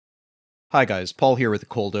Hi guys, Paul here with a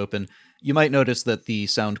cold open. You might notice that the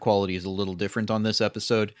sound quality is a little different on this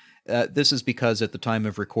episode. This is because at the time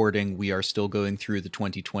of recording, we are still going through the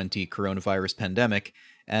 2020 coronavirus pandemic,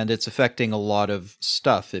 and it's affecting a lot of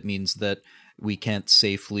stuff. It means that we can't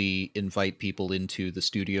safely invite people into the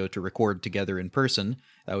studio to record together in person.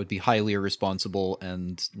 That would be highly irresponsible,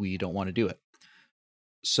 and we don't want to do it.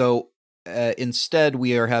 So instead,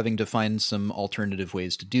 we are having to find some alternative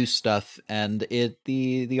ways to do stuff, and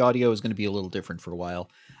the audio is going to be a little different for a while.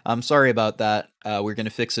 I'm sorry about that. We're going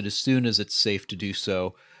to fix it as soon as it's safe to do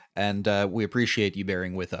so, and we appreciate you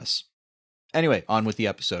bearing with us. Anyway, on with the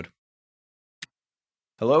episode.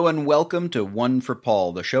 Hello and welcome to One for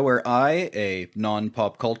Paul, the show where I, a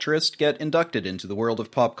non-pop culturist, get inducted into the world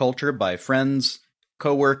of pop culture by friends,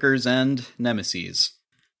 co-workers, and nemeses.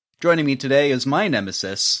 Joining me today is my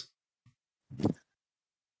nemesis.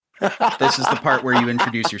 This is the part where you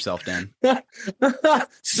introduce yourself, Dan.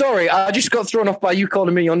 Sorry, I just got thrown off by you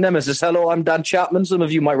calling me your nemesis. Hello, I'm Dan Chapman. Some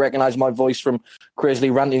of you might recognize my voice from Crazily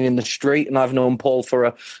Ranting in the Street, and I've known Paul for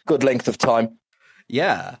a good length of time.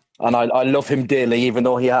 Yeah. And I love him dearly, even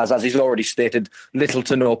though he has, as he's already stated, little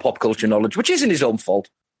to no pop culture knowledge, which isn't his own fault.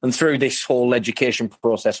 And through this whole education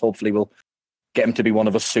process, hopefully we'll get him to be one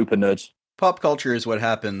of us super nerds. Pop culture is what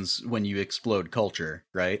happens when you explode culture,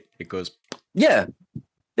 right? It goes... Yeah.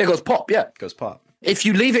 It goes pop, yeah. It goes pop. If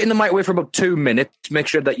you leave it in the microwave for about 2 minutes, make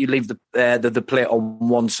sure that you leave the plate on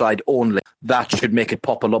one side only. That should make it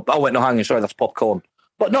pop a lot. Oh, wait, no, hang on. Sorry, that's popcorn.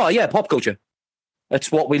 But no, yeah, pop culture.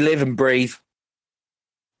 It's what we live and breathe.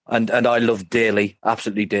 And I love dearly,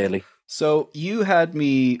 absolutely dearly. So you had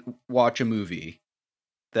me watch a movie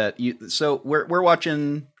that you... So we're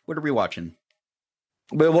watching... What are we watching?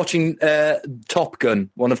 We're watching Top Gun,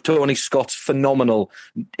 one of Tony Scott's phenomenal...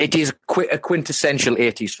 It is a quintessential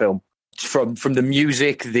 80s film. From the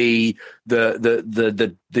music, the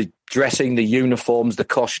dressing, the uniforms, the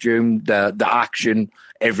costume, the action,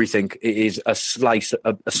 everything. It is a slice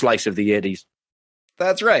of the 80s.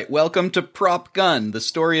 That's right. Welcome to Prop Gun, the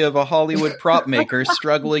story of a Hollywood prop maker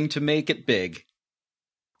struggling to make it big.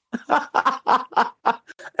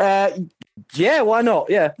 Yeah, why not?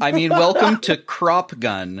 Yeah. I mean, welcome to Crop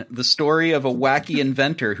Gun, the story of a wacky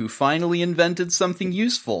inventor who finally invented something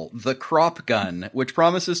useful, the crop gun, which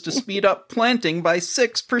promises to speed up planting by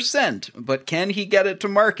 6%. But can he get it to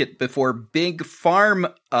market before Big Farm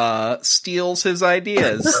steals his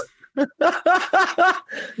ideas?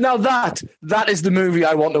 Now that is the movie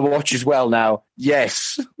I want to watch as well now.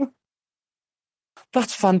 Yes.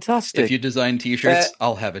 That's fantastic. If you design t-shirts,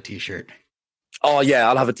 I'll have a t-shirt. Oh yeah,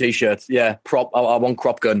 I'll have a t-shirt. Yeah, I want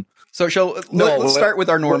Crop Gun. So let's start with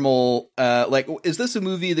our normal, is this a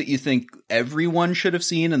movie that you think everyone should have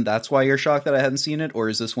seen and that's why you're shocked that I hadn't seen it? Or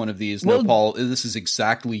is this one of these, no, Paul, this is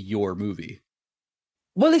exactly your movie?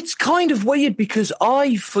 Well, it's kind of weird because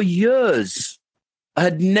I, for years... I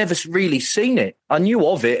had never really seen it. I knew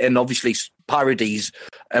of it and obviously parodies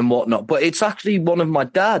and whatnot, but it's actually one of my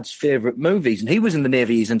dad's favourite movies, and he was in the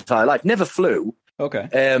Navy his entire life. Never flew. Okay.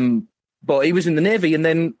 But he was in the Navy, and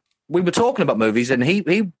then we were talking about movies, and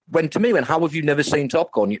he went to me and went, how have you never seen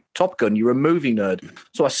Top Gun? Top Gun, you're a movie nerd.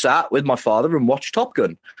 So I sat with my father and watched Top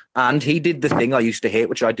Gun, and he did the thing I used to hate,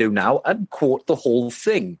 which I do now, and quote the whole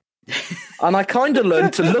thing. And I kind of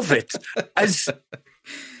learned to love it.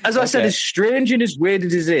 As I said, as strange and as weird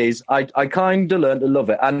as it is, I kind of learned to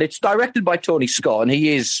love it. And it's directed by Tony Scott, and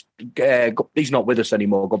he's not with us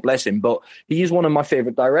anymore, God bless him, but he is one of my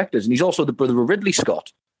favourite directors. And he's also the brother of Ridley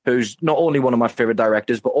Scott, who's not only one of my favourite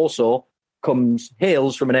directors, but also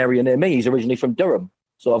hails from an area near me. He's originally from Durham.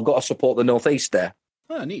 So I've got to support the Northeast there.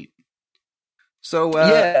 Oh, neat. So,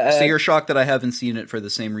 so you're shocked that I haven't seen it for the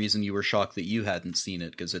same reason you were shocked that you hadn't seen it,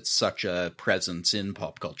 because it's such a presence in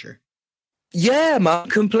pop culture. Yeah, man,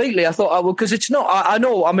 completely. I thought, because it's not. I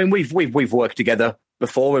know. I mean, we've worked together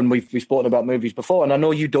before, and we've spoken about movies before. And I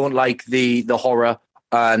know you don't like the horror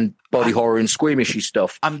and body horror and squeamishy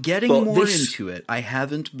stuff. I'm getting more into it. I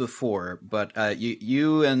haven't before, but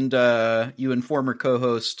you and former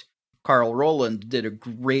co-host Carl Rowland did a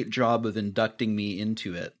great job of inducting me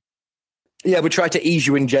into it. Yeah, we tried to ease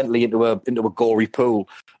you in gently into a gory pool,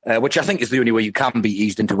 which I think is the only way you can be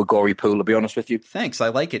eased into a gory pool, to be honest with you. Thanks, I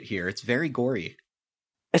like it here. It's very gory.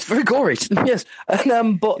 It's very gory, yes.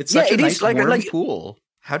 And, but it's such a nice is like warm pool.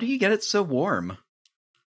 How do you get it so warm?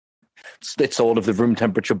 It's all of the room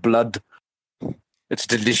temperature blood. It's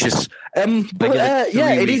delicious. But yeah,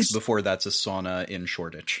 it weeks is. Before that's a sauna in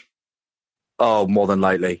Shoreditch. Oh, more than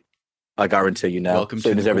likely. I guarantee you now. Welcome as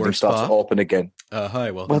soon to as the everything starts to open again.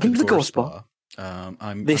 Hi, welcome to the Gore Spa.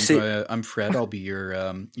 I'm Fred. I'll be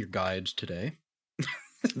your guide today.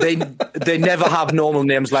 They never have normal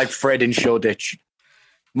names like Fred in Shoreditch.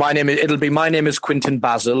 My name is Quentin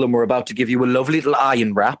Basil, and we're about to give you a lovely little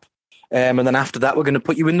iron wrap. And then after that, we're going to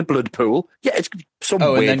put you in the blood pool. Yeah, it's some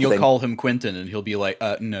weird and then you'll thing. call him Quentin, and he'll be like,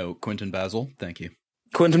 no, Quentin Basil, thank you.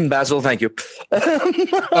 Quentin Basil, thank you.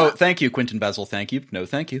 Oh, thank you, Quentin Basil, thank you. No,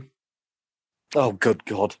 thank you. Oh, good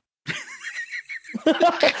God.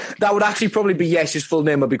 That would actually probably be yes. His full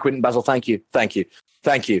name would be Quentin Basil. Thank you.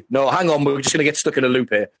 No, hang on. We're just going to get stuck in a loop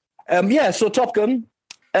here. So Top Gun.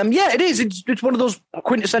 It is. It's one of those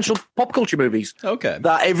quintessential pop culture movies. Okay.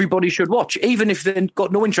 That everybody should watch, even if they've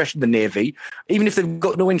got no interest in the Navy, even if they've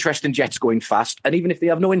got no interest in jets going fast, and even if they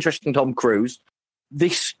have no interest in Tom Cruise.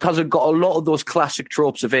 This has got a lot of those classic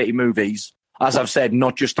tropes of 80 movies. As I've said,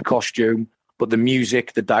 not just the costume, but the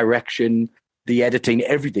music, the direction, the editing,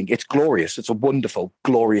 everything. It's glorious. It's a wonderful,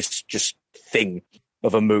 glorious just thing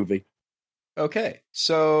of a movie. Okay,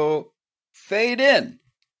 so fade in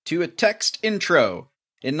to a text intro.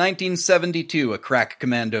 In 1972, a crack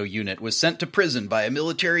commando unit was sent to prison by a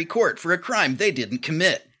military court for a crime they didn't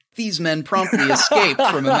commit. These men promptly escaped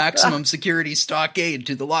from a maximum security stockade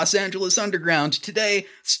to the Los Angeles underground. Today,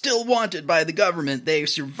 still wanted by the government, they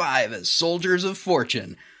survive as soldiers of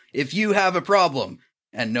fortune. If you have a problem,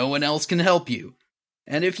 and no one else can help you,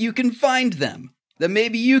 and if you can find them, then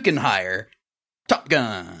maybe you can hire Top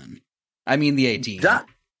Gun. I mean the A-Team.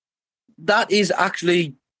 That is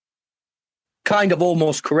actually kind of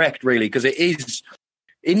almost correct, really, because it is.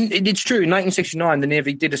 It's true. In 1969, the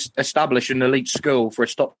Navy did establish an elite school for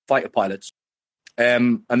stop fighter pilots,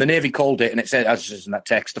 and the Navy called it, and it said, as it is in that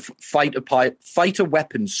text, the fighter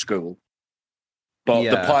weapons school. But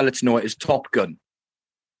the pilots know it as Top Gun.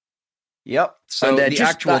 Yep. So the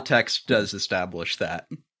actual text does establish that.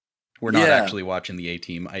 We're not actually watching the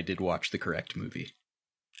A-Team. I did watch the correct movie.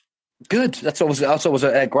 Good. That's always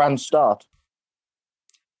a grand start.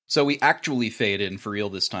 So we actually fade in for real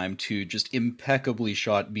this time to just impeccably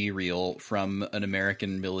shot B-reel from an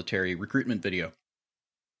American military recruitment video.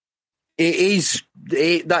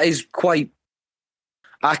 That is quite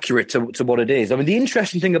accurate to what it is. I mean, the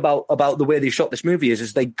interesting thing about the way they shot this movie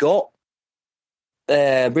is they got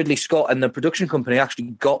Ridley Scott and the production company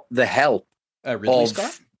actually got the help. Ridley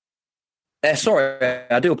Scott? Sorry,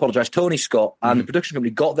 I do apologize. Tony Scott and the production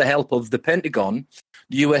company got the help of the Pentagon,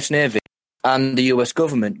 the US Navy, and the US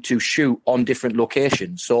government to shoot on different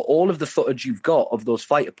locations. So all of the footage you've got of those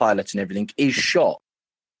fighter pilots and everything is shot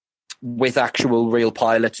with actual real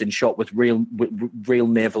pilots and shot with real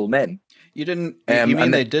naval men. You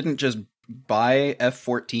mean they didn't just buy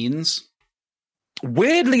F-14s?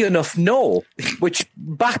 Weirdly enough, no. Which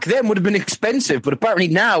back then would have been expensive, but apparently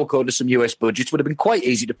now, according to some US budgets, would have been quite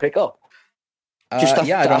easy to pick up. What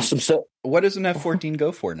does an F-14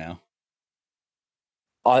 go for now?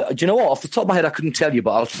 Do you know what? Off the top of my head, I couldn't tell you,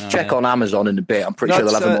 but I'll check on Amazon in a bit. I'm pretty sure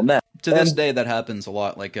they'll have them on there. To this day, that happens a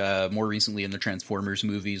lot. Like more recently in the Transformers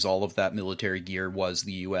movies, all of that military gear was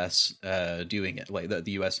the U.S. Doing it, like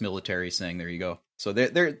the U.S. military saying, "There you go." So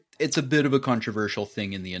it's a bit of a controversial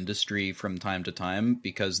thing in the industry from time to time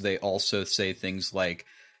because they also say things like,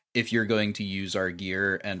 "If you're going to use our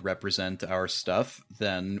gear and represent our stuff,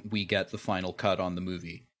 then we get the final cut on the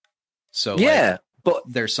movie." So yeah. But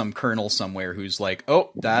there's some colonel somewhere who's like,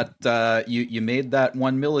 "Oh, that you made that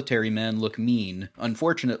one military man look mean.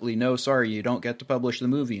 Unfortunately, no, sorry, you don't get to publish the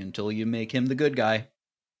movie until you make him the good guy."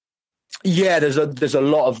 Yeah, there's a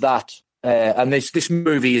lot of that, and this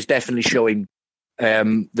movie is definitely showing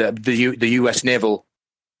the U.S. naval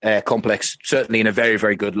complex certainly in a very,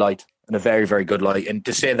 very good light, And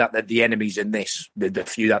to say that the enemies in this, the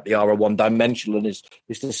few that they are one-dimensional, is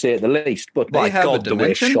to say it the least. But my God, the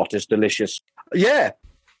way it's shot is delicious. Yeah.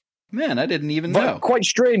 Man, I didn't even know. Quite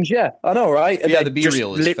strange, yeah. I know, right? Yeah, the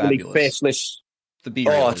B-reel is literally fabulous. Faceless. The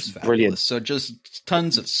B-reel is fabulous. Brilliant. So just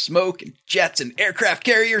tons of smoke and jets and aircraft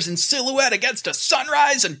carriers in silhouette against a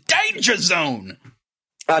sunrise and danger zone.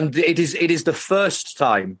 And it is the first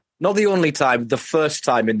time, not the only time, the first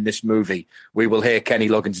time in this movie we will hear Kenny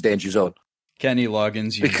Loggins' Danger Zone. Kenny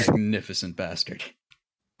Loggins, you magnificent bastard.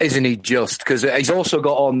 Isn't he just? Because he's also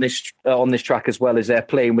got on this track as well as they're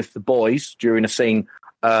playing with the boys during a scene.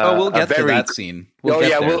 We'll get to that scene.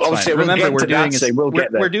 Remember,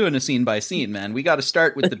 we're doing a scene by scene, man. We got to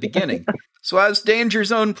start with the beginning. So as Danger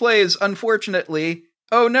Zone plays, unfortunately,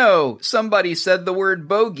 oh no, somebody said the word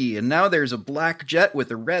bogey, and now there's a black jet with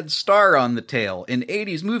a red star on the tail. In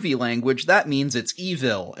 80s movie language, that means it's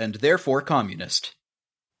evil, and therefore communist.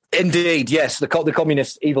 Indeed, yes. The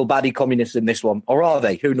communists, evil baddie communists in this one. Or are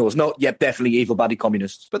they? Who knows? Not yet, definitely evil baddie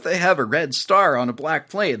communists. But they have a red star on a black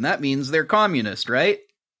plane. That means they're communist, right?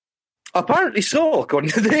 Apparently so, according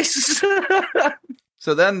to this.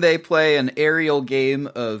 So then they play an aerial game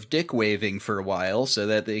of dick waving for a while so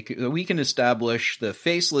that we can establish the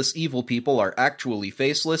faceless evil people are actually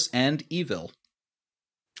faceless and evil.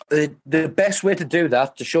 The best way to do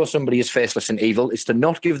that, to show somebody is faceless and evil, is to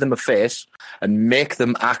not give them a face and make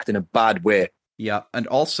them act in a bad way. Yeah, and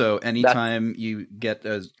also anytime you get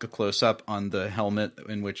a close-up on the helmet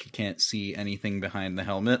in which you can't see anything behind the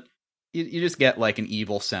helmet, you just get like an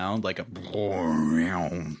evil sound, like a...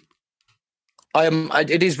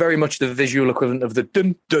 It is very much the visual equivalent of the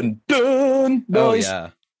dun dun dun noise. Oh,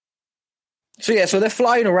 yeah. So they're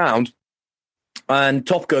flying around, and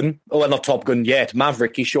Top Gun, not Top Gun yet,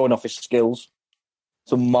 Maverick, he's showing off his skills.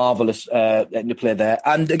 Some marvelous interplay there.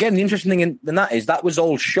 And again, the interesting thing in that is that was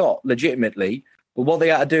all shot legitimately, but what they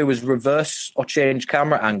had to do was reverse or change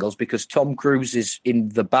camera angles because Tom Cruise is in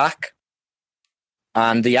the back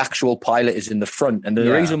and the actual pilot is in the front. And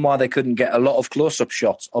the reason why they couldn't get a lot of close-up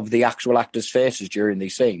shots of the actual actors' faces during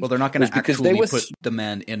these scenes... Well, they're not going to actually put the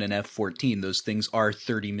man in an F-14. Those things are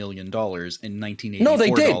 $30 million in 1984 No, they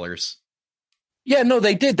did. dollars. Yeah, no,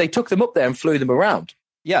 they did. They took them up there and flew them around.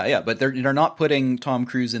 Yeah, but they're not putting Tom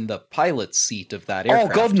Cruise in the pilot's seat of that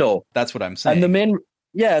aircraft. Oh, God, no. That's what I'm saying.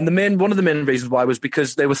 And one of the main reasons why was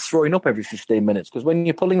because they were throwing up every 15 minutes. Because when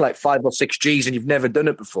you're pulling like 5 or 6 Gs and you've never done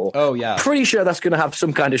it before, pretty sure that's going to have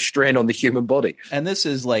some kind of strain on the human body. And this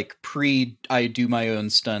is like I do my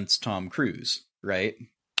own stunts Tom Cruise, right?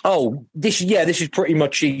 Oh, this is pretty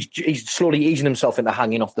much he's slowly easing himself into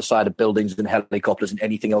hanging off the side of buildings and helicopters and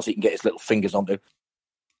anything else he can get his little fingers onto.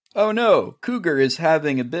 Oh no, Cougar is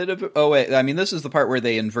having a bit of... Oh wait, I mean, this is the part where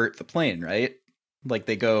they invert the plane, right? Like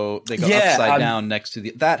they go upside down next to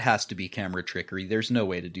the... That has to be camera trickery. There's no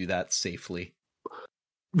way to do that safely.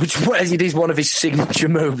 Which it is one of his signature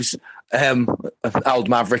moves. Old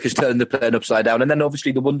Maverick is turning the plane upside down. And then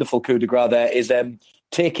obviously the wonderful coup de grace there is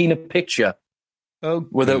taking a picture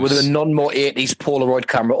with a non-more 80s Polaroid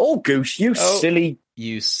camera. Oh, Goose, silly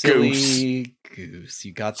goose.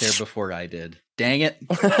 You got there before I did. Dang it.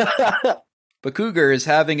 But Cougar is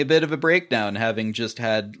having a bit of a breakdown, having just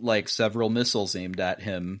had like several missiles aimed at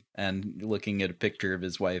him and looking at a picture of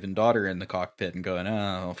his wife and daughter in the cockpit and going,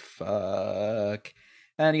 oh, fuck.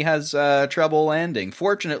 And he has trouble landing.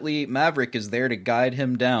 Fortunately, Maverick is there to guide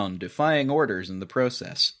him down, defying orders in the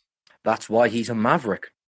process. That's why he's a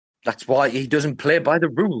Maverick. That's why he doesn't play by the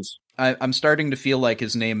rules. I'm starting to feel like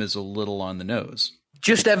his name is a little on the nose.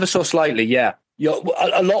 Just ever so slightly, yeah.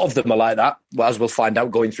 A lot of them are like that, as we'll find out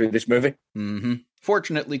going through this movie. Mm-hmm.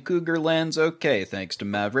 Fortunately, Cougar lands okay, thanks to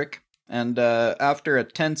Maverick. And after a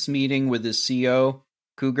tense meeting with his CO,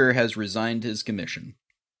 Cougar has resigned his commission.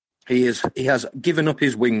 He has given up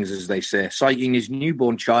his wings, as they say, citing his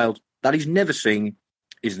newborn child that he's never seen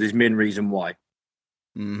is the main reason why.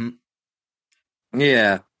 Mm-hmm.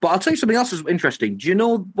 Yeah, but I'll tell you something else that's interesting. Do you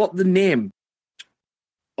know what the name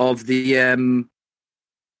of the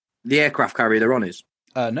aircraft carrier they're on is?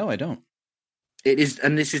 No, I don't. It is,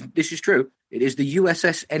 and this is true. It is the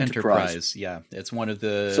USS Enterprise. Yeah, it's one of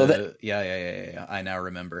the... Yeah. I now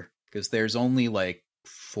remember. Because there's only like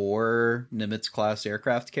 4 Nimitz-class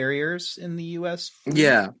aircraft carriers in the U.S.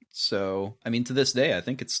 Yeah. So, I mean, to this day, I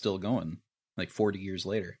think it's still going, like 40 years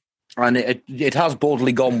later. And it has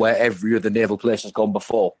boldly gone where every other naval place has gone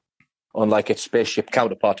before, unlike its spaceship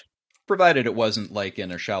counterpart. Provided it wasn't like in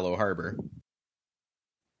a shallow harbor.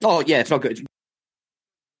 Oh, yeah, it's not good. It's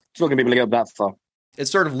not going to be able to go that far.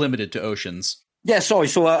 It's sort of limited to oceans. Yeah, sorry,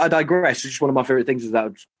 so I digress. It's just one of my favourite things is that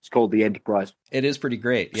it's called the Enterprise. It is pretty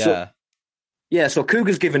great, yeah. So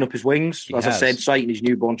Cougar's given up his wings, I said, citing his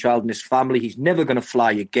newborn child and his family. He's never going to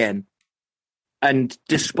fly again. And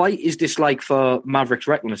despite his dislike for Maverick's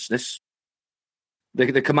recklessness,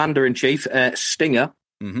 the commander-in-chief, Stinger,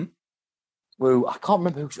 who I can't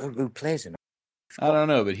remember who plays him. I don't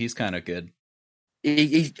know, but he's kind of good.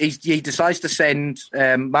 He decides to send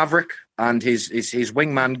Maverick and his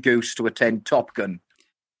wingman Goose to attend Top Gun,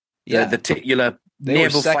 the titular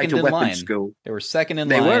naval fighter weapons school. They were second in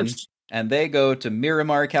line, and they go to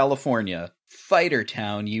Miramar, California, Fighter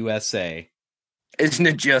Town, USA. Isn't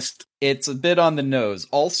it just? It's a bit on the nose.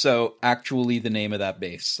 Also, actually the name of that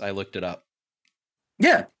base. I looked it up.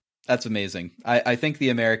 Yeah. That's amazing. I think the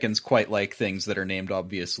Americans quite like things that are named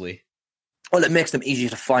obviously. Well, it makes them easier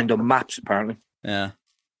to find on maps, apparently. Yeah.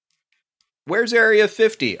 Where's Area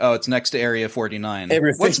 50? Oh, it's next to Area 49.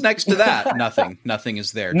 What's next to that? Nothing. Nothing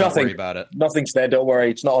is there. Don't worry about it. Nothing's there. Don't worry.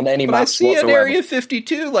 It's not on any maps whatsoever. I see an Area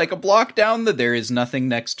 52, like a block down. There is nothing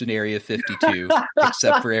next to Area 52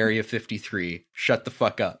 except for Area 53. Shut the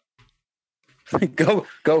fuck up. Go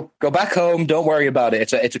back home. Don't worry about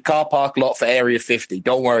it. It's a car park lot for Area 50.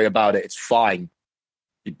 Don't worry about it. It's fine.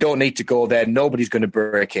 You don't need to go there. Nobody's going to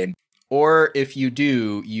break in. Or if you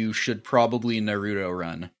do, you should probably Naruto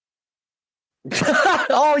run.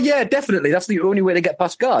 Oh, yeah, definitely. That's the only way to get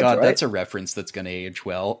past guards, God, right? that's a reference that's going to age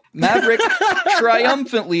well. Maverick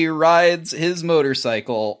triumphantly rides his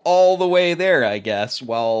motorcycle all the way there, I guess,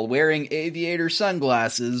 while wearing aviator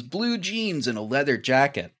sunglasses, blue jeans, and a leather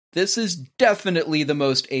jacket. This is definitely the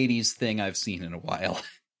most 80s thing I've seen in a while.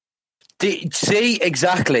 See,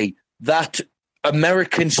 exactly. That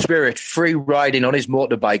American spirit, free riding on his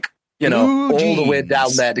motorbike, all the way down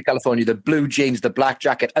there to California, the blue jeans, the black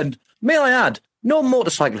jacket, and may I add, no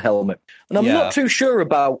motorcycle helmet. And I'm not too sure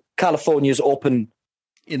about California's open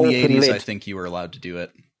in the 80s, I think you were allowed to do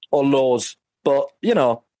it. Or laws, but,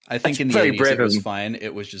 I think in the 80s it was fine.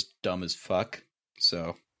 It was just dumb as fuck,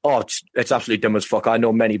 so... Oh, it's absolutely dumb as fuck. I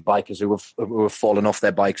know many bikers who have fallen off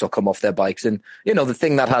their bikes or come off their bikes, and the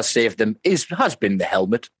thing that has saved them has been the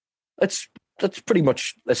helmet. That's pretty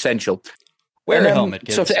much essential. Wear a helmet,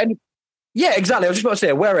 kids. Yeah, exactly. I was just about to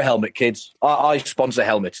say, wear a helmet, kids. I sponsor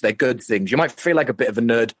helmets. They're good things. You might feel like a bit of a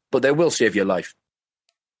nerd, but they will save your life.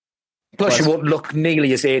 Plus you won't look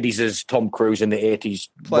nearly as 80s as Tom Cruise in the 80s,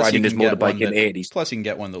 riding his motorbike in the 80s. Plus, you can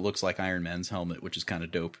get one that looks like Iron Man's helmet, which is kind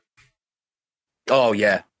of dope. Oh,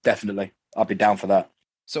 yeah, definitely. I'll be down for that.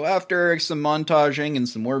 So after some montaging and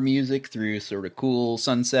some more music through sort of cool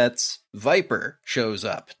sunsets, Viper shows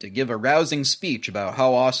up to give a rousing speech about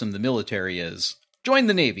how awesome the military is. Join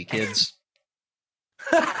the Navy, kids.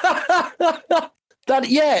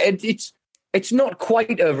 It's not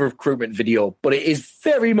quite a recruitment video, but it is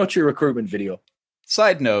very much a recruitment video.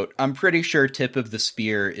 Side note, I'm pretty sure Tip of the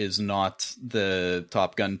Spear is not the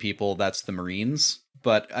Top Gun people, that's the Marines.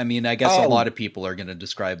 But, I mean, I guess a lot of people are going to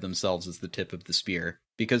describe themselves as the tip of the spear,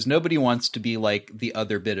 because nobody wants to be like the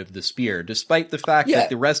other bit of the spear, despite the fact that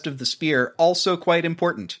the rest of the spear also quite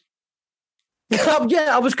important.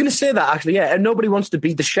 I was going to say that, actually, and nobody wants to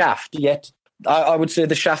be the shaft, yet I would say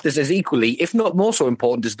the shaft is as equally, if not more so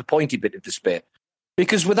important, as the pointy bit of the spear.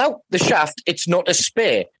 Because without the shaft, it's not a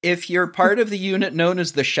spear. If you're part of the unit known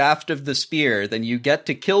as the shaft of the spear, then you get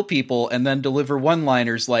to kill people and then deliver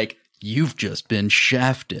one-liners like, "You've just been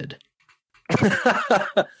shafted."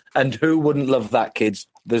 And who wouldn't love that, kids?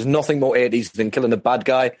 There's nothing more 80s than killing a bad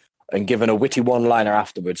guy and giving a witty one-liner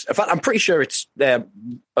afterwards. In fact, I'm pretty sure it's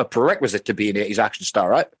a prerequisite to be an 80s action star,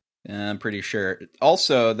 right? I'm pretty sure.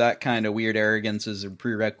 Also, that kind of weird arrogance is a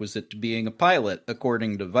prerequisite to being a pilot,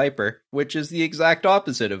 according to Viper, which is the exact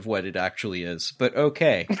opposite of what it actually is. But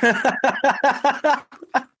okay.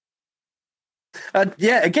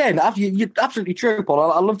 Again, you're absolutely true,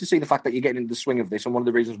 Paul. I love to see the fact that you're getting into the swing of this, and one of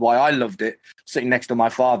the reasons why I loved it, sitting next to my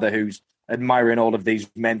father, who's admiring all of these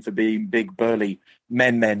men for being big, burly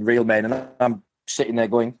men, real men, and I'm sitting there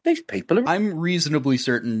going, these people are... I'm reasonably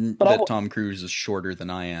certain that Tom Cruise is shorter than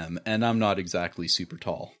I am, and I'm not exactly super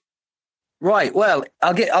tall. Right, well,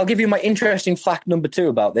 I'll give you my interesting fact number 2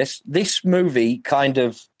 about this. This movie kind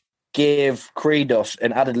of gave credos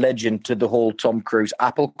and added legend to the whole Tom Cruise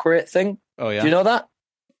Apple crate thing. Oh, yeah? Do you know that?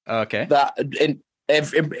 Okay.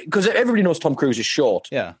 Because everybody knows Tom Cruise is short.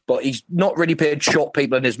 Yeah. But he's not really played short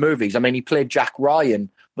people in his movies. I mean, he played Jack Ryan.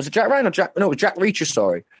 Was it Jack Ryan or Jack... No, it was Jack Reacher,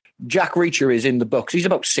 sorry. Jack Reacher is in the books. He's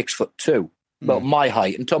about 6'2", about my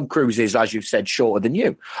height. And Tom Cruise is, as you've said, shorter than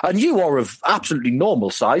you. And you are of absolutely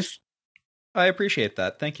normal size. I appreciate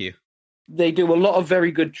that. Thank you. They do a lot of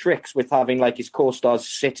very good tricks with having like his co-stars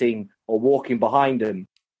sitting or walking behind him.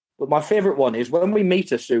 But my favourite one is when we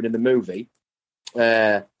meet her soon in the movie,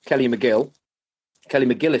 Kelly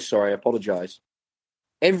McGillis, sorry, I apologise.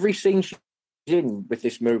 Every scene she's in with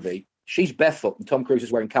this movie, she's barefoot and Tom Cruise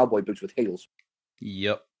is wearing cowboy boots with heels.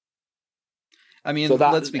 Yep. I mean,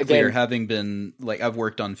 let's be clear, having been, like, I've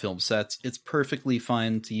worked on film sets, it's perfectly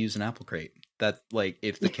fine to use an apple crate. That, like,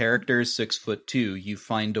 if the character is 6'2", you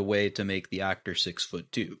find a way to make the actor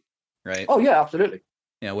 6'2", right? Oh, yeah, absolutely.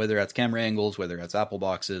 Yeah, whether that's camera angles, whether that's apple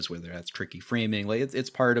boxes, whether that's tricky framing, like, it's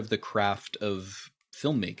part of the craft of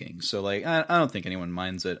filmmaking. So, like, I don't think anyone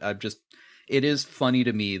minds it. It is funny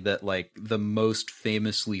to me that, like, the most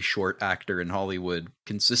famously short actor in Hollywood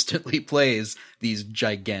consistently plays these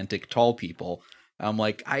gigantic tall people. I'm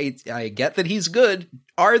like, I get that he's good.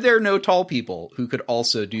 Are there no tall people who could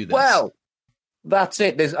also do this? Well, that's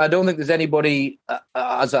it. I don't think there's anybody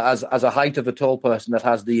as a height of a tall person that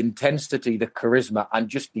has the intensity, the charisma, and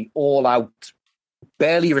just the all-out,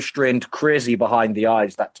 barely restrained crazy behind the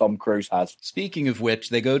eyes that Tom Cruise has. Speaking of which,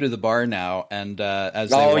 they go to the bar now, and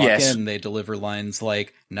as they walk in, they deliver lines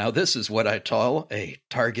like, "Now this is what I call a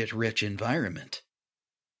target-rich environment."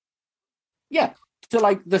 Yeah, so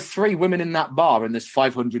like the 3 women in that bar, and there's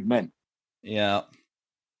 500 men. Yeah.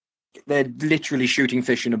 They're literally shooting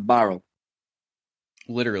fish in a barrel.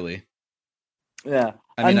 Literally. Yeah.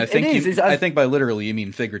 I mean, I think by literally you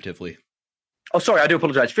mean figuratively. Oh, sorry, I do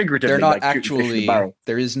apologize. Figuratively, they're not like actually.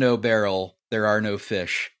 There is no barrel. There are no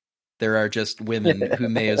fish. There are just women who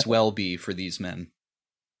may as well be for these men.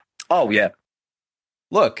 Oh yeah.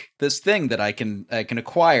 Look, this thing that I can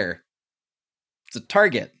acquire. It's a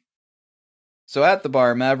target. So at the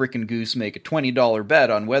bar, Maverick and Goose make a $20 bet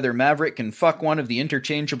on whether Maverick can fuck one of the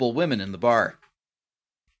interchangeable women in the bar.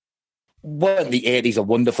 Weren't the 80s a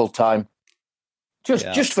wonderful time?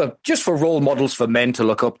 Just for role models for men to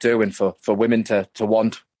look up to and for women to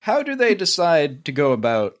want. How do they decide to go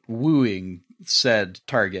about wooing said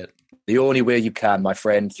target? The only way you can, my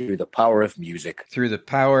friend, through the power of music. Through the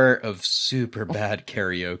power of super bad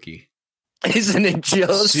karaoke. Isn't it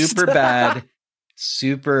just? Super bad,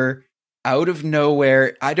 super out of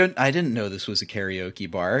nowhere. I didn't know this was a karaoke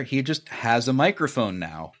bar. He just has a microphone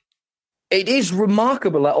now. It is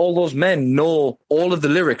remarkable that all those men know all of the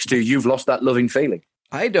lyrics to You've Lost That Loving Feeling.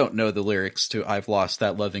 I don't know the lyrics to I've Lost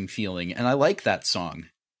That Loving Feeling, and I like that song.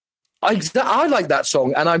 I like that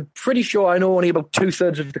song, and I'm pretty sure I know only about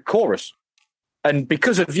 2/3 of the chorus. And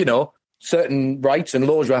because of, certain rights and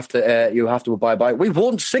laws you have to abide by, we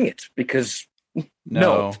won't sing it because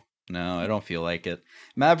No, I don't feel like it.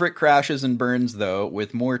 Maverick crashes and burns, though,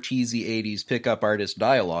 with more cheesy 80s pickup artist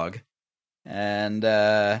dialogue. And,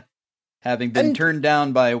 having been turned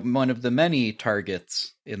down by one of the many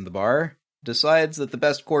targets in the bar, decides that the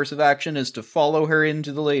best course of action is to follow her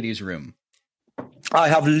into the ladies' room. I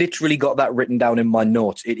have literally got that written down in my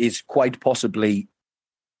notes. It is quite possibly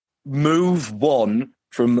move one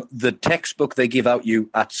from the textbook they give out you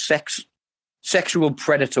at Sexual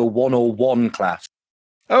Predator 101 class.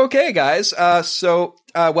 Okay, guys. So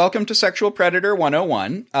welcome to Sexual Predator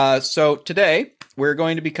 101. So today we're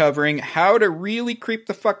going to be covering how to really creep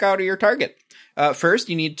the fuck out of your target. First,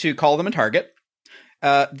 you need to call them a target.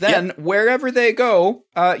 Then, wherever they go,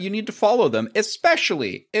 you need to follow them,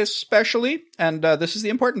 especially, and this is the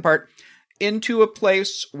important part, into a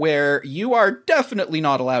place where you are definitely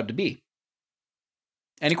not allowed to be.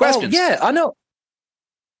 Any questions? Oh, yeah, I know.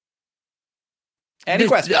 Any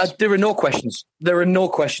questions? There are no questions. There are no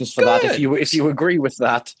questions for Good. that. If you agree with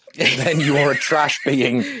that, then you are a trash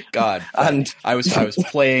being. God, and I was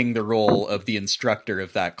playing the role of the instructor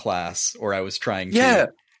of that class, or I was trying to. Yeah.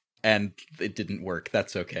 And it didn't work.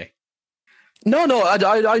 That's okay. No,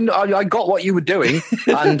 I got what you were doing,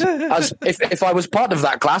 and as if I was part of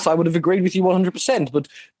that class, I would have agreed with you 100%. But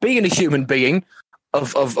being a human being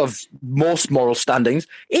of most moral standings,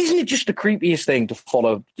 isn't it just the creepiest thing to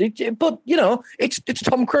follow? But it's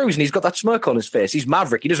Tom Cruise, and he's got that smirk on his face. He's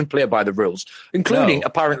Maverick. He doesn't play by the rules, including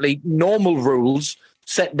apparently normal rules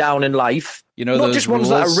set down in life. Not those just rules, ones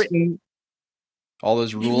that are written. All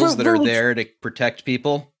those rules that are there to protect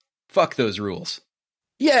people. Fuck those rules.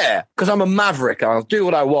 Yeah, because I'm a maverick. I'll do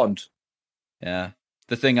what I want. Yeah.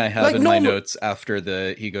 The thing I have in my notes after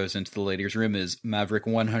he goes into the ladies' room is Maverick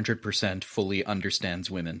 100% fully understands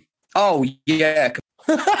women. Oh, yeah.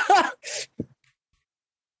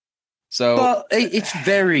 So but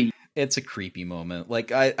it's a creepy moment.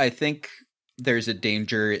 Like, I think there's a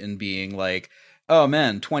danger in being like, oh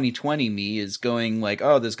man, 2020 me is going like,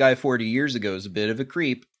 oh, this guy 40 years ago is a bit of a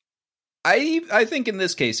creep. I think in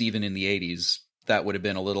this case, even in the 80s, that would have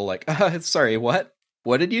been a little like, sorry, what?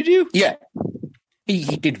 What did you do? Yeah.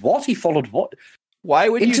 He did what? He followed what? Why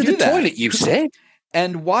would you do that? Into the toilet, you said?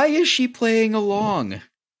 And why is she playing along?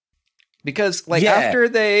 Because, like,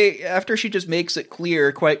 after she just makes it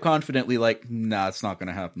clear quite confidently, like, nah, it's not going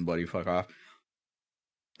to happen, buddy, fuck off.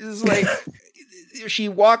 It's like, she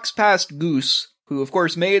walks past Goose, who, of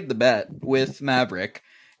course, made the bet with Maverick,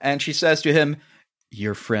 and she says to him,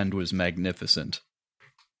 your friend was magnificent.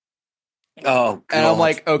 Oh, God. And I'm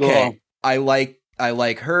like, okay, I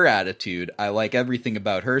like her attitude. I like everything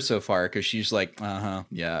about her so far, because she's like,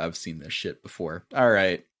 yeah, I've seen this shit before. All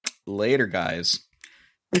right, later, guys.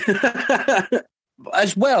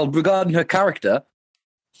 As well, regarding her character,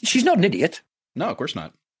 she's not an idiot. No, of course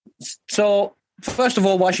not. So, first of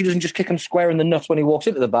all, why she doesn't just kick him square in the nuts when he walks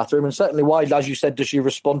into the bathroom, and certainly why, as you said, does she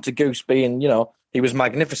respond to Goose being, he was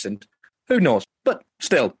magnificent? Who knows? But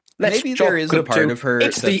still, maybe there is a part of her.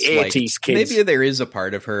 It's the 80s, kids. Maybe there is a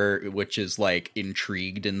part of her which is like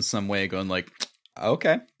intrigued in some way, going like,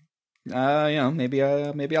 okay, maybe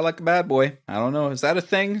I like a bad boy. I don't know. Is that a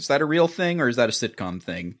thing? Is that a real thing, or is that a sitcom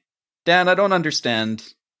thing? Dan, I don't understand.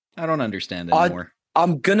 Anymore.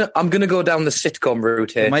 I'm gonna go down the sitcom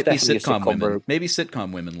route here. It might be sitcom women. Route. Maybe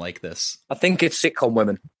sitcom women like this. I think it's sitcom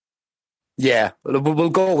women. Yeah, we'll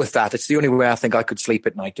go with that. It's the only way I think I could sleep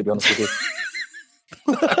at night, to be honest with you.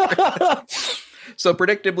 So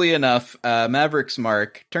predictably enough, Maverick's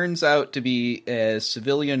Mark turns out to be a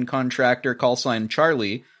civilian contractor, call sign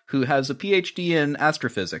Charlie, who has a PhD in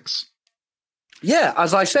astrophysics. Yeah,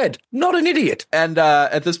 as I said, not an idiot. And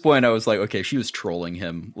at this point, I was like, okay, she was trolling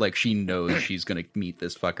him. Like, she knows she's going to meet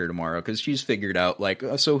this fucker tomorrow because she's figured out, like,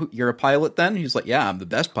 so you're a pilot then? He's like, yeah, I'm the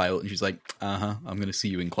best pilot. And she's like, I'm going to see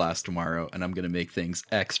you in class tomorrow, and I'm going to make things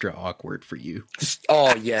extra awkward for you.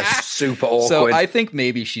 Oh, yes, super awkward. So I think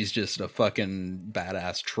maybe she's just a fucking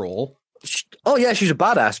badass troll. Oh, yeah, she's a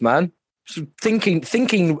badass, man. She's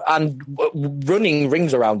thinking and running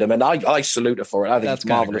rings around him, and I salute her for it. I think That's it's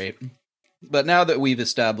marvelous. Great. But now that we've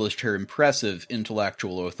established her impressive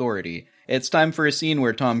intellectual authority, it's time for a scene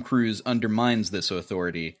where Tom Cruise undermines this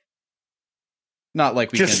authority. Not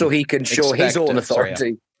like we just can so he can show his own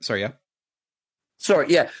authority. Sorry, yeah. Sorry,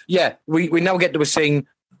 yeah. We now get to a scene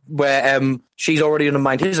where she's already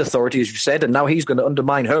undermined his authority, as you said, and now he's going to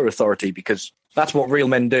undermine her authority because that's what real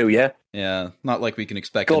men do, yeah? Yeah, not like we can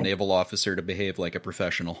expect a naval officer to behave like a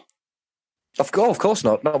professional. Of course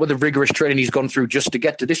not. Not with the rigorous training he's gone through just to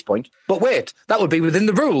get to this point. But wait, that would be within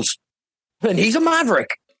the rules. And he's a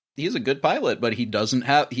maverick. He's a good pilot, but he doesn't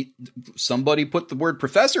have... somebody put the word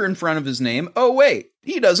professor in front of his name. Oh, wait,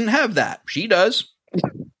 he doesn't have that. She does.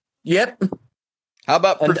 Yep. How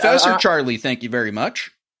about Professor Charlie? Thank you very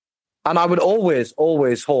much. And I would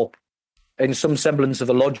always hope, in some semblance of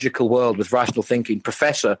a logical world with rational thinking,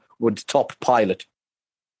 Professor would top pilot.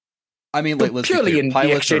 I mean, like, let's purely in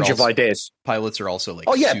the exchange of ideas. Pilots are also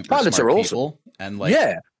like super pilots smart are people, also, and like,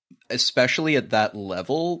 especially at that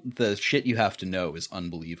level, the shit you have to know is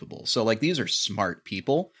unbelievable. So like, these are smart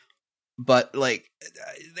people, but like,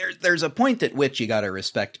 there's a point at which you got to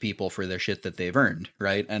respect people for their shit that they've earned,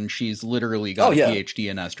 right? And she's literally got a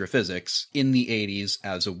PhD in astrophysics in the 80s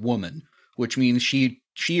as a woman, which means she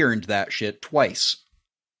earned that shit twice.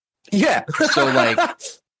 Yeah. So like,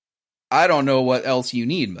 I don't know what else you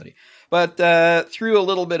need, buddy. But through a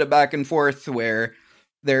little bit of back and forth where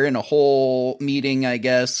they're in a whole meeting, I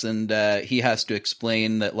guess, and he has to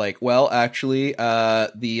explain that, like, well, actually,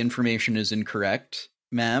 the information is incorrect,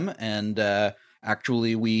 ma'am, and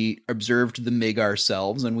actually we observed the MiG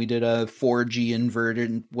ourselves, and we did a 4G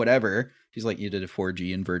inverted whatever. She's like, you did a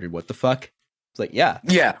 4G inverted what the fuck? It's like, yeah,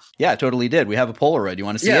 totally did. We have a Polaroid. You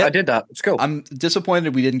want to see it? Yeah, I did that. It's cool. I'm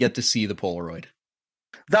disappointed we didn't get to see the Polaroid.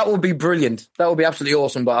 That would be brilliant. That would be absolutely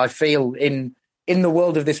awesome. But I feel in the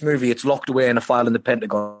world of this movie, it's locked away in a file in the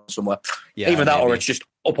Pentagon somewhere. Yeah, either that or it's just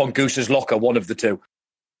up on Goose's locker, one of the two.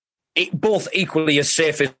 Both equally as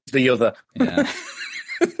safe as the other. Yeah,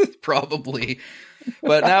 probably.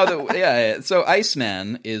 But now that, so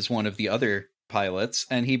Iceman is one of the other pilots,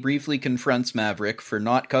 and he briefly confronts Maverick for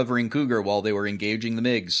not covering Cougar while they were engaging the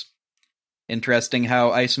MiGs. Interesting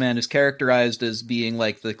how Iceman is characterized as being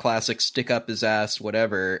like the classic stick up his ass,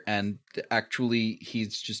 whatever, and actually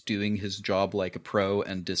he's just doing his job like a pro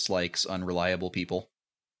and dislikes unreliable people.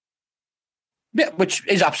 Yeah, which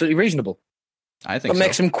is absolutely reasonable. I think so.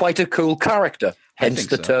 Makes him quite a cool character, hence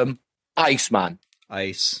the term Iceman.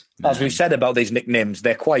 Ice. As we said about these nicknames,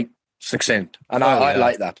 they're quite succinct, and I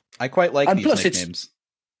like that. I quite like these nicknames.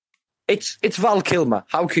 It's Val Kilmer.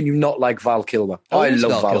 How can you not like Val Kilmer? I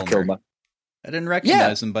love Val Kilmer. I didn't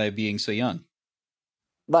recognize him by being so young.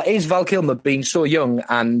 That is Val Kilmer being so young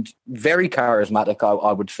and very charismatic,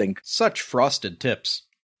 I would think. Such frosted tips.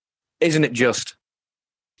 Isn't it just?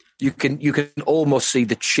 You can almost see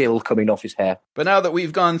the chill coming off his hair. But now that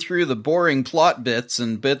we've gone through the boring plot bits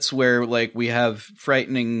and bits where like we have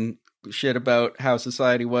frightening shit about how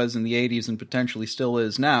society was in the 80s and potentially still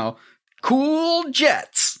is now, cool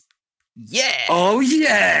jets. Yeah. Oh,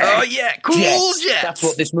 yeah. Oh, yeah. Cool jets. That's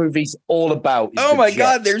what this movie's all about. Oh, my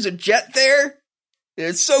God. There's a jet there.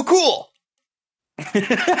 It's so cool.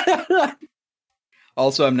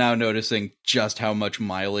 Also, I'm now noticing just how much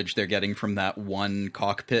mileage they're getting from that one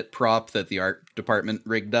cockpit prop that the art department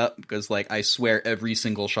rigged up. Because, like, I swear every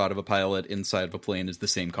single shot of a pilot inside of a plane is the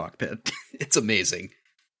same cockpit. It's amazing.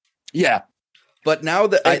 Yeah. But now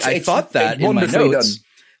that I thought that in my notes... Done.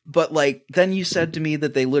 But, like, then you said to me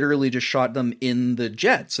that they literally just shot them in the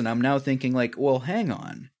jets, and I'm now thinking, like, well, hang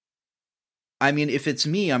on. I mean, if it's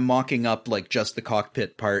me, I'm mocking up, like, just the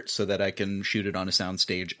cockpit part so that I can shoot it on a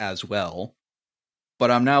soundstage as well. But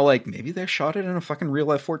I'm now like, maybe they shot it in a fucking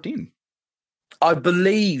real F-14. I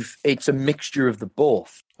believe it's a mixture of the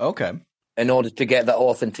both. Okay. In order to get that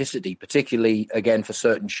authenticity, particularly, again, for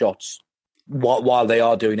certain shots. While they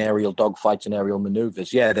are doing aerial dogfights and aerial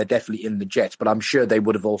maneuvers, yeah, they're definitely in the jets, but I'm sure they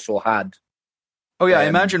would have also had Oh yeah, I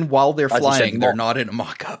imagine while they're as you said, flying, they're not in a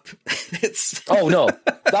mock-up. It's Oh no,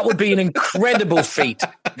 that would be an incredible feat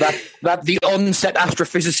that the on-set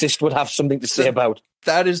astrophysicist would have something to say about.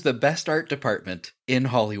 That is the best art department in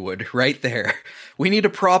Hollywood, right there. We need a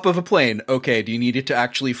prop of a plane. Okay, do you need it to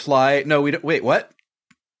actually fly? No, we don't. Wait, what?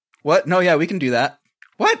 What? No, yeah, we can do that.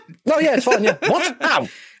 What? No, yeah, it's fine. Yeah. What? How?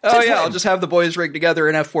 Oh yeah, I'll just have the boys rig together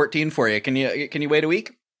an F-14 for you. Can you wait a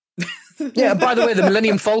week? Yeah. By the way, the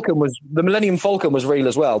Millennium Falcon was real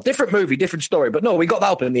as well. Different movie, different story. But no, we got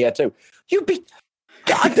that up in the air too.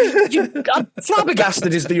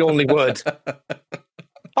 Flabbergasted is the only word.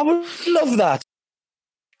 I would love that.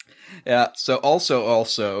 Yeah. So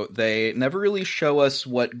also, they never really show us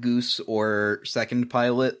what Goose or Second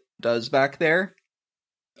Pilot does back there,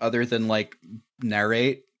 other than like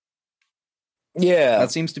narrate. Yeah,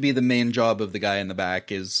 That seems to be the main job of the guy in the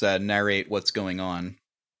back is narrate what's going on.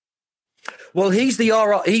 well, he's the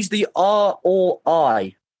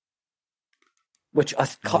ROI, which I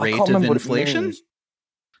can't Rate remember of what it inflation? means.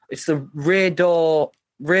 It's the radar.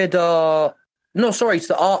 No, sorry, it's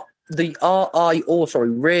the RIO. Sorry,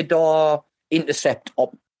 radar intercept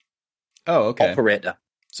Oh, okay. operator.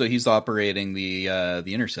 So he's operating the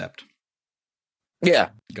intercept. Yeah,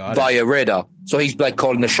 Got it. via radar. So he's like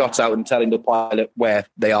calling the shots out and telling the pilot where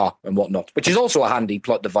they are and whatnot, which is also a handy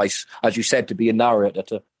plot device, as you said, to be a narrator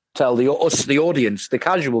to tell the audience, the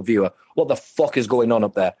casual viewer, what the fuck is going on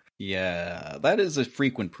up there. Yeah, that is a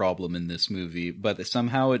frequent problem in this movie, but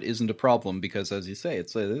somehow it isn't a problem because, as you say,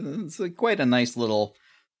 it's quite a nice little...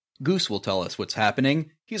 Goose will tell us what's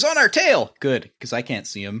happening. He's on our tail! Good, because I can't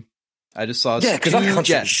see him. I just saw because I two can't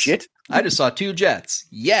see jets. shit. I just saw two jets.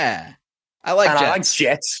 Yeah! I like jets. I like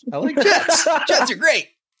jets. I like jets. Jets are great!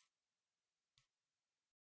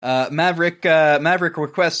 Maverick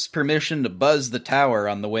requests permission to buzz the tower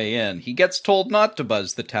on the way in. He gets told not to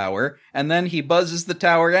buzz the tower, and then he buzzes the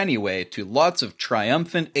tower anyway, to lots of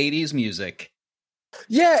triumphant 80s music.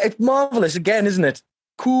 Yeah, it's marvelous again, isn't it?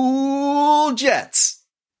 Cool jets!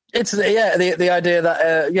 It's the idea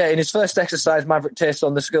that in his first exercise, Maverick tastes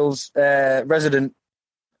on the skills resident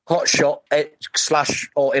hotshot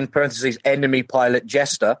 / or in parentheses enemy pilot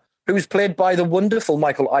Jester, who is played by the wonderful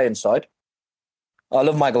Michael Ironside. I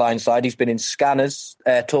love Michael Ironside. He's been in Scanners,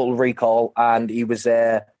 Total Recall, and he was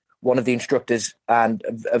one of the instructors and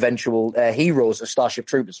eventual heroes of Starship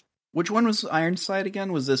Troopers. Which one was Ironside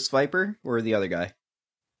again? Was this Viper or the other guy?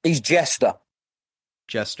 He's Jester.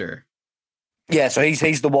 Jester. Yeah, so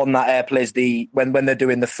he's the one that plays the when they're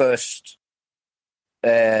doing the first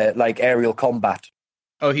aerial combat.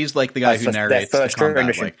 Oh, he's like the guy who narrates the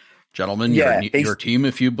combat. Like, gentlemen, your team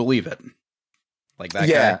if you believe it. Like that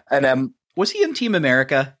guy. Yeah, and was he in Team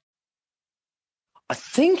America? I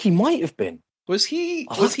think he might have been. Was he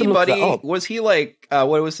buddy? Was he like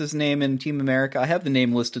what was his name in Team America? I have the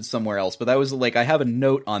name listed somewhere else, but that was like I have a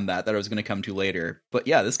note on that I was going to come to later. But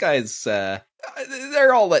yeah, this guy's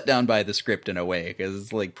they're all let down by the script in a way because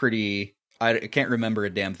it's like pretty. I can't remember a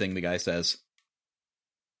damn thing the guy says.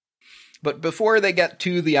 But before they get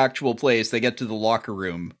to the actual place, they get to the locker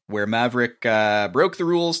room where Maverick broke the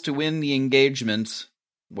rules to win the engagement.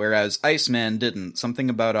 Whereas Iceman didn't. Something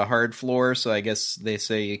about a hard floor, so I guess they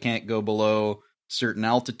say you can't go below certain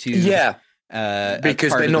altitude. Yeah,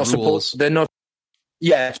 because they're not supposed. They're not.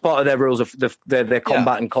 Yeah, it's part of their rules of their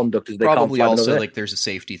combat and conduct. Is they probably can't also like there's a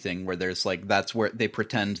safety thing where there's like that's where they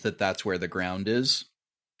pretend that's where the ground is.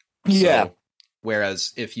 Yeah. So,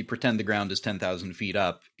 whereas if you pretend the ground is 10,000 feet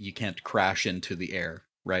up, you can't crash into the air,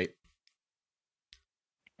 right?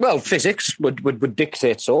 Well, physics would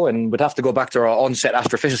dictate so, and would have to go back to our on-set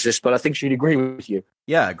astrophysicist. But I think she'd agree with you.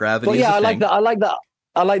 Yeah, gravity. But yeah, I like that.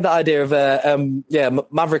 I like that idea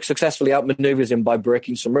of Maverick successfully outmaneuvers him by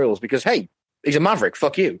breaking some rules because hey, he's a Maverick.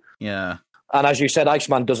 Fuck you. Yeah. And as you said,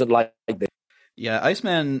 Iceman doesn't like this. Yeah,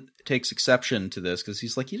 Iceman takes exception to this because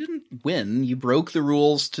he's like, you didn't win. You broke the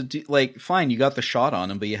rules to do. Like, fine, you got the shot on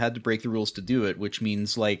him, but you had to break the rules to do it, which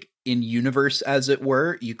means like in universe, as it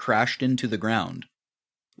were, you crashed into the ground.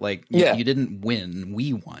 Like, you didn't win,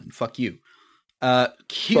 we won. Fuck you.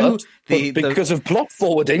 Because of plot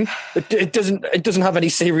forwarding, it doesn't have any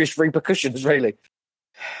serious repercussions, really.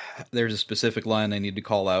 There's a specific line I need to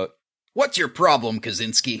call out. What's your problem,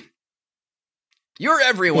 Kaczynski? You're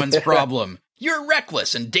everyone's problem. You're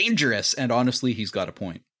reckless and dangerous. And honestly, he's got a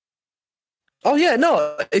point. Oh, yeah,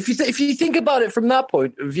 no. If you think about it from that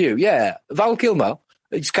point of view, yeah, Val Kilmer,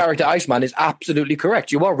 his character Iceman, is absolutely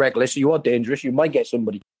correct. You are reckless, you are dangerous, you might get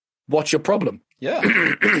somebody. What's your problem? Yeah.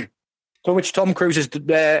 To which Tom Cruise's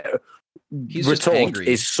retort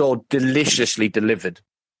is so deliciously delivered.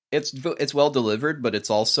 It's well delivered, but it's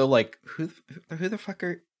also like, who the fuck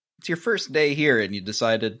are... It's your first day here and you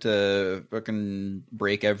decided to fucking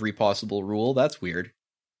break every possible rule? That's weird.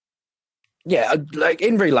 Yeah, like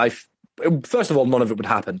in real life, first of all, none of it would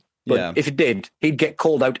happen. But if it did, he'd get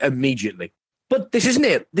called out immediately. But this isn't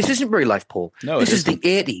it. This isn't real life, Paul. No, this is the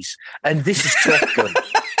 80s, and this is Top Gun.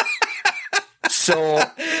 So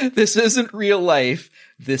this isn't real life.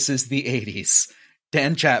 This is the 80s.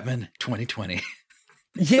 Dan Chapman, 2020.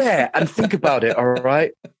 Yeah, and think about it, all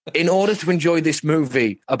right? In order to enjoy this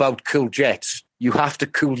movie about cool jets, you have to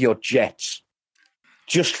cool your jets.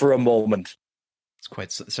 Just for a moment. It's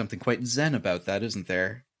quite something quite zen about that, isn't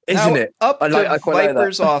there? Isn't now, it? Up to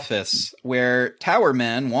Viper's like office, where Tower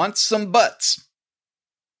Man wants some butts.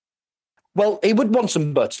 Well, he would want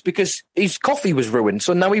some butts because his coffee was ruined,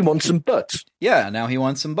 so now he wants some butts. Yeah, now he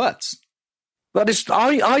wants some butts. That is,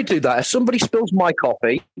 I do that. If somebody spills my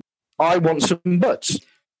coffee, I want some butts.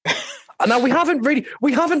 Now we haven't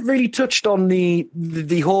really touched on the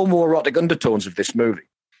homoerotic undertones of this movie.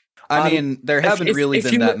 I mean, there haven't really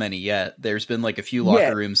been that many yet. There's been like a few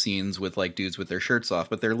locker room scenes with like dudes with their shirts off,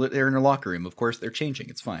 but they're in a locker room. Of course, they're changing.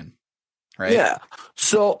 It's fine, right? Yeah.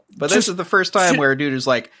 So, but this is the first time where a dude is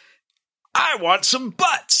like, "I want some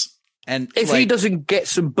butts," and if he doesn't get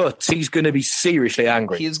some butts, he's going to be seriously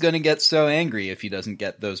angry. He's going to get so angry if he doesn't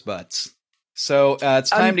get those butts. So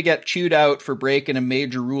it's time to get chewed out for breaking a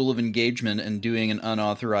major rule of engagement and doing an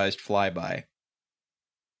unauthorized flyby.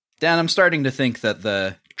 Dan, I'm starting to think that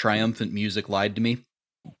the triumphant music lied to me.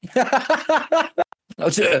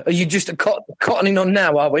 Are you just cottoning on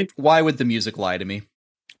now, are we? Why would the music lie to me?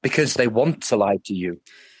 Because they want to lie to you.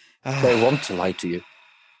 They want to lie to you.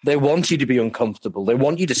 They want you to be uncomfortable. They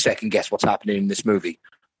want you to second guess what's happening in this movie,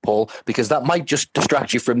 Paul, because that might just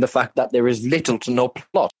distract you from the fact that there is little to no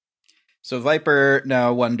plot. So Viper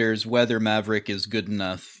now wonders whether Maverick is good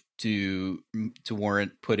enough to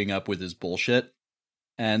warrant putting up with his bullshit.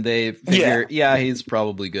 And they figure, he's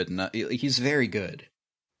probably good enough. He's very good.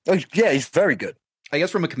 Oh, yeah, he's very good. I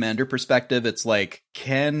guess from a commander perspective, it's like,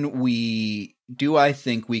 I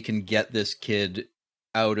think we can get this kid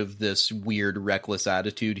out of this weird, reckless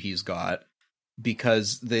attitude he's got?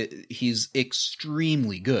 Because he's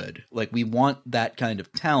extremely good. Like, we want that kind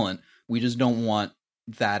of talent. We just don't want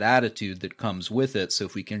that attitude that comes with it. So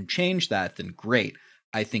if we can change that, then great.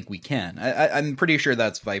 I think we can. I'm pretty sure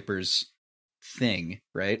that's Viper's thing,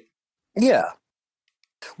 right? Yeah.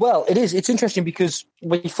 Well, it is. It's interesting because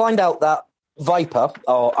when you find out that Viper,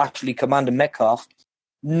 or actually Commander Metcalf,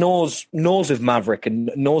 knows of Maverick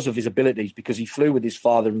and knows of his abilities because he flew with his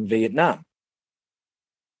father in Vietnam.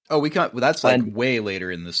 Oh, we can't. Well, that's like way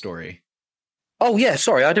later in the story. Oh yeah,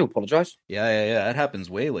 sorry, I do apologize. Yeah. That happens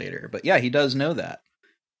way later, but yeah, he does know that.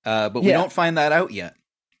 But we don't find that out yet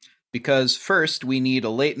because first we need a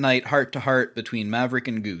late night heart-to-heart between Maverick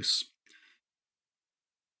and Goose.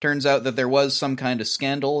 Turns out that there was some kind of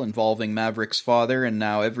scandal involving Maverick's father, and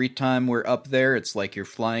now every time we're up there, it's like you're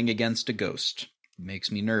flying against a ghost. It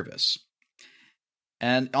makes me nervous.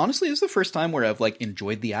 And honestly, this is the first time where I've like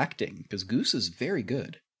enjoyed the acting, because Goose is very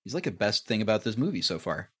good. He's like the best thing about this movie so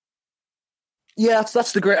far. Yeah,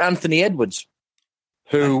 that's the great Anthony Edwards,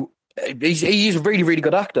 who he's a really, really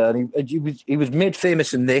good actor, and he was made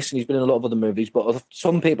famous in this, and he's been in a lot of other movies, but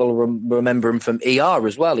some people remember him from ER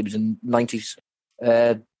as well. He was in 90s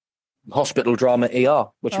hospital drama ER,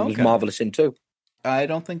 which he was marvelous in too. I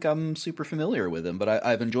don't think I'm super familiar with him, but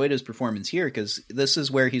I've enjoyed his performance here because this is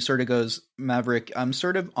where he sort of goes, Maverick, I'm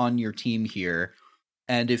sort of on your team here,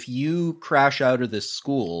 and if you crash out of this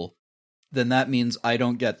school, then that means I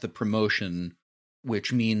don't get the promotion,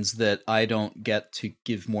 which means that I don't get to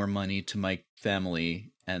give more money to my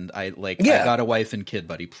family, and I got a wife and kid,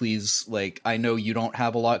 buddy. Please, I know you don't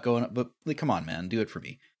have a lot going on, but come on, man, do it for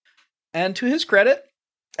me. And to his credit,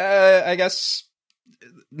 I guess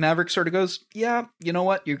Maverick sort of goes, yeah, you know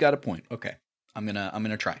what? You've got a point. Okay. I'm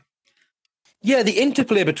gonna try. Yeah, the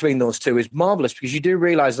interplay between those two is marvelous because you do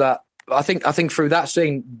realize that I think through that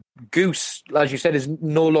scene, Goose, as you said, is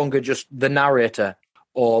no longer just the narrator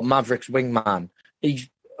or Maverick's wingman. He's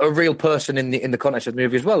a real person in the context of the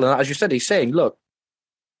movie as well. And as you said, he's saying, look,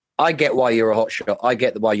 I get why you're a hotshot. I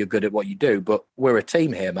get why you're good at what you do, but we're a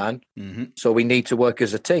team here, man. Mm-hmm. So we need to work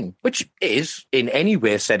as a team, which is, in any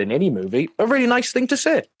way said in any movie, a really nice thing to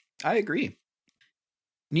say. I agree.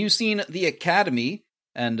 New scene at the Academy,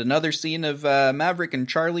 and another scene of Maverick and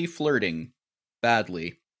Charlie flirting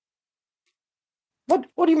badly. What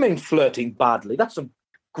do you mean flirting badly? That's some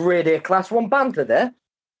grade A class 1 banter there.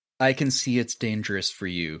 I can see it's dangerous for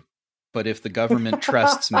you, but if the government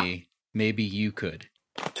trusts me, maybe you could.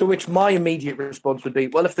 To which my immediate response would be,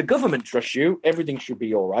 well, if the government trusts you, everything should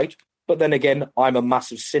be all right. But then again, I'm a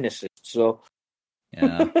massive cynicist, so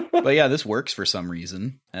Yeah. But yeah, this works for some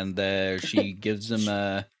reason. And she gives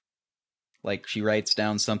him she writes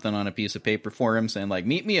down something on a piece of paper for him saying, like,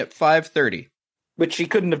 meet me at 5:30. Which she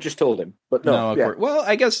couldn't have just told him. But no, of course. Well,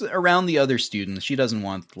 I guess around the other students, she doesn't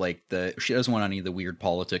want she doesn't want any of the weird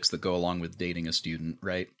politics that go along with dating a student,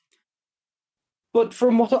 right? But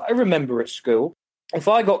from what I remember at school, if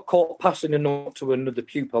I got caught passing a note to another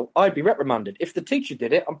pupil, I'd be reprimanded. If the teacher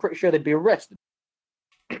did it, I'm pretty sure they'd be arrested.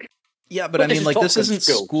 Yeah, but I mean, like, this isn't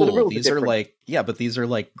school. So these are but these are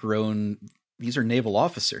like grown. These are naval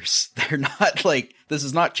officers. They're not like, this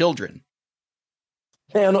is not children.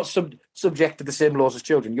 They are not subject to the same laws as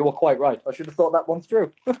children. You were quite right. I should have thought that one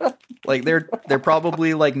through. Like, they're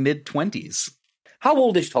probably like mid-20s. How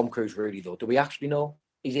old is Tom Cruise really, though? Do we actually know?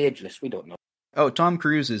 He's ageless. We don't know. Oh, Tom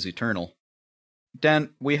Cruise is eternal. Dan,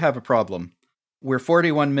 we have a problem. We're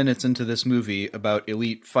 41 minutes into this movie about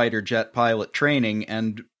elite fighter jet pilot training,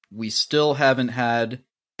 and we still haven't had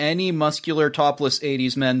any muscular topless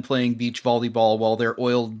 80s men playing beach volleyball while their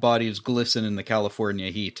oiled bodies glisten in the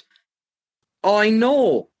California heat. I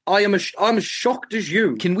know. I'm as shocked as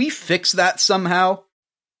you. Can we fix that somehow?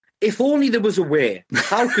 If only there was a way.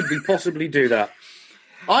 How could we possibly do that?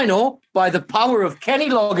 I know. By the power of Kenny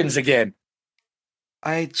Loggins again.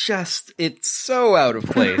 It's so out of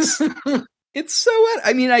place.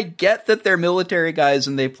 I mean, I get that they're military guys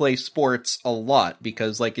and they play sports a lot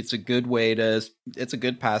because, like, it's a good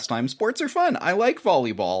pastime. Sports are fun. I like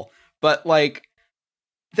volleyball, but, like,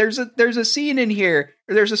 there's a scene in here,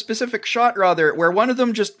 or there's a specific shot rather, where one of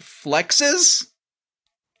them just flexes.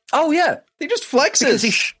 Oh yeah, they just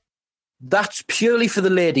flexes. That's purely for the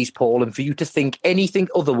ladies, Paul, and for you to think anything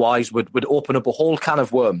otherwise would open up a whole can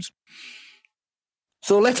of worms.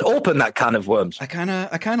 So let's open that can of worms. I kind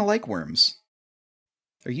of like worms.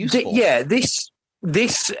 They're useful.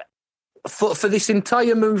 This for this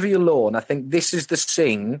entire movie alone, I think this is the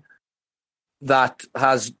scene that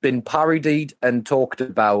has been parodied and talked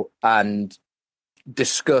about and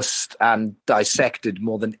discussed and dissected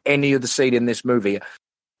more than any other scene in this movie,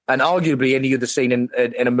 and arguably any other scene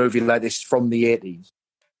in a movie like this from the 80s.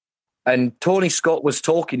 And Tony Scott was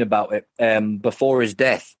talking about it before his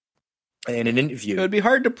death in an interview. It would be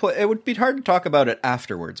hard to talk about it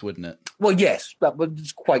afterwards, wouldn't it? Well, yes,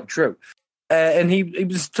 that's quite true. And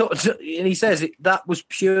he says that was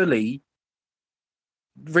purely,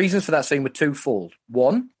 reasons for that scene were twofold.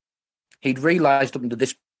 One, he'd realised up to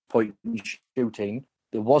this point in shooting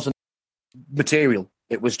there wasn't material.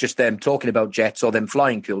 It was just them talking about jets or them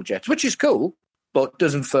flying cool jets, which is cool, but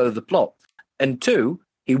doesn't further the plot. And two,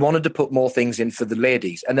 he wanted to put more things in for the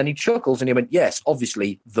ladies. And then he chuckles and he went, yes,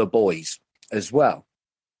 obviously the boys as well.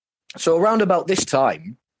 So around about this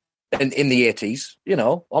time, in the 80s, you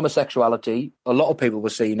know, homosexuality, a lot of people were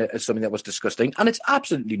seeing it as something that was disgusting, and it's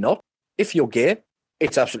absolutely not. If you're gay,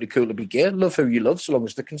 it's absolutely cool to be gay. Love who you love, so long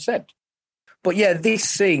as the consent. But yeah, this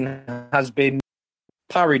scene has been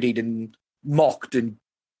parodied and mocked and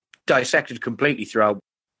dissected completely throughout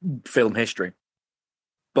film history.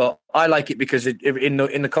 But I like it because in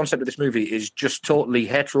the concept of this movie is just totally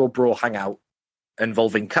hetero bro hangout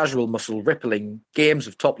involving casual muscle rippling games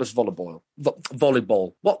of topless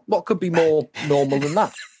volleyball. What could be more normal than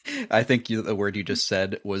that? I think the word you just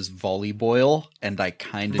said was volleyball, and I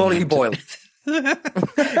kind of volleyball.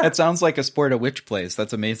 It sounds like a sport a witch plays.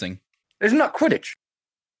 That's amazing. Isn't that Quidditch?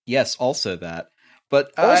 Yes, also that.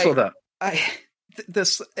 But I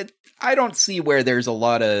don't see where there's a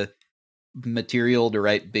lot of material to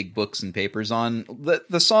write big books and papers on.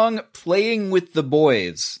 The song Playing with the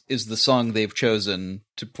Boys is the song they've chosen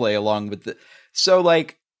to play along with so,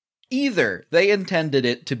 like, either they intended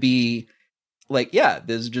it to be like, yeah,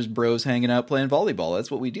 this is just bros hanging out playing volleyball. That's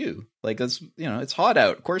what we do. Like, that's, you know, it's hot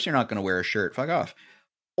out. Of course you're not going to wear a shirt. Fuck off.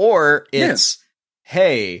 Or it's,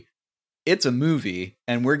 hey, it's a movie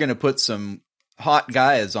and we're going to put some hot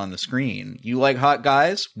guys on the screen. You like hot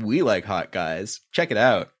guys? We like hot guys. Check it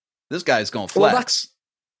out. This guy's going to flex.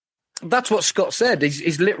 Well, that's what Scott said.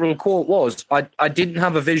 His literal quote was, I didn't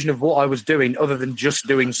have a vision of what I was doing other than just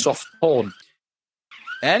doing soft porn.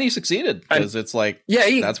 And he succeeded, because it's like,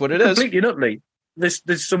 that's what it completely is. Completely,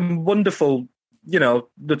 there's some wonderful, you know,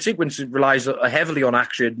 the sequence relies heavily on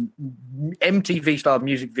action, MTV-style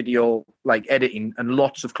music video, like, editing, and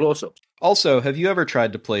lots of close-ups. Also, have you ever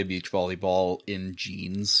tried to play beach volleyball in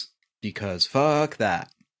jeans? Because fuck that.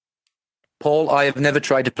 Paul, I have never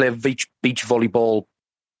tried to play beach volleyball,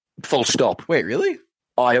 full stop. Wait, really?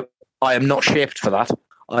 I am not shaped for that.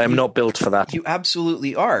 I am not built for that. You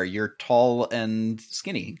absolutely are. You're tall and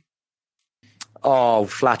skinny. Oh,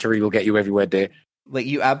 flattery will get you everywhere, dear. Like,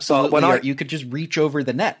 you absolutely are. You could just reach over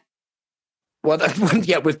the net. Well,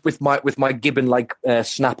 yeah, with my Gibbon-like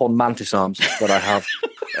snap-on mantis arms that I have.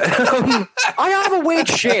 I have a weird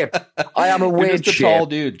shape. I am a You're weird just a shape. tall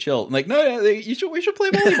dude. Chill. I'm like, no, we should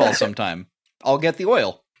play volleyball sometime. I'll get the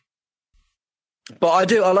oil.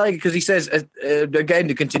 But I like it because he says, again,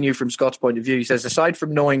 to continue from Scott's point of view, he says, aside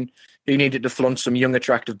from knowing he needed to flaunt some young,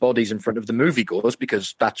 attractive bodies in front of the moviegoers,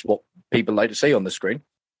 because that's what people like to see on the screen,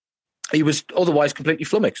 he was otherwise completely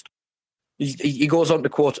flummoxed. He goes on to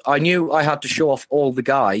quote, I knew I had to show off all the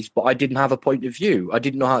guys, but I didn't have a point of view. I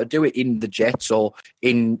didn't know how to do it in the jets or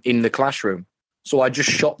in the classroom. So I just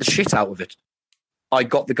shot the shit out of it. I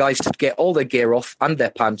got the guys to get all their gear off and their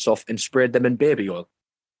pants off and sprayed them in baby oil.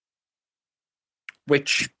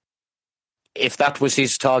 Which, if that was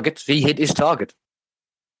his target, he hit his target.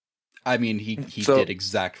 I mean, he did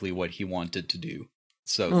exactly what he wanted to do.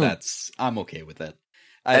 So I'm okay with that.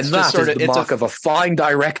 And that is the mark of a fine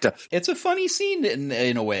director. It's a funny scene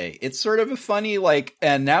in a way. It's sort of a funny, like,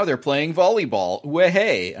 and now they're playing volleyball.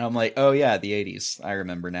 Hey, and I'm like, oh yeah, the 80s. I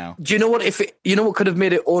remember now. Do you know what? You know what could have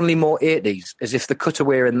made it only more 80s? As if the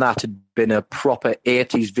cutaway in that had been a proper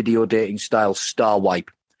 80s video dating style star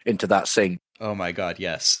wipe into that scene. Oh my god,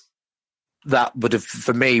 yes. That would have,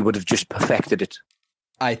 for me, would have just perfected it.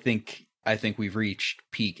 I think we've reached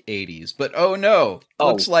peak 80s. But oh no,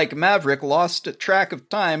 looks like Maverick lost track of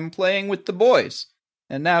time playing with the boys.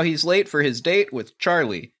 And now he's late for his date with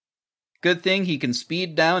Charlie. Good thing he can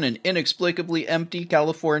speed down an inexplicably empty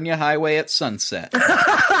California highway at sunset.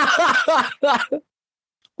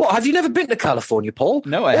 What, have you never been to California, Paul?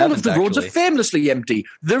 No, I haven't. All of the roads are famously empty.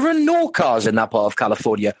 There are no cars in that part of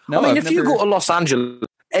California. No, I mean, if you go to Los Angeles,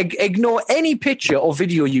 ignore any picture or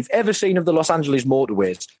video you've ever seen of the Los Angeles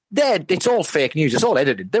motorways. It's all fake news. It's all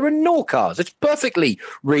edited. There are no cars. It's perfectly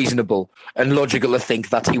reasonable and logical to think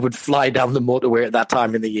that he would fly down the motorway at that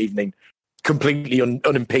time in the evening, completely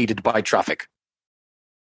unimpeded by traffic.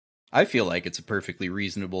 I feel like it's a perfectly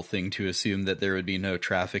reasonable thing to assume that there would be no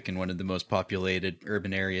traffic in one of the most populated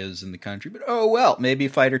urban areas in the country. But oh well, maybe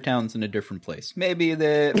Fighter Town's in a different place. Maybe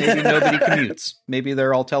nobody commutes. Maybe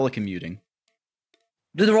they're all telecommuting.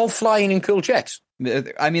 They're all flying in cool jets.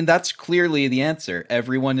 I mean, that's clearly the answer.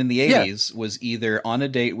 Everyone in the 80s was either on a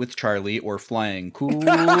date with Charlie or flying cool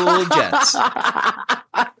jets.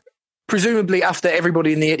 Presumably after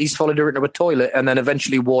everybody in the 80s followed her into a toilet and then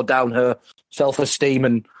eventually wore down her self-esteem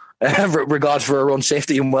and regards for her own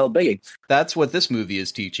safety and well-being. That's what this movie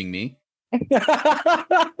is teaching me.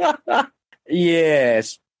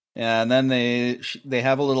 Yes. Yeah, and then they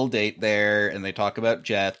have a little date there, and they talk about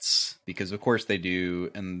jets, because of course they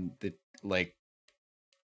do, and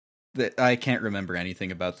I can't remember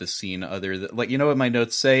anything about this scene other than, like, you know what my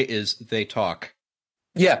notes say is they talk.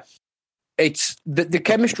 Yeah. It's the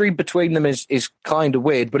chemistry between them is kind of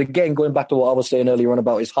weird, but again, going back to what I was saying earlier on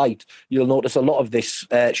about his height, you'll notice a lot of this.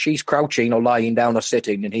 She's crouching or lying down or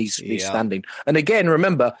sitting, and he's standing. And again,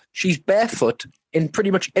 remember, she's barefoot in pretty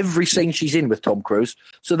much every scene she's in with Tom Cruise,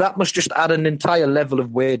 so that must just add an entire level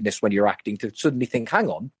of weirdness when you're acting to suddenly think, "Hang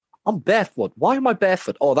on, I'm barefoot. Why am I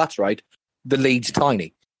barefoot? Oh, that's right, the lead's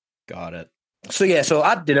tiny." Got it. So yeah, so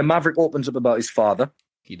at dinner, Maverick opens up about his father.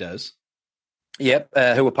 He does. Yep,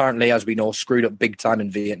 who apparently, as we know, screwed up big time in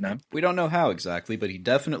Vietnam. We don't know how exactly, but he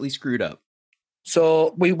definitely screwed up.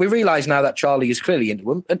 So we realise now that Charlie is clearly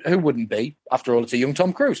into him, and who wouldn't be? After all, it's a young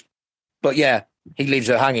Tom Cruise. But yeah, he leaves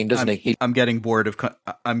her hanging, doesn't he? I'm getting bored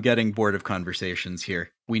of conversations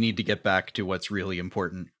here. We need to get back to what's really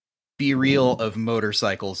important. Be real of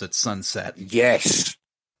motorcycles at sunset. Yes,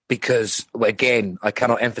 because again, I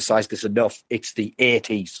cannot emphasize this enough. It's the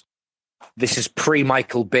 80s. This is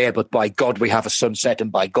pre-Michael Bay, but by God, we have a sunset,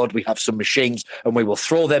 and by God, we have some machines, and we will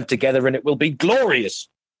throw them together, and it will be glorious.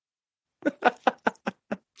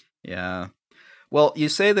 Yeah. Well, you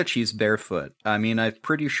say that she's barefoot. I mean, I'm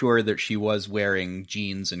pretty sure that she was wearing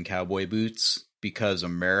jeans and cowboy boots because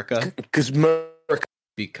America.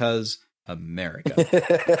 Because America.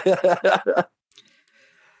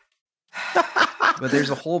 But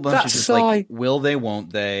there's a whole bunch of just like, will they,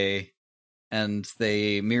 won't they? And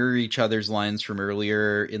they mirror each other's lines from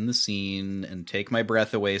earlier in the scene, and Take My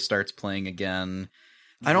Breath Away starts playing again.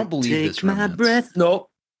 I don't believe this romance. Take my breath. No.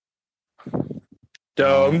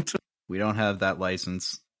 Don't. We don't have that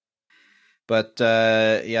license. But,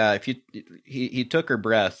 yeah, if he took her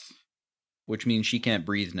breath, which means she can't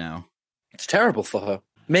breathe now. It's terrible for her.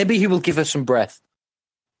 Maybe he will give her some breath.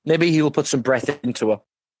 Maybe he will put some breath into her.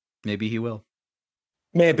 Maybe he will.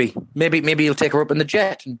 Maybe he'll take her up in the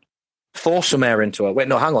jet and force some air into her. Wait,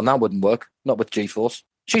 no, hang on, that wouldn't work. Not with G-force.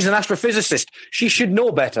 She's an astrophysicist. She should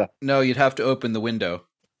know better. No, you'd have to open the window.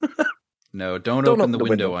 No, don't open the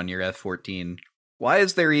window on your F-14. Why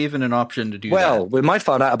is there even an option to do that? Well, we might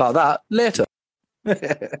find out about that later.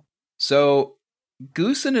 So,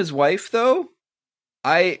 Goose and his wife, though,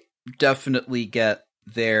 I definitely get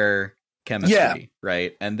their chemistry,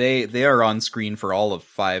 right? And they are on screen for all of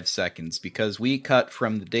 5 seconds, because we cut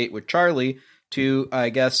from the date with Charlie to, I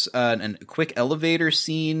guess, a quick elevator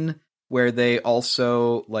scene where they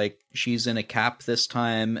also, like, she's in a cap this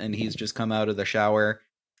time and he's just come out of the shower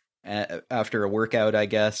after a workout, I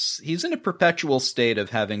guess. He's in a perpetual state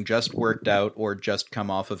of having just worked out or just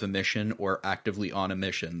come off of a mission or actively on a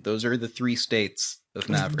mission. Those are the 3 states of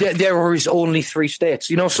Maverick. There are only 3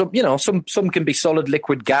 states. Some can be solid,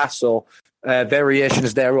 liquid, gas, or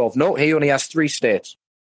variations thereof. No, he only has 3 states.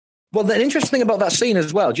 Well, the interesting thing about that scene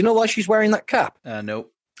as well, do you know why she's wearing that cap?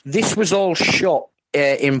 Nope. This was all shot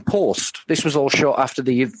in post. This was all shot after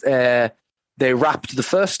they wrapped the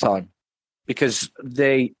first time, because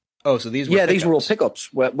they... Oh, so these were all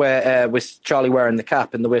pickups where with Charlie wearing the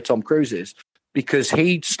cap and the way Tom Cruise is, because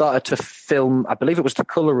he started to film, I believe it was The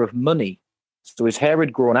Color of Money. So his hair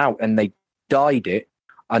had grown out and they dyed it.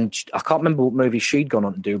 And I can't remember what movie she'd gone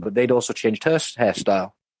on to do, but they'd also changed her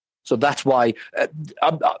hairstyle. So that's why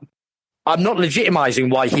I'm not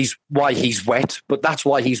legitimizing why he's wet, but that's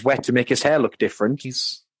why he's wet, to make his hair look different.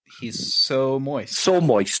 He's so moist. So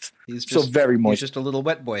moist. He's just, so very moist. He's just a little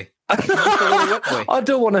wet boy. I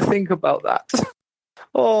don't want to think about that.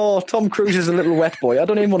 Oh, Tom Cruise is a little wet boy. I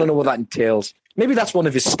don't even want to know what that entails. Maybe that's one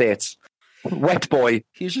of his states. Wet boy.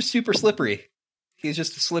 He's just super slippery. He's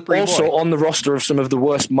just a slippery also, boy. On the roster of some of the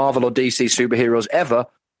worst Marvel or DC superheroes ever,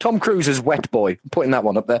 Tom Cruise is wet boy. I'm putting that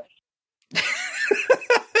one up there.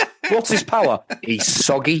 What's his power? He's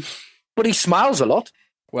soggy, but he smiles a lot.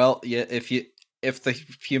 Well, yeah, if the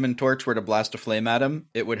Human Torch were to blast a flame at him,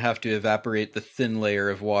 it would have to evaporate the thin layer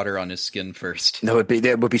of water on his skin first. There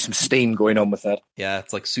would be some steam going on with that. Yeah,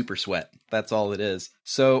 it's like super sweat. That's all it is.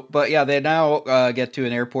 So, but yeah, they now get to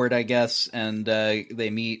an airport, I guess, and they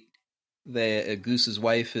meet. Goose's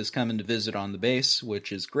wife is coming to visit on the base,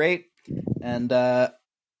 which is great, and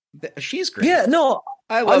she's great. Yeah, no,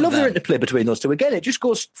 I love them. the interplay between those two. Again, it just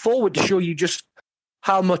goes forward to show you just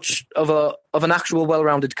how much of an actual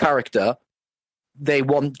well-rounded character they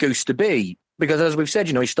want Goose to be. Because as we've said,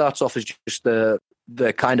 he starts off as just the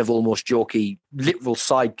kind of almost jokey, literal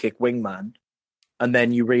sidekick wingman. And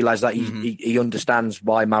then you realize that he understands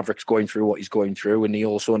why Maverick's going through what he's going through. And he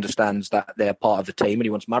also understands that they're part of the team, and he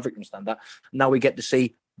wants Maverick to understand that. Now we get to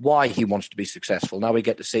see why he wants to be successful. Now we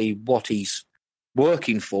get to see what he's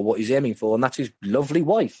working for, what he's aiming for. And that's his lovely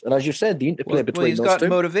wife. And as you said, the interplay between those two. He's got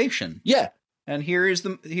motivation. Yeah. And here is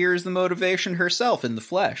the motivation herself in the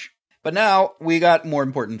flesh. But now we got more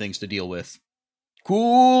important things to deal with.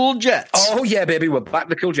 Cool jets. Oh yeah, baby, we're back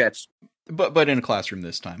to cool jets. But in a classroom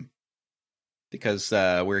this time. Because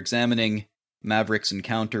we're examining Maverick's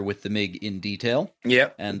encounter with the MiG in detail. Yeah.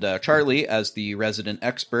 And Charlie, as the resident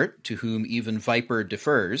expert to whom even Viper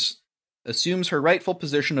defers, assumes her rightful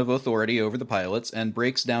position of authority over the pilots and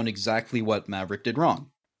breaks down exactly what Maverick did wrong.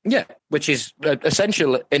 Yeah, which is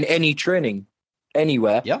essential in any training,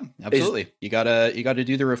 anywhere. Yeah, absolutely. You gotta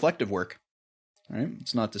do the reflective work. Right?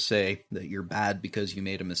 It's not to say that you're bad because you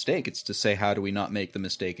made a mistake. It's to say, how do we not make the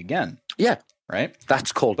mistake again? Yeah. Right?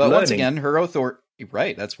 That's called but learning. Once again, her authority...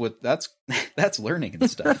 Right, that's learning and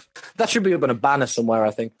stuff. That should be up on a banner somewhere,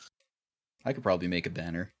 I think. I could probably make a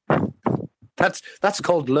banner. That's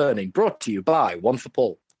called learning. Brought to you by One for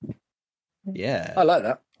Paul. Yeah. I like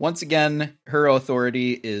that. Once again, her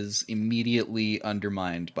authority is immediately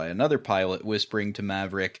undermined by another pilot whispering to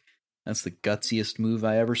Maverick, "That's the gutsiest move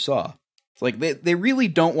I ever saw." It's like they really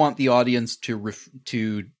don't want the audience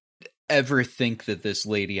to ever think that this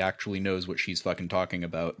lady actually knows what she's fucking talking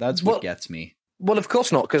about. That's what gets me. Well, of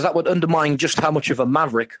course not, because that would undermine just how much of a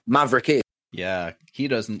Maverick is. Yeah, he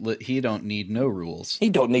don't need no rules. He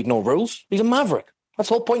don't need no rules. He's a Maverick. That's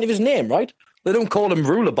the whole point of his name, right? They don't call him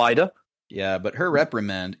rule abider. Yeah, but her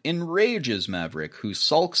reprimand enrages Maverick, who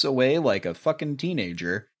sulks away like a fucking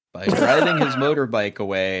teenager by driving his motorbike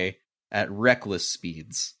away at reckless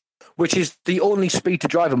speeds. Which is the only speed to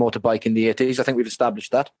drive a motorbike in the 80s. I think we've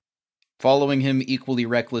established that. Following him equally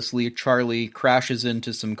recklessly, Charlie crashes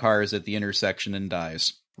into some cars at the intersection and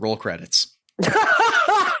dies. Roll credits.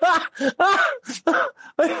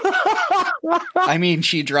 I mean,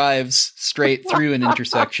 she drives straight through an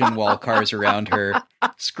intersection while cars around her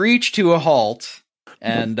screech to a halt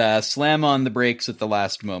and slam on the brakes at the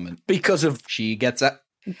last moment. Because of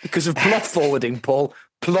plot forwarding, Paul.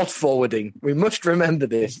 Plot forwarding. We must remember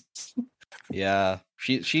this. Yeah,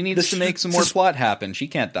 she needs to make some more plot happen. She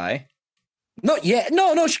can't die. Not yet.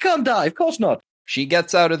 No, she can't die. Of course not. She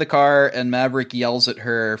gets out of the car, and Maverick yells at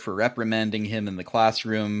her for reprimanding him in the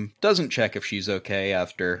classroom. Doesn't check if she's okay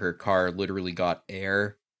after her car literally got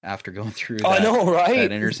air after going through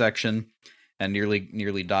that intersection, and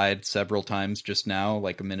nearly died several times just now,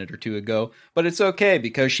 like a minute or two ago. But it's okay,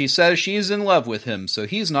 because she says she's in love with him, so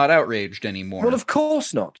he's not outraged anymore. Well, of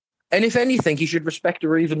course not. And if anything, he should respect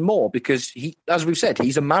her even more, because he, as we've said,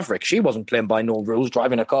 he's a maverick. She wasn't playing by no rules,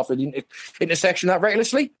 driving a car through the intersection that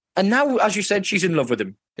recklessly. And now, as you said, she's in love with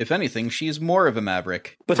him. If anything, she's more of a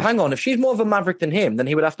maverick. But hang on, if she's more of a maverick than him, then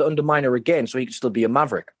he would have to undermine her again so he could still be a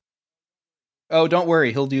maverick. Oh, don't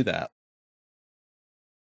worry, he'll do that.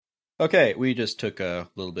 Okay, we just took a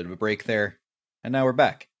little bit of a break there, and now we're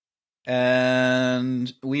back.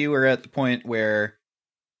 And we were at the point where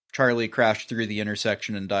Charlie crashed through the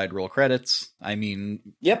intersection and died. Roll credits. I mean,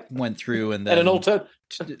 went through and then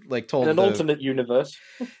told an alternate universe.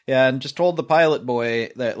 Yeah, and just told the pilot boy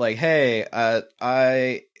that, like, hey,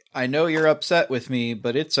 I know you're upset with me,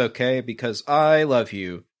 but it's okay because I love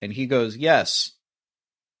you. And he goes, yes,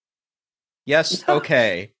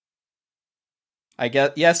 okay. I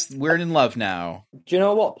get, yes, we're in love now. Do you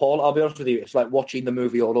know what, Paul? I'll be honest with you. It's like watching the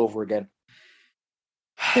movie all over again.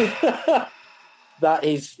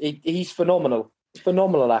 He's phenomenal.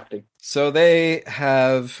 Phenomenal acting. So they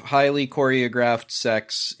have highly choreographed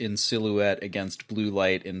sex in silhouette against blue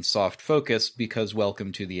light in soft focus because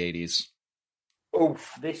welcome to the 80s.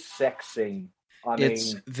 Oof, this sex scene.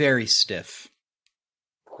 It's very stiff.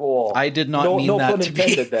 Cool. I did not mean that to be.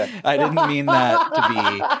 I didn't mean that to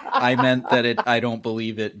be. I meant that I don't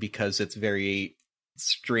believe it because it's very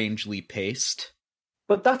strangely paced.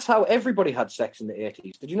 But that's how everybody had sex in the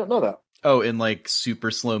 80s. Did you not know that? Oh, in like super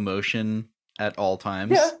slow motion at all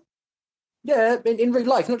times? Yeah, in real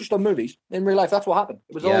life, not just on movies. In real life, that's what happened.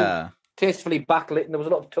 It was all tastefully backlit, and there was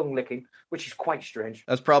a lot of tongue licking, which is quite strange.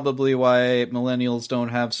 That's probably why millennials don't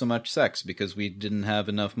have so much sex, because we didn't have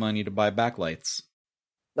enough money to buy backlights.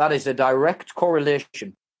 That is a direct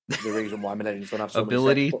correlation to the reason why millennials don't have so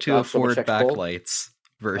ability much sex, to afford backlights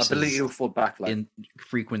versus ability to afford backlight. In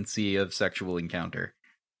frequency of sexual encounter.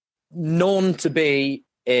 Known to be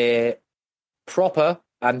a proper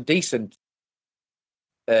and decent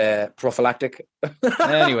prophylactic.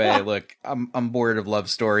 Anyway, look, I'm bored of love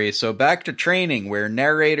stories, so back to training, where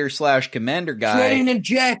narrator / commander guy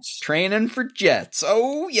training for jets.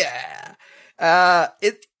 Oh yeah,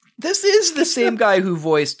 this is the same guy who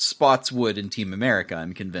voiced Spotswood in Team America.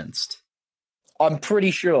 I'm convinced. I'm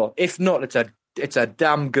pretty sure. If not, it's a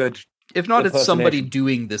damn good. If not, it's somebody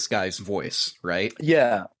doing this guy's voice, right?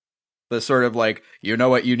 Yeah. The sort of like, you know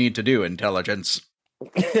what you need to do, intelligence.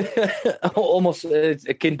 Almost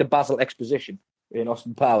akin to Basil Exposition in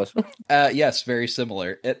Austin Powers. Yes, very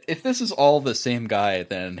similar. If this is all the same guy,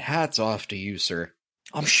 then hats off to you, sir.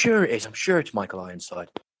 I'm sure it is. I'm sure it's Michael Ironside.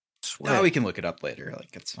 No, we can look it up later.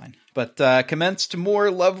 Like, it's fine. But commence to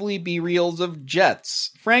more lovely B-reels of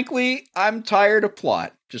jets. Frankly, I'm tired of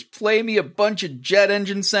plot. Just play me a bunch of jet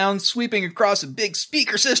engine sounds sweeping across a big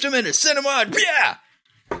speaker system in a cinema. Yeah!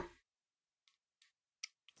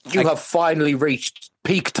 You have finally reached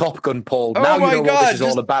peak Top Gun, Paul. Now you know what this is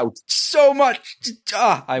all about. So much.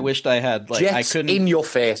 I wished I had. Like, jets I couldn't. In your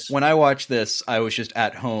face. When I watched this, I was just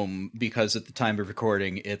at home because at the time of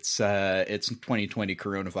recording, it's 2020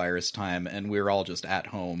 coronavirus time, and we're all just at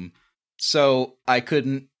home. So I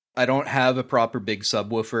don't have a proper big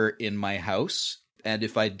subwoofer in my house, and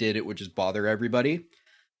if I did, it would just bother everybody.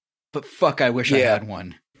 But fuck, I wish I had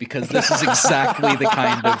one. Because this is exactly the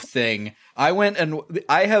kind of thing.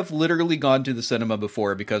 I have literally gone to the cinema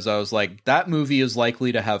before because I was like, that movie is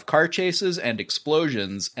likely to have car chases and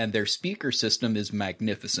explosions, and their speaker system is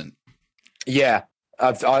magnificent. Yeah,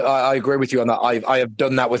 I agree with you on that. I have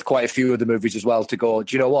done that with quite a few of the movies as well, to go,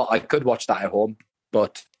 do you know what? I could watch that at home,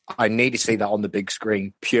 but I need to see that on the big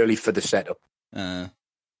screen purely for the setup.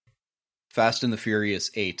 Fast and the Furious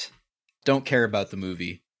 8. Don't care about the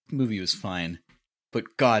movie. The movie was fine.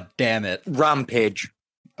 But god damn it. Rampage.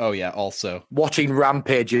 Oh yeah, also. Watching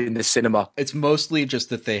Rampage in the cinema. It's mostly just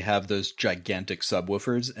that they have those gigantic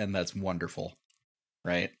subwoofers, and that's wonderful.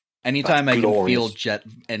 Anytime I can feel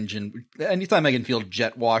anytime I can feel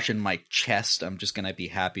jet wash in my chest, I'm just gonna be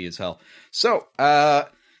happy as hell. So, you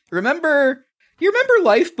remember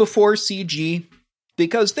life before CG?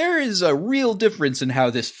 Because there is a real difference in how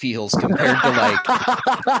this feels compared to, like,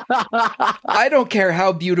 I don't care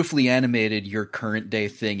how beautifully animated your current day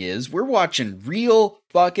thing is. We're watching real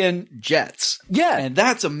fucking jets. Yeah. And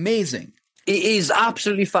that's amazing. It is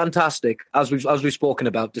absolutely fantastic, as we've spoken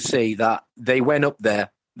about, to see that they went up there,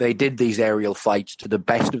 they did these aerial fights to the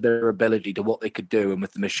best of their ability, to what they could do, and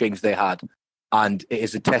with the machines they had. And it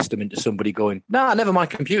is a testament to somebody going, nah, never mind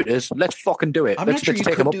computers. Let's fucking do it. I'm let's not sure you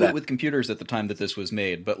take them could up do there. it with computers at the time that this was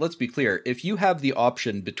made, but let's be clear. If you have the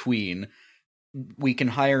option between we can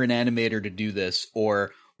hire an animator to do this,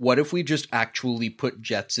 or what if we just actually put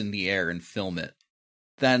jets in the air and film it,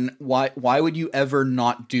 then why would you ever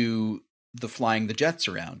not do the flying the jets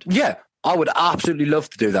around? Yeah, I would absolutely love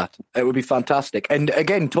to do that. It would be fantastic. And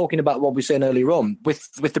again, talking about what we were saying earlier on, with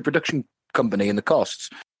the production company and the costs,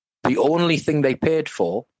 the only thing they paid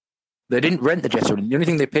for, they didn't rent the jets. The only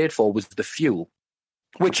thing they paid for was the fuel,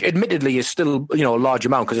 which admittedly is still, a large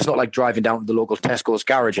amount, because it's not like driving down to the local Tesco's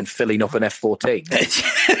garage and filling up an F-14.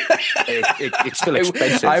 It's still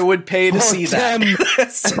expensive. I would pay to see that.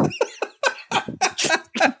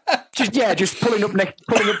 Just pulling up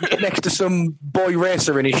next to some boy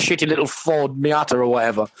racer in his shitty little Ford Miata or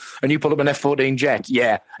whatever, and you pull up an F-14 jet,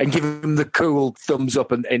 and give him the cool thumbs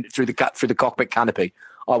up and through the cockpit canopy.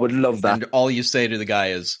 I would love that. And all you say to the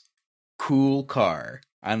guy is, "Cool car,"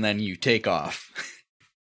 and then you take off.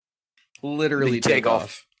 Literally take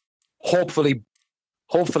off. Hopefully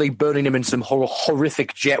burning him in some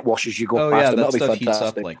horrific jet wash as you go past yeah, him. that That'll stuff be heats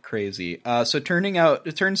fantastic. up like crazy. So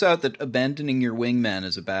it turns out that abandoning your wingman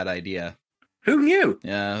is a bad idea. Who knew?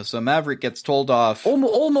 Yeah, so Maverick gets told off.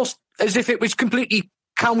 Almost as if it was completely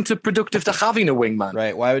counterproductive to having a wingman.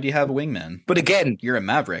 Right, why would you have a wingman? But again, You're a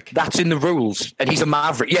Maverick. that's in the rules, and he's a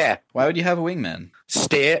Maverick. Yeah, Why would you have a wingman?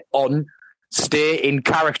 stay in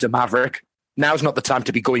character, Maverick. Now's not the time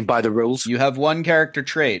to be going by the rules. You have one character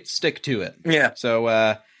trait, stick to it. Yeah. So,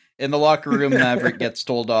 in the locker room, Maverick gets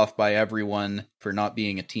told off by everyone for not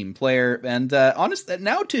being a team player, and honestly,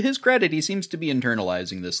 now to his credit, he seems to be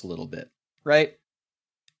internalizing this a little bit, right?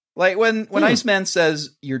 Like, when Iceman says,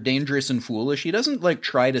 "You're dangerous and foolish," he doesn't,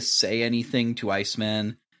 try to say anything to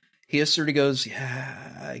Iceman. He just sort of goes,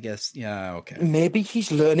 "Yeah, I guess, yeah, okay." Maybe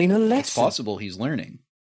he's learning a lesson. It's possible he's learning.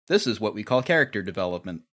 This is what we call character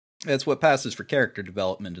development. That's what passes for character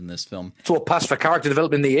development in this film. It's what passed for character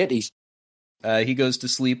development in the 80s. He goes to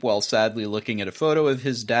sleep while sadly looking at a photo of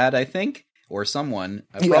his dad, I think, or someone,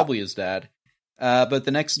 Yeah. probably his dad. But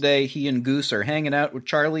the next day, he and Goose are hanging out with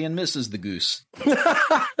Charlie and Mrs. the Goose.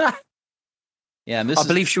 Yeah, Mrs. I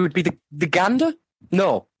believe she would be the gander?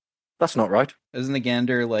 No, that's not right. Isn't the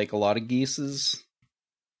gander like a lot of geeses?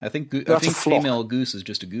 I think That's a flock. female goose is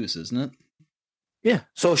just a goose, isn't it? Yeah,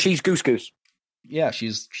 so she's Goose. Yeah,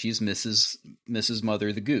 she's Mrs.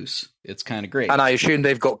 Mother the Goose. It's kind of great. And I assume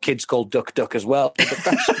they've got kids called Duck as well. But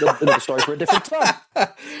that's another story for a different time.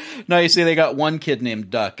 No, you see, they got one kid named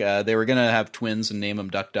Duck. They were going to have twins and name them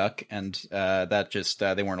Duck, and that just,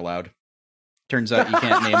 they weren't allowed. Turns out you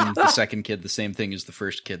can't name the second kid the same thing as the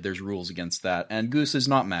first kid. There's rules against that. And Goose is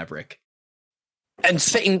not Maverick. And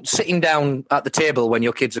sitting down at the table when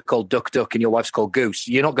your kids are called Duck and your wife's called Goose,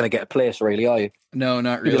 you're not going to get a place, really, are you? No,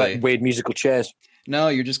 not You'll be really. like weird musical chairs. No,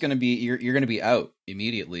 you're just going to be, you're going to be out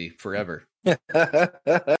immediately, forever.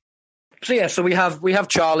 So we have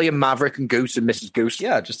Charlie and Maverick and Goose and Mrs. Goose.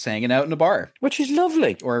 Yeah, just hanging out in a bar. Which is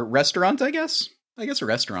lovely. Or a restaurant, I guess. I guess a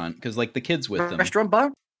restaurant, because, the kid's with them. Restaurant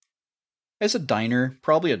bar? It's a diner.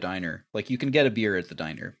 Probably a diner. You can get a beer at the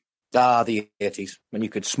diner. Ah, the 80s, when you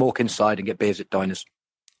could smoke inside and get beers at diners.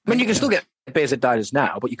 I mean, you can still get beers at diners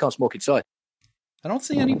now, but you can't smoke inside. I don't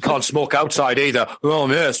see any... You can't smoke outside either. Oh,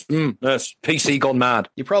 yes. Yes. PC gone mad.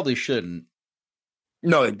 You probably shouldn't.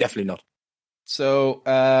 No, definitely not. So,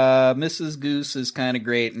 Mrs. Goose is kind of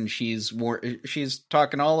great, and she's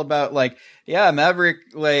talking all about, yeah, Maverick,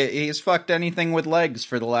 he's fucked anything with legs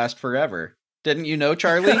for the last forever. Didn't you know,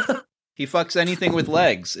 Charlie? He fucks anything with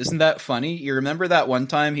legs. Isn't that funny? You remember that one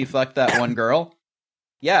time he fucked that one girl?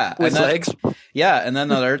 Yeah. With legs? Yeah, and then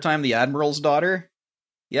the other time, the Admiral's daughter?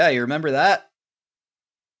 Yeah, you remember that?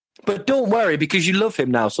 But don't worry, because you love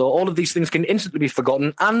him now, so all of these things can instantly be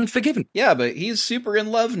forgotten and forgiven. Yeah, but he's super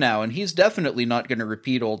in love now, and he's definitely not going to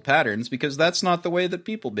repeat old patterns, because that's not the way that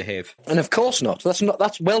people behave. And of course not.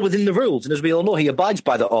 That's well within the rules, and as we all know, he abides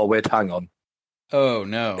by the, oh, wait, hang on. Oh,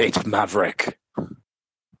 no. It's Maverick.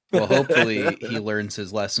 Well, hopefully he learns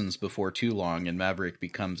his lessons before too long, and Maverick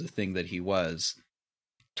becomes a thing that he was,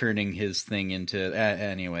 turning his thing into...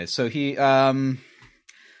 anyway, so he...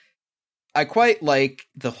 I quite like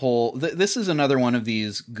the whole... this is another one of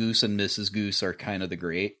these Goose and Mrs. Goose are kind of the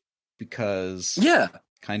great, because... Yeah.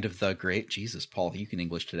 Kind of the great. Jesus, Paul, you can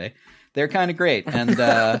English today. They're kind of great, and...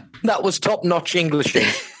 That was top-notch Englishing,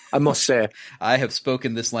 I must say. I have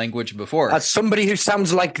spoken this language before. As somebody who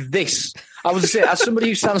sounds like this, I was say, as somebody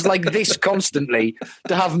who sounds like this constantly,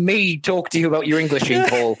 to have me talk to you about your Englishing,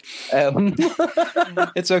 Paul.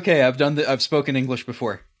 It's okay. I've spoken English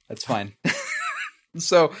before. That's fine.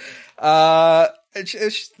 So,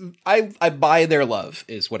 I buy their love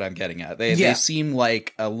is what I'm getting at. They seem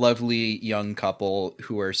like a lovely young couple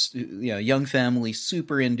who are, young family,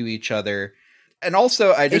 super into each other. And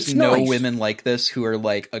also, I just know women like this who are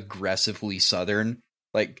like aggressively Southern,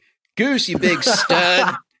 like, Goose, you big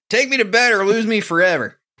stud, take me to bed or lose me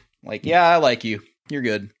forever. Like, yeah, I like you. You're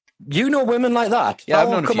good. You know women like that? Yeah,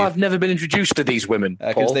 How come I've never been introduced to these women?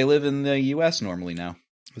 Because they live in the U.S. normally now.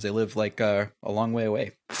 Because they live like a long way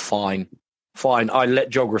away. Fine. I let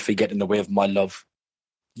geography get in the way of my love.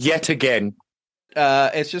 Yet again.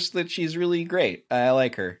 It's just that she's really great. I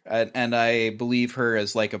like her. And I believe her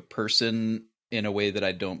as like a person in a way that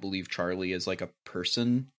I don't believe Charlie is like a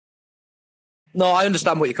person. No, I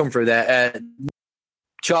understand what you come through there.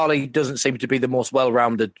 Charlie doesn't seem to be the most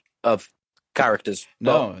well-rounded of characters.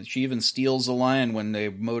 No, she even steals a line when they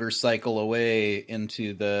motorcycle away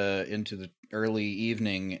into the early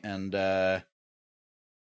evening, and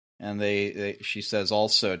she says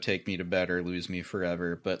also take me to bed or lose me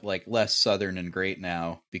forever, but like less Southern and great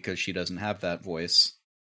now because she doesn't have that voice.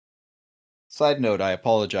 Side note, I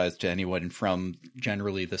apologize to anyone from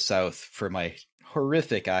generally the South for my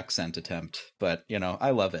horrific accent attempt, but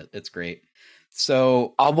I love it. It's great.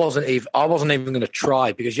 So I wasn't even going to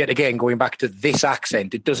try, because yet again, going back to this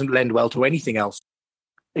accent, it doesn't lend well to anything else,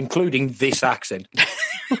 including this accent.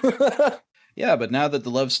 Yeah, but now that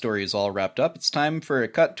the love story is all wrapped up, it's time for a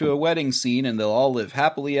cut to a wedding scene, and they'll all live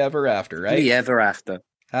happily ever after, right? Happily ever after.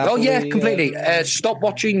 Happily, oh yeah, completely. Stop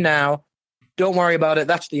watching now. Don't worry about it.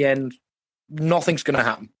 That's the end. Nothing's going to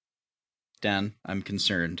happen. Dan, I'm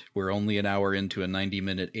concerned. We're only an hour into a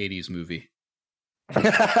 90-minute 80s movie.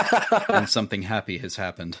 And something happy has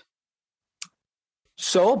happened.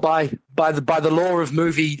 So, by the law of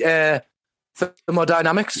movie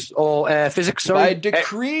thermodynamics or physics, by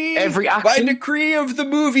decree of the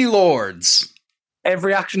movie lords,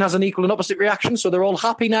 every action has an equal and opposite reaction. So they're all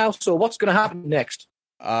happy now. So what's going to happen next?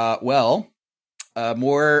 More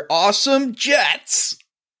awesome jets.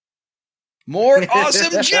 More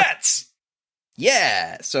awesome jets.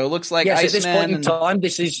 Yeah, so it looks like Iceman. At this point in time,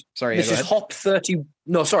 this is Hop 30.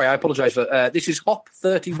 No, sorry, I apologize for this is Hop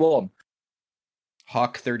 31.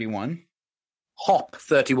 Hawk 31. Hop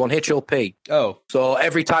 31. HOP. Oh, so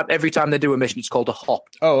every time they do a mission, it's called a hop.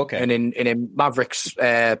 Oh, okay. And in Maverick's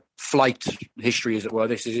flight history, as it were,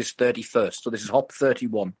 this is his 31st. So this is Hop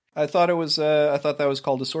 31. I thought it was. I thought that was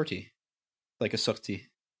called a sortie, like a sortie,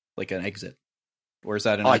 like an exit. Or is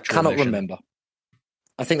that an? I cannot remember.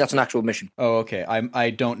 I think that's an actual mission. Oh, okay.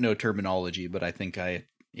 I don't know terminology, but I think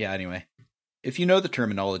anyway. If you know the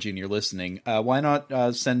terminology and you're listening, why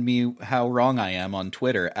not send me how wrong I am on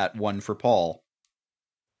Twitter at @1forpaul.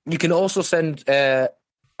 You can also send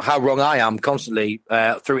how wrong I am constantly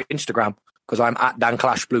through Instagram, because I'm at Dan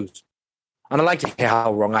Clash Blues. And I like to hear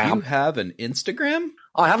how wrong I am. You have an Instagram?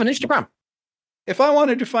 I have an Instagram. If I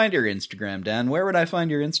wanted to find your Instagram, Dan, where would I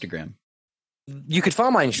find your Instagram? You could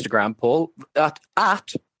find my Instagram, Paul, at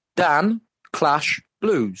Dan Clash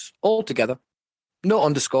Blues, all together. No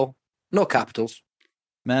underscore, no capitals.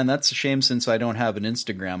 Man, that's a shame, since I don't have an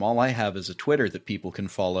Instagram. All I have is a Twitter that people can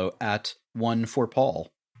follow at @1forpaul.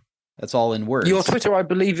 That's all in words. Your Twitter, I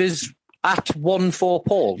believe, is at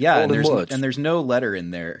 @1forpaul. Yeah, all in words. And there's no letter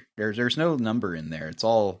in there. There's no number in there. It's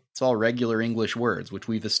all regular English words, which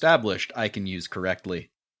we've established I can use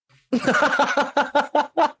correctly.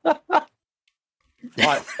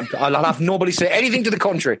 I'll have nobody say anything to the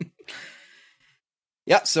contrary.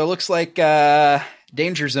 Yeah, so it looks like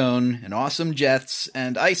Danger Zone and Awesome Jets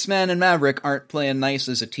and Iceman and Maverick aren't playing nice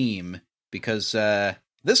as a team, because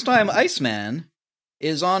this time Iceman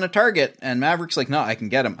is on a target and Maverick's like, no, I can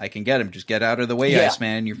get him. Just get out of the way,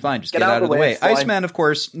 Iceman. You're fine. Just get out of the way. Iceman, of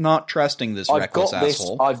course, not trusting this reckless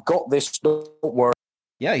asshole. I've got this. Don't worry.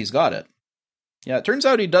 Yeah, he's got it. Yeah, it turns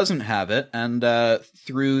out he doesn't have it, and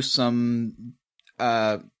through some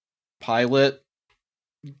pilot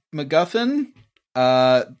MacGuffin,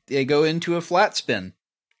 they go into a flat spin.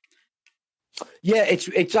 Yeah,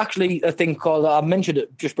 it's actually a thing called, I mentioned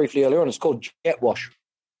it just briefly earlier on, it's called jet wash.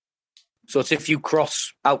 So it's if you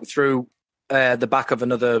cross out through the back of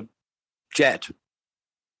another jet,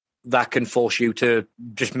 that can force you to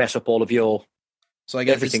just mess up all of your... So I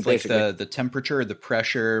guess it's like the temperature, the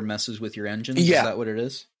pressure messes with your engine? Yeah. Is that what it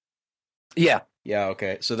is? Yeah. Yeah,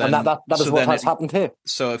 okay. So then that is what has happened here.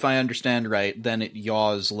 So if I understand right, then it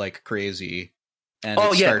yaws like crazy, and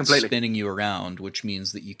it starts spinning you around, which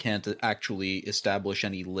means that you can't actually establish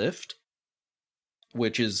any lift,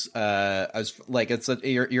 which is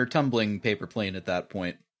you're tumbling paper plane at that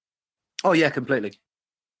point. Oh yeah, completely.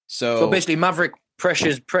 So basically, Maverick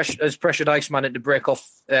has pressured Iceman to break off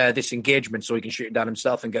this engagement so he can shoot it down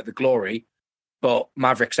himself and get the glory. but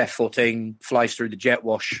Maverick's F-14 flies through the jet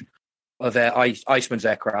wash of Iceman's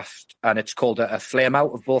aircraft, and it's called a flame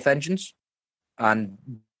out of both engines, and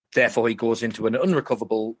therefore he goes into an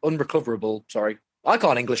unrecoverable. Sorry, I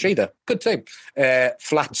can't English either. Good team.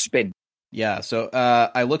 Flat spin. Yeah, so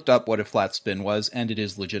I looked up what a flat spin was, and it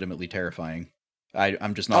is legitimately terrifying.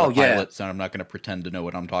 I'm just not a pilot, so I'm not going to pretend to know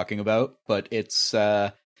what I'm talking about. But it's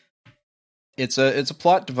a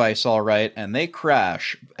plot device, all right, and they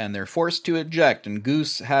crash, and they're forced to eject, and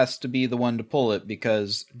Goose has to be the one to pull it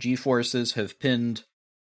because G-forces have pinned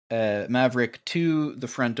Maverick to the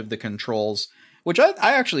front of the controls, which I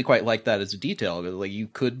actually quite like that as a detail. Like, you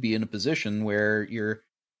could be in a position where you're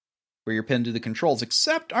pinned to the controls,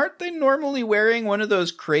 except aren't they normally wearing one of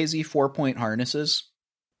those crazy 4-point harnesses?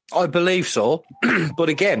 I believe so. But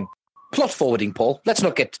again, plot forwarding, Paul. Let's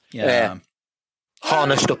not get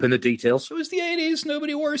harnessed up in the details. It was the 80s.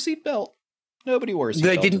 Nobody wore a seatbelt.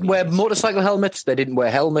 They didn't wear motorcycle helmets. They didn't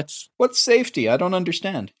wear helmets. What's safety? I don't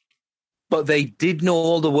understand. But they did know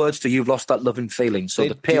all the words to You've Lost That Loving Feeling. So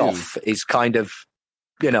the payoff is kind of,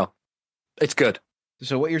 it's good.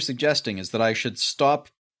 So what you're suggesting is that I should stop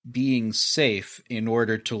being safe in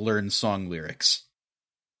order to learn song lyrics.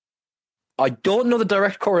 I don't know the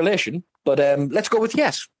direct correlation, but let's go with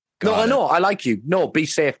yes. I know. I like you. No, be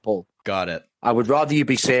safe, Paul. Got it. I would rather you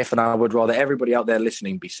be safe, and I would rather everybody out there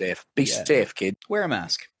listening be safe. Be safe, kid. Wear a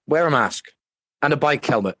mask. Wear a mask. And a bike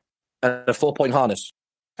helmet. And a 4-point harness.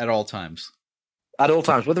 At all times. At all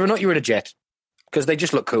times, whether or not you're in a jet. Because they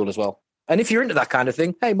just look cool as well. And if you're into that kind of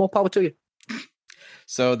thing, hey, more power to you.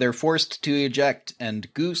 So they're forced to eject,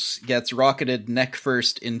 and Goose gets rocketed neck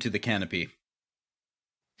first into the canopy.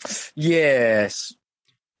 Yes.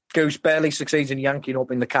 Goose barely succeeds in yanking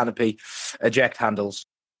open the canopy eject handles.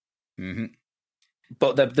 Mm-hmm.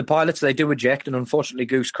 But the pilots, they do eject, and unfortunately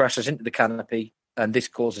Goose crashes into the canopy, and this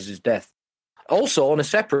causes his death. Also, on a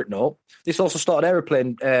separate note, this also started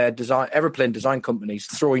aeroplane design companies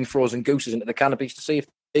throwing frozen gooses into the canopies to see if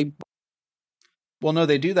they... Well, no,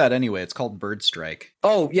 they do that anyway. It's called bird strike.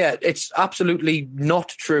 Oh, yeah, it's absolutely not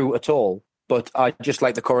true at all. But I just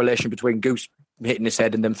like the correlation between Goose hitting his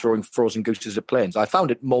head and them throwing frozen gooses at planes. I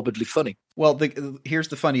found it morbidly funny. Well, here's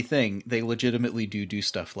the funny thing. They legitimately do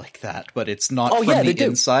stuff like that, but it's not from the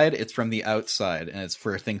inside, it's from the outside, and it's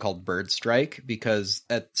for a thing called bird strike, because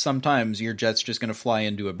sometimes your jet's just going to fly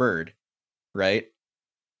into a bird, right?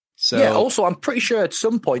 So, yeah, also, I'm pretty sure at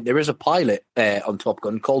some point there is a pilot on Top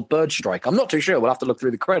Gun called Bird Strike. I'm not too sure. We'll have to look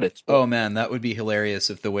through the credits. But... Oh, man, that would be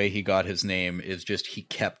hilarious if the way he got his name is just he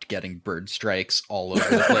kept getting bird strikes all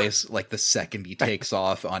over the place. Like, the second he takes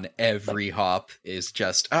off on every hop is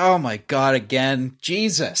just, oh my god, again,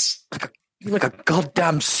 Jesus. Like a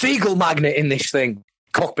goddamn seagull magnet in this thing.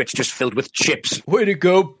 Cockpit's just filled with chips. Way to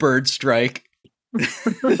go, Bird Strike.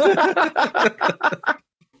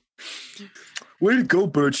 Way to go,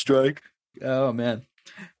 Bird Strike. Oh, man.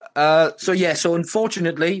 So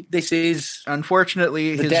unfortunately, this is...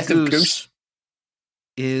 Unfortunately, the his death of Goose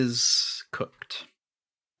is cooked.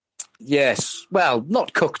 Yes. Well,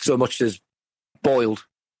 not cooked so much as boiled,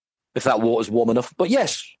 if that water's warm enough. But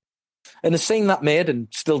yes. And the scene that made, and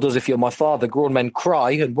still does if you're my father, grown men cry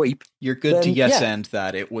and weep. You're good to yes-and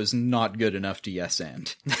that. It was not good enough to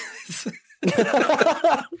yes-and.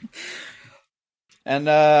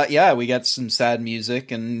 And we get some sad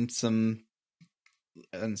music and some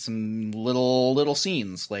little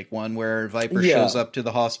scenes, like one where Viper shows up to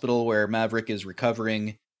the hospital where Maverick is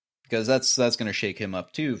recovering, because that's going to shake him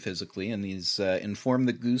up too physically, and he's informed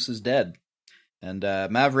that Goose is dead. And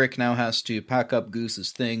Maverick now has to pack up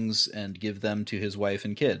Goose's things and give them to his wife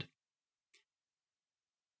and kid.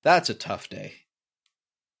 That's a tough day.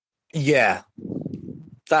 Yeah.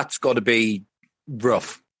 That's got to be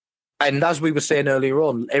rough. And as we were saying earlier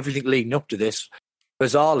on, everything leading up to this,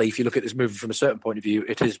 bizarrely, if you look at this movie from a certain point of view,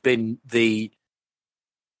 it has been the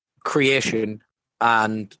creation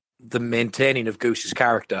and the maintaining of Goose's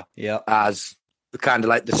character as the kind of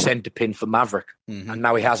like the centerpin for Maverick. Mm-hmm. And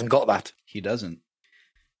now he hasn't got that. He doesn't.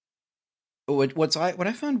 What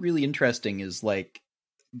I found really interesting is, like,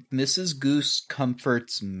 Mrs. Goose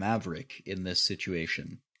comforts Maverick in this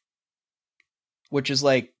situation. Which is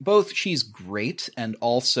like, both she's great, and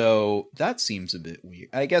also that seems a bit weird.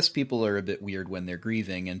 I guess people are a bit weird when they're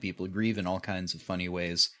grieving, and people grieve in all kinds of funny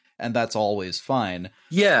ways, and that's always fine.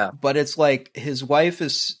 Yeah. But it's like, his wife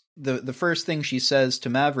is, the first thing she says to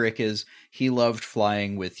Maverick is, he loved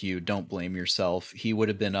flying with you, don't blame yourself. He would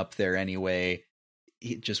have been up there anyway.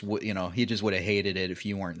 He just would have hated it if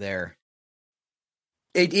you weren't there.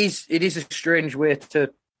 It is a strange way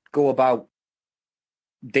to go about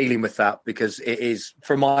dealing with that, because it is,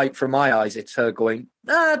 from my eyes, it's her going,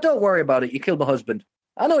 don't worry about it. You killed my husband.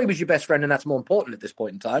 I know he was your best friend, and that's more important at this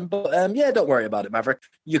point in time. But yeah, don't worry about it, Maverick.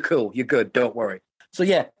 You're cool. You're good. Don't worry. So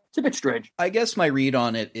yeah, it's a bit strange. I guess my read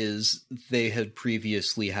on it is they had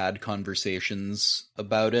previously had conversations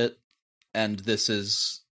about it, and this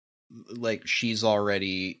is like she's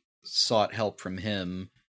already sought help from him,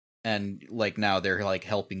 and like now they're like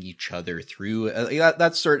helping each other through.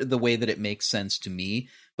 That's sort of the way that it makes sense to me.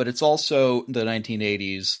 But it's also the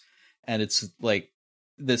 1980s, and it's like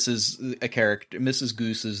this is a character. Mrs.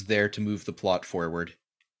 Goose is there to move the plot forward,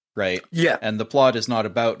 right? Yeah, and the plot is not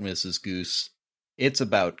about Mrs. Goose. It's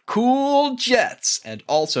about cool jets and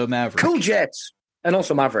also Maverick. Cool jets and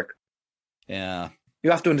also Maverick. Yeah.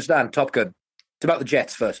 You have to understand, Top Gun. It's about the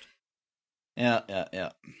jets first.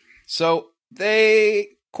 Yeah. So they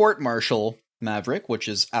court-martial Maverick, which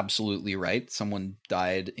is absolutely right. Someone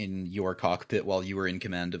died in your cockpit while you were in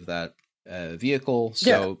command of that vehicle,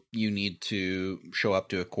 so you need to show up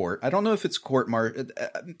to a court. I don't know if it's court-martial.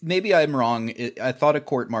 Maybe I'm wrong. I thought a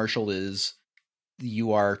court-martial is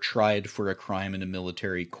you are tried for a crime in a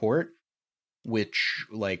military court, which,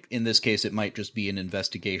 like, in this case, it might just be an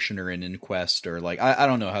investigation or an inquest, or, like, I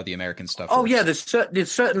don't know how the American stuff works. Oh, yeah,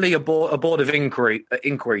 there's certainly a board of inquiry,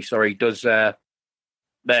 does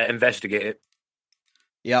investigate it.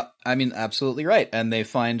 Yeah, I mean, absolutely right. And they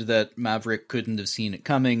find that Maverick couldn't have seen it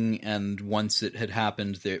coming, and once it had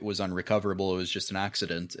happened, it was unrecoverable. It was just an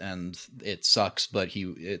accident, and it sucks, but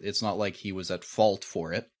it's not like he was at fault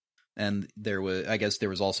for it. And I guess there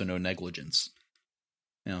was also no negligence.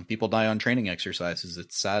 You know, people die on training exercises.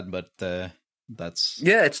 It's sad, but that's...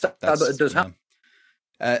 Yeah, it's sad, but it does happen.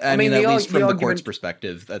 I mean, at least from the court's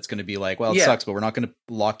perspective, that's going to be like, well, it sucks, but we're not going to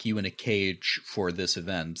lock you in a cage for this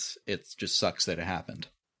event. It just sucks that it happened.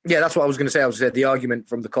 Yeah, that's what I was going to say. I was the argument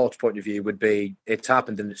from the court's point of view would be, it's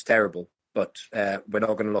happened and it's terrible, but we're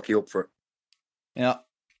not going to lock you up for it. Yeah.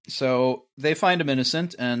 So they find him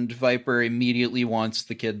innocent, and Viper immediately wants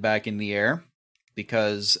the kid back in the air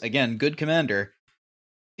because, again, good commander.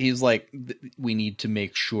 He's like, we need to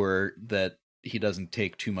make sure that he doesn't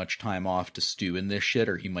take too much time off to stew in this shit,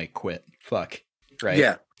 or he might quit. Fuck. Right?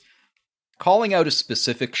 Yeah. Calling out a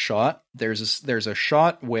specific shot, there's a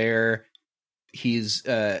shot where he's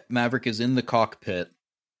Maverick is in the cockpit.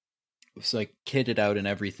 It's like kitted out and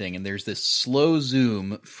everything, and there's this slow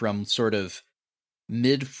zoom from sort of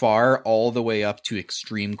mid-far all the way up to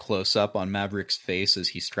extreme close-up on Maverick's face as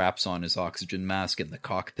he straps on his oxygen mask in the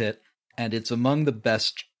cockpit. And it's among the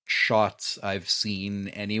best shots I've seen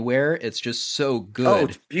anywhere. It's just so good. Oh,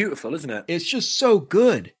 it's beautiful, isn't it? It's just so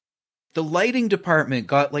good. The lighting department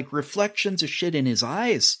got, like, reflections of shit in his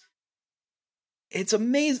eyes. It's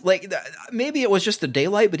amazing. Like, maybe it was just the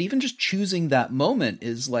daylight, but even just choosing that moment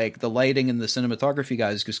is like the lighting and the cinematography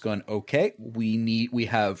guys just going, okay, we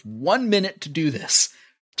have 1 minute to do this.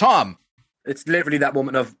 Tom. It's literally that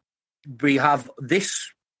moment of, we have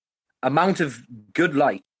this amount of good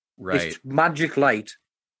light, right? This magic light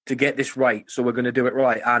to get this right. So we're going to do it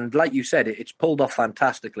right. And like you said, it's pulled off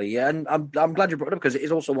fantastically. And I'm glad you brought it up, because it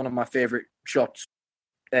is also one of my favorite shots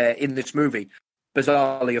in this movie.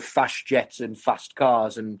 Bizarrely, of fast jets and fast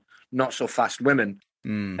cars and not so fast women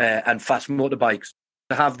and fast motorbikes.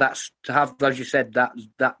 To have, as you said,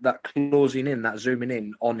 that closing in, that zooming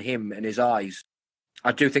in on him and his eyes,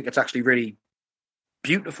 I do think it's actually really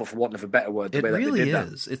beautiful, for want of a better word. It really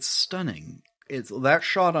is. It's stunning. That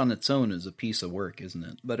shot on its own is a piece of work, isn't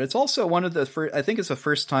it? But it's also one of the first. I think it's the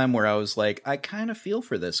first time where I was like, I kind of feel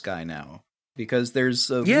for this guy now. Because there's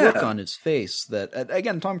a look on his face that,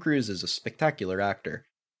 again, Tom Cruise is a spectacular actor.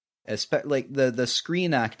 Like, the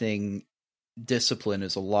screen acting discipline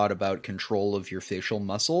is a lot about control of your facial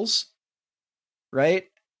muscles, right?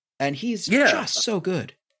 And he's just so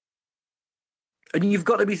good. And you've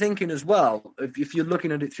got to be thinking as well, if you're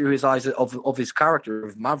looking at it through his eyes of his character,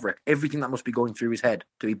 of Maverick, everything that must be going through his head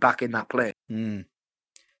to be back in that plane.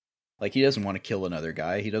 Like, he doesn't want to kill another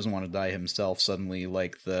guy. He doesn't want to die himself suddenly,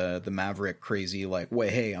 like the Maverick crazy, like,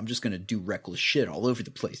 wait, hey, I'm just going to do reckless shit all over the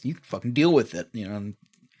place. You can fucking deal with it, you know?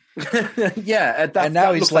 Yeah, and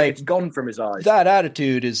now he's like, it's gone from his eyes. That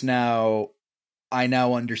attitude is now, I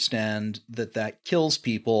now understand that kills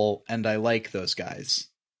people, and I like those guys.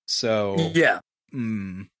 So, yeah.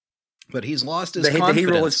 But he's lost his confidence. The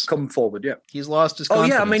hero has come forward, yeah. He's lost his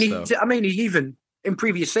confidence. Oh, yeah, I mean, he even, in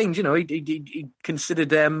previous things, you know, he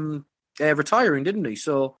considered retiring, didn't he?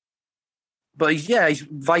 So, but he's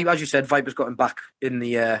as you said, Viper's got him back in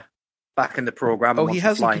the program. Oh, he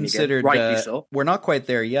hasn't considered. Rightly so. We're not quite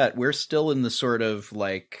there yet. We're still in the sort of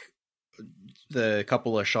like the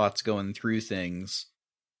couple of shots going through things.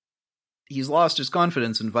 he's lost his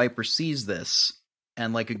confidence, and Viper sees this,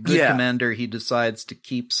 and like a good commander, he decides to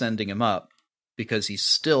keep sending him up because he's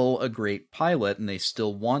still a great pilot and they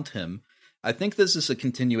still want him. I think this is a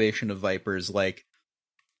continuation of Viper's, like,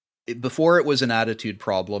 before it was an attitude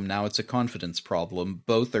problem, now it's a confidence problem.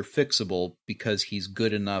 Both are fixable because he's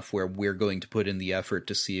good enough where we're going to put in the effort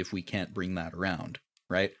to see if we can't bring that around,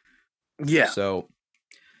 right? Yeah. So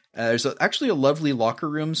there's actually a lovely locker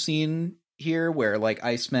room scene here where, like,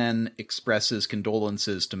 Iceman expresses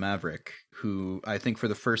condolences to Maverick, who I think for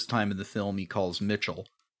the first time in the film he calls Mitchell.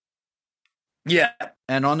 Yeah.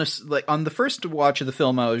 And on the first watch of the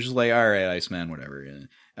film, I was just like, all right, Iceman, whatever.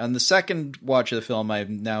 On the second watch of the film, I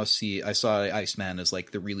saw Iceman as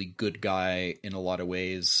like the really good guy in a lot of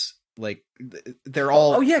ways. Like, they're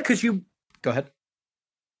all... Oh, yeah, because you... Go ahead.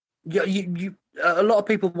 Yeah, you a lot of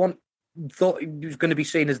people thought he was going to be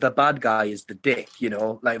seen as the bad guy, as the dick, you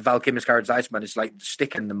know, like Val Kilmer's character Iceman is like the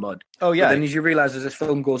stick in the mud. Oh yeah. But then as you realise as this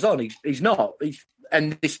film goes on, he's not.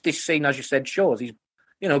 And this scene, as you said, shows he's,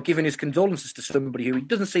 you know, giving his condolences to somebody who he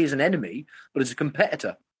doesn't see as an enemy, but as a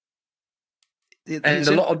competitor. And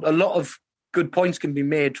a lot of good points can be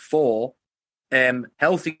made for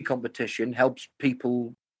healthy competition helps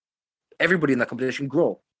everybody in that competition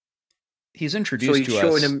grow. He's introduced to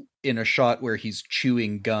us in a shot where he's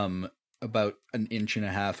chewing gum about an inch and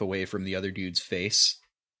a half away from the other dude's face.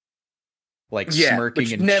 Like,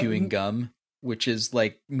 smirking and chewing gum, which is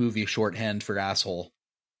like movie shorthand for asshole.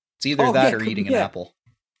 It's either or eating an apple.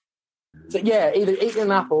 So, either eating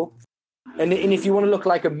an apple, and if you want to look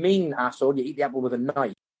like a mean asshole, you eat the apple with a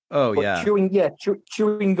knife. Oh, but yeah.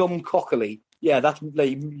 Chewing gum cockily. Yeah, that's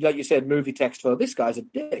like you said, movie text for this guy's a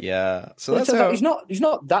dick. Yeah, so that's how... he's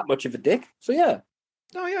not that much of a dick. So yeah.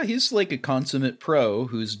 Oh yeah, he's like a consummate pro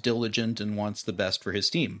who's diligent and wants the best for his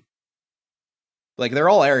team. Like, they're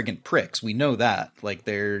all arrogant pricks. We know that. Like,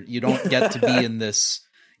 you don't get to be in this.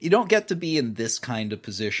 You don't get to be in this kind of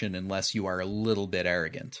position unless you are a little bit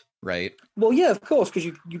arrogant, right? Well, yeah, of course,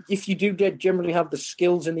 because if you do generally have the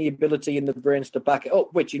skills and the ability and the brains to back it up,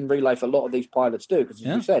 which in real life a lot of these pilots do, because as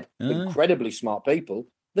you said, incredibly smart people,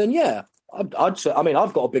 then yeah, I'd say, I mean,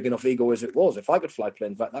 I've got a big enough ego as it was. If I could fly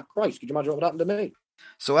planes like that, Christ, could you imagine what would happen to me?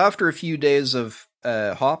 So after a few days of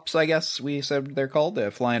hops, I guess we said they're called,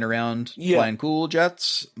 flying around, flying cool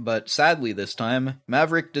jets, but sadly this time,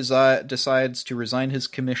 Maverick decides to resign his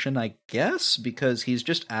commission, I guess, because he's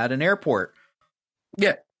just at an airport.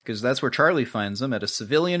 Yeah. Because that's where Charlie finds him, at a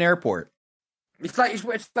civilian airport. It's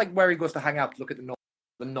like where he goes to hang out to look at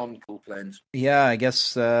the non-cool planes. Yeah, I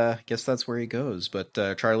guess that's where he goes. But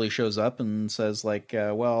Charlie shows up and says, like,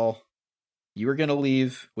 well, you were going to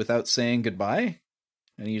leave without saying goodbye?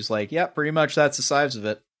 And he's like, yeah, pretty much that's the size of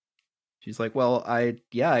it. She's like, well, I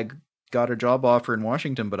got a job offer in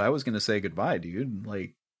Washington, but I was going to say goodbye, dude.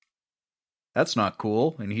 Like, that's not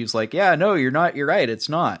cool. And he's like, yeah, no, you're not. You're right. It's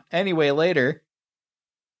not. Anyway, later,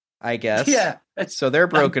 I guess. Yeah. So they're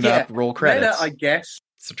broken up. Roll credits. Later, I guess.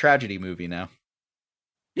 It's a tragedy movie now.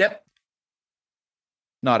 Yep.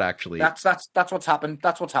 Not actually. That's what's happened.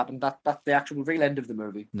 That's what's happened. That's the actual real end of the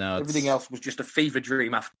movie. No, everything else was just a fever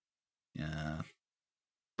dream after. Yeah.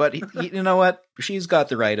 But you know what? She's got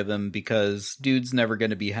the right of him, because dude's never going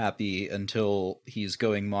to be happy until he's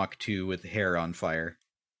going Mach 2 with hair on fire.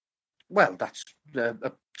 Well, that's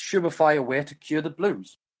a surefire way to cure the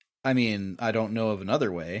blues. I mean, I don't know of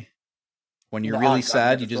another way. When you're really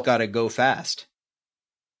sad, you just got to go fast.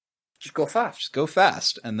 Just go fast. Just go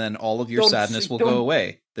fast, and then all of your sadness will go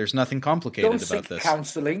away. There's nothing complicated about this. Don't seek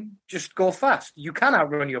counseling. Just go fast. You can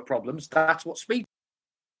outrun your problems. That's what speed.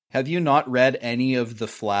 Have you not read any of The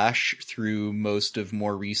Flash through most of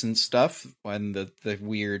more recent stuff? When the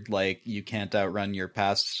weird, like, you can't outrun your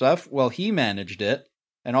past stuff? Well, he managed it,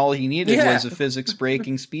 and all he needed was a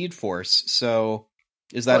physics-breaking speed force. So,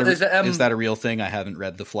 is that a real thing? I haven't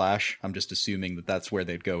read The Flash. I'm just assuming that that's where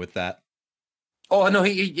they'd go with that. Oh, no,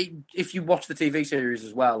 he if you watch the TV series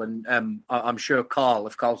as well, and I'm sure if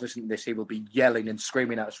Carl's listening to this, he will be yelling and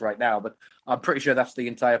screaming at us right now, but I'm pretty sure that's the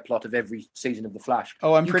entire plot of every season of The Flash.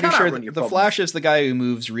 Oh, I'm pretty sure the Flash is the guy who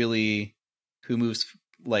moves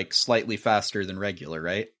like slightly faster than regular,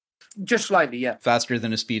 right? Just slightly, yeah. Faster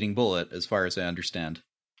than a speeding bullet, as far as I understand.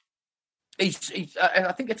 I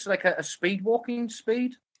think it's like a speed walking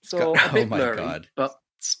speed, so a bit blurry. God. But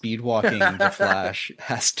speed walking the Flash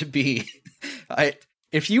has to be.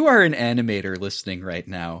 If you are an animator listening right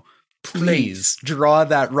now, please draw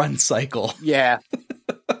that run cycle. Yeah.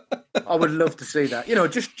 I would love to see that. You know,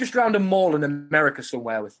 just around a mall in America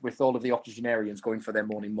somewhere with all of the octogenarians going for their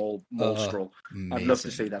morning mall stroll. Amazing. I'd love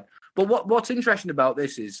to see that. But what's interesting about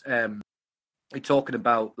this is we're talking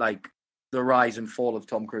about, like, the rise and fall of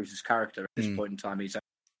Tom Cruise's character at this point in time. He's at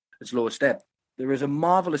its lowest ebb. There is a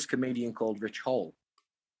marvelous comedian called Rich Hall,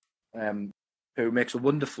 who makes a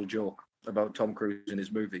wonderful joke about Tom Cruise in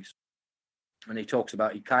his movies. And he talks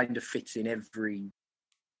about he kind of fits in every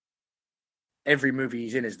movie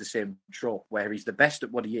he's in is the same trope, where he's the best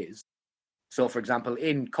at what he is. So, for example,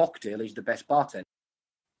 in Cocktail, he's the best bartender.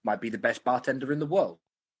 Might be the best bartender in the world.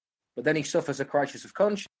 But then he suffers a crisis of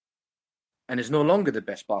conscience and is no longer the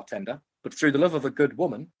best bartender. But through the love of a good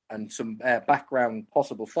woman and some background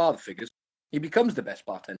possible father figures, he becomes the best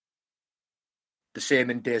bartender. The same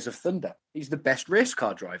in Days of Thunder. He's the best race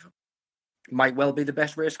car driver. Might well be the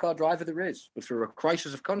best race car driver there is. But through a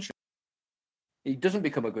crisis of conscience, he doesn't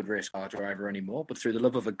become a good race car driver anymore. But through the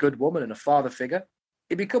love of a good woman and a father figure,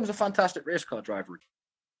 he becomes a fantastic race car driver.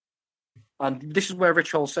 And this is where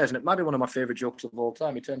Rich Hall says, and it might be one of my favourite jokes of all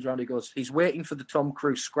time, he turns around and he goes, he's waiting for the Tom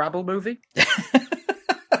Cruise Scrabble movie,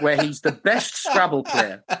 where he's the best Scrabble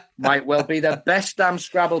player, might well be the best damn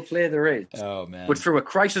Scrabble player there is. Oh, man. But through a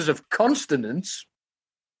crisis of consonants,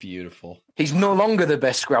 beautiful. He's no longer the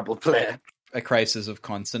best Scrabble player. A crisis of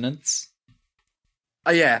consonants?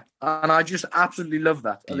 Yeah, and I just absolutely love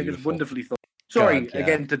that. Beautiful. I think it's wonderfully thought. Sorry, God, yeah.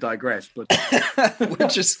 Again, to digress, but...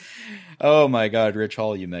 Which is... Oh my God, Rich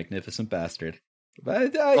Hall, you magnificent bastard.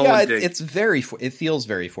 But it feels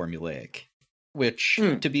very formulaic. Which,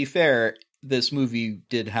 to be fair, this movie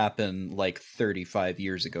did happen like 35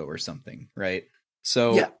 years ago or something, right?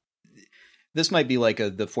 So, this might be like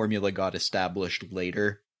the formula got established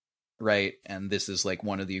later, right? And this is like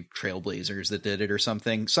one of the trailblazers that did it or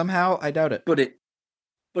something. Somehow, I doubt it.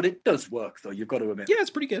 But it does work, though. You've got to admit. Yeah, it's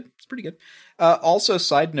pretty good. It's pretty good. Also,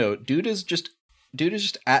 side note: dude is just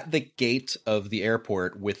at the gate of the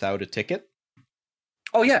airport without a ticket.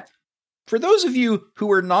 Oh yeah. For those of you who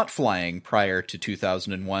were not flying prior to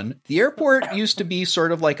 2001, the airport used to be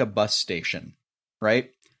sort of like a bus station,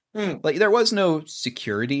 right? Like there was no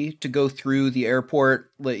security to go through the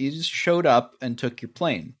airport. Like, you just showed up and took your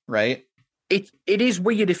plane, right? It is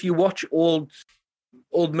weird if you watch old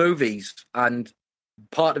movies and.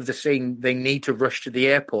 Part of the scene, they need to rush to the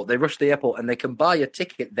airport. They rush to the airport and they can buy a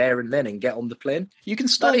ticket there and then and get on the plane. You can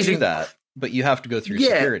still do that, but you have to go through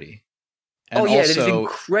security. And it is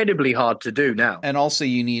incredibly hard to do now. And also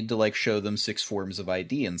you need to like show them 6 forms of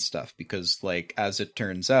ID and stuff because like, as it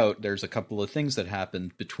turns out, there's a couple of things that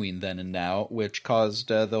happened between then and now, which caused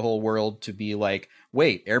the whole world to be like,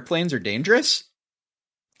 wait, airplanes are dangerous?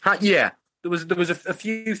 Yeah. There was a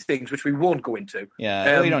few things which we won't go into.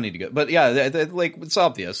 Yeah, we don't need to go. But yeah, like it's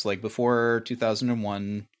obvious. Like before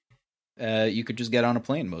 2001, you could just get on a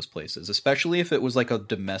plane most places, especially if it was like a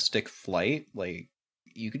domestic flight. Like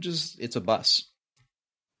you could it's a bus.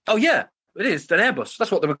 Oh yeah, it is an Airbus. That's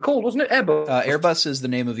what they were called, wasn't it? Airbus. Airbus is the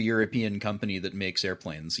name of a European company that makes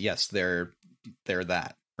airplanes. Yes, they're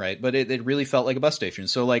that. Right, but it really felt like a bus station.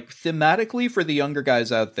 So like thematically for the younger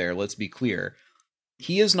guys out there, let's be clear.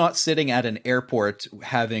 He is not sitting at an airport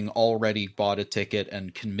having already bought a ticket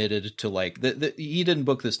and committed to like he didn't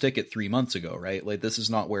book this ticket 3 months ago, right? Like this is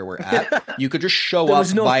not where we're at. You could just show up,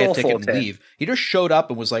 buy a ticket and leave. He just showed up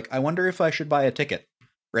and was like, I wonder if I should buy a ticket.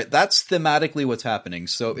 Right? That's thematically what's happening.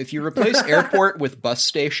 So if you replace airport with bus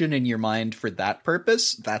station in your mind for that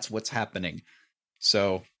purpose, that's what's happening.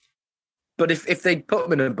 So, but if they'd put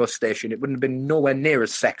him in a bus station, it wouldn't have been nowhere near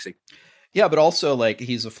as sexy. Yeah, but also, like,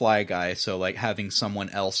 he's a fly guy, so, like, having someone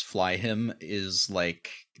else fly him is, like,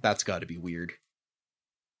 that's gotta be weird.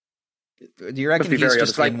 Do you reckon he's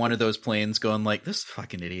just in one of those planes going, like, this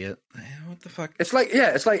fucking idiot? What the fuck? It's like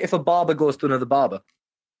if a barber goes to another barber.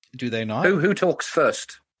 Do they not? Who talks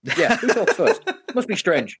first? Yeah, who talks first? Must be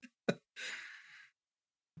strange. It's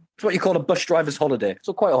what you call a bus driver's holiday.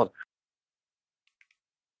 So quite odd.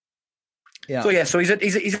 Yeah. So he's at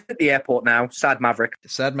the airport now. Sad Maverick.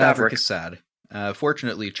 Sad Maverick is sad.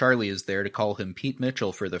 Fortunately, Charlie is there to call him Pete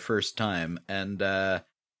Mitchell for the first time, and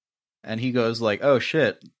he goes like, "Oh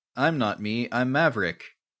shit, I'm not me. I'm Maverick.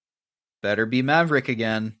 Better be Maverick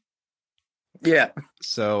again." Yeah.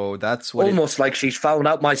 So that's what almost like she's found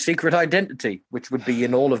out my secret identity, which would be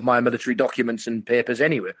in all of my military documents and papers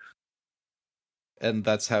anyway. And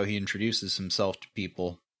that's how he introduces himself to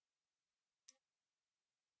people.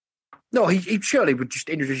 No, he surely would just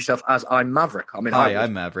introduce himself as I'm Maverick. I mean,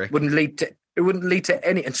 I'm Maverick. It wouldn't lead to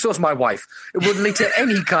any, and so's my wife. It wouldn't lead to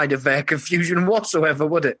any kind of confusion whatsoever,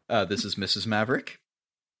 would it? This is Mrs. Maverick.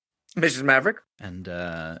 Mrs. Maverick. And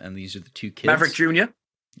these are the 2 kids. Maverick Jr.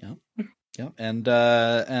 Yeah. And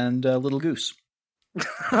Little Goose.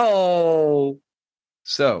 Oh.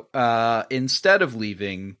 So, instead of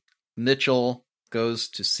leaving, Mitchell goes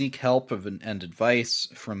to seek help and advice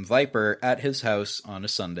from Viper at his house on a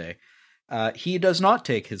Sunday. He does not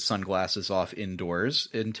take his sunglasses off indoors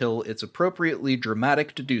until it's appropriately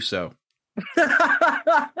dramatic to do so.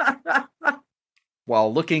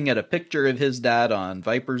 While looking at a picture of his dad on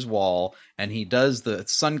Viper's wall, and he does the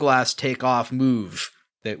sunglass take-off move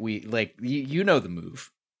that we, like, you know the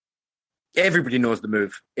move. Everybody knows the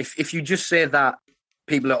move. If you just say that,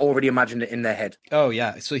 people are already imagining it in their head. Oh,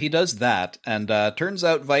 yeah. So he does that, and turns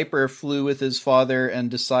out Viper flew with his father and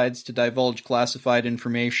decides to divulge classified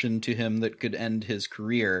information to him that could end his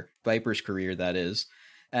career. Viper's career, that is.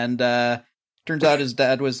 And turns out his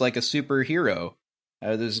dad was like a superhero.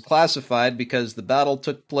 This is classified because the battle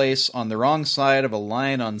took place on the wrong side of a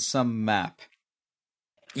line on some map.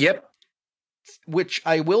 Yep. Which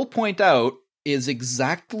I will point out is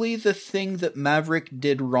exactly the thing that Maverick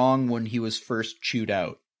did wrong when he was first chewed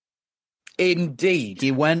out. Indeed.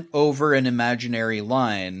 He went over an imaginary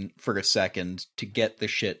line for a second to get the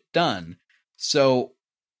shit done. So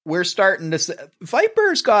we're starting to say,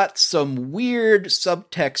 Viper's got some weird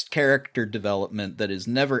subtext character development that is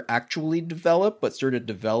never actually developed, but sort of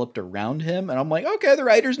developed around him. And I'm like, okay, the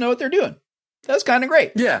writers know what they're doing. That's kind of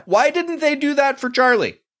great. Yeah. Why didn't they do that for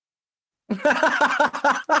Charlie?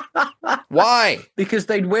 Why? Because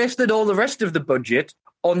they'd wasted all the rest of the budget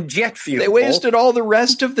on jet fuel. They wasted all the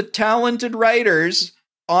rest of the talented writers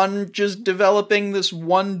on just developing this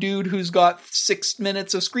one dude who's got 6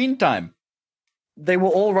 minutes of screen time. They were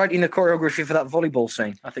all writing the choreography for that volleyball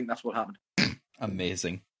scene. I think that's what happened.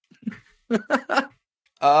 Amazing.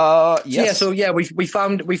 Yes. So we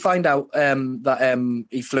find out that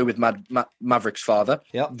he flew with Maverick's father.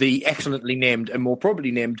 Yep. The excellently named and more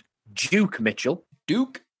probably named Duke Mitchell.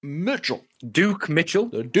 Duke Mitchell.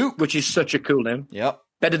 The Duke, which is such a cool name. Yep.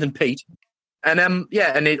 Better than Pete. And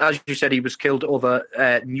as you said, he was killed over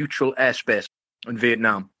neutral airspace in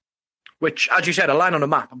Vietnam. Which, as you said, a line on a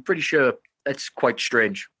map. I'm pretty sure it's quite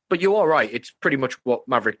strange. But you're all right. It's pretty much what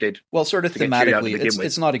Maverick did. Well, sort of thematically,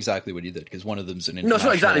 it's not exactly what he did, because one of them's an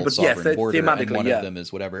international sovereign border, and one of them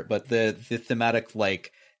is whatever. But the thematic,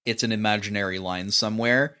 like, it's an imaginary line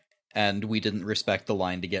somewhere, and we didn't respect the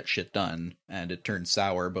line to get shit done, and it turned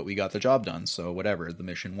sour, but we got the job done, so whatever, the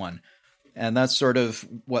mission won. And that's sort of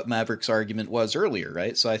what Maverick's argument was earlier,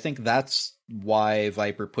 right? So I think that's why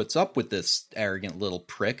Viper puts up with this arrogant little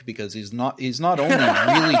prick, because he's not only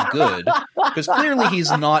really good, because clearly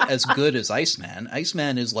he's not as good as Iceman.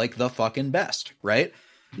 Iceman is like the fucking best, right?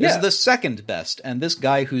 This is the second best, and this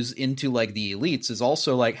guy who's into like the elites is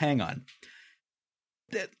also like, hang on.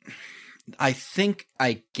 I think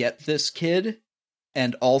I get this kid,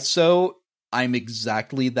 and also I'm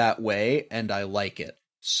exactly that way, and I like it.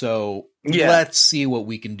 So let's see what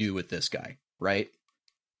we can do with this guy, right?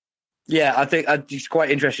 Yeah, I think it's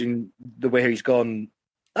quite interesting the way he's gone.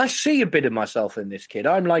 I see a bit of myself in this kid.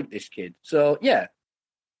 I'm like this kid. So yeah,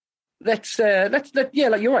 let's like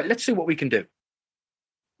you're right. Let's see what we can do.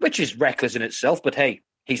 Which is reckless in itself, but hey,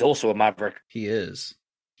 he's also a maverick. He is.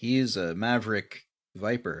 He's a maverick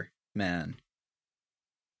Viper man.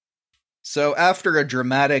 So after a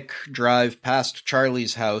dramatic drive past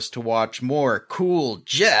Charlie's house to watch more cool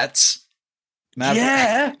jets,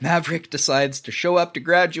 Maverick decides to show up to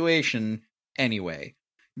graduation anyway.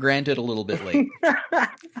 Granted, a little bit late.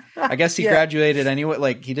 I guess he graduated anyway.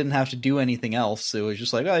 Like, he didn't have to do anything else. It was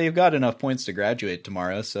just like, oh, you've got enough points to graduate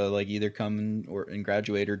tomorrow, so like either come and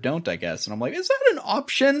graduate or don't, I guess. And I'm like, is that an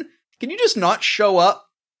option? Can you just not show up?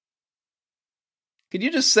 Could you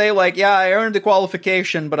just say, like, yeah, I earned the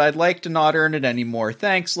qualification, but I'd like to not earn it anymore.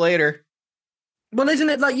 Thanks, later. Well, isn't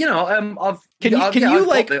it like, Can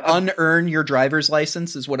you unearn your driver's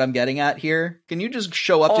license is what I'm getting at here? Can you just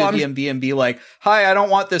show up to a DMV and be like, hi, I don't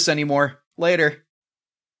want this anymore. Later.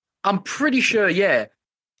 I'm pretty sure, yeah.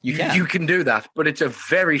 You can do that, but it's a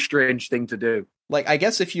very strange thing to do. Like, I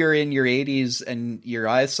guess if you're in your 80s and your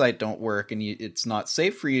eyesight don't work and it's not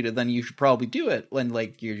safe for you to, then you should probably do it when,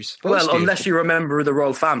 like, you're supposed to. Well, unless you remember the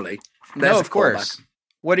royal family. No, of course.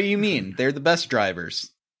 What do you mean? They're the best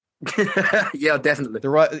drivers. Yeah, definitely.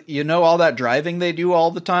 You know all that driving they do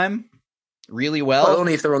all the time? Really well? Well,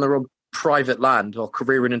 only if they're on their own private land or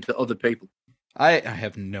careering into other people. I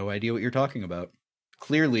have no idea what you're talking about.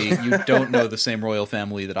 Clearly, you don't know the same royal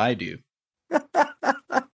family that I do.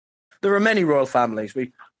 There are many royal families.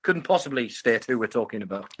 We couldn't possibly state who we're talking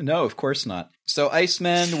about. No, of course not. So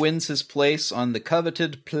Iceman wins his place on the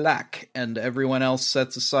coveted plaque, and everyone else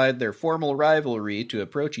sets aside their formal rivalry to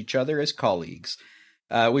approach each other as colleagues.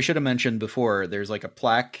 We should have mentioned before, there's like a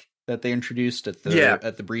plaque that they introduced at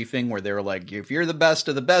the briefing where they were like, if you're the best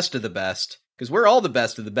of the best of the best, because we're all the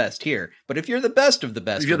best of the best here, but if you're the best of the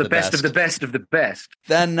best, if you're the best of the best of the best,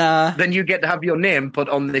 then you get to have your name put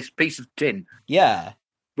on this piece of tin. Yeah.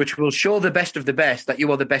 which will show the best of the best that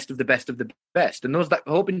you are the best of the best of the best. And those that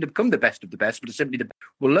are hoping to become the best of the best, but are simply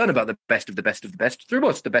will learn about the best of the best of the best through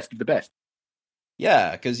us, the best of the best.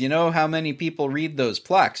 Yeah, because you know how many people read those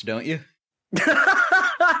plaques, don't you?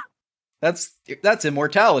 That's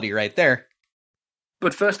immortality right there.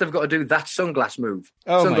 But first I've got to do that sunglass move.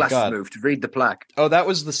 Oh sunglasses my God. move to read the plaque. Oh, that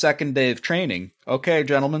was the second day of training. Okay,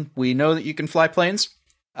 gentlemen, we know that you can fly planes.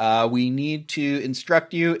 We need to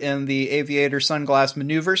instruct you in the aviator sunglass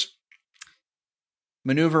maneuvers.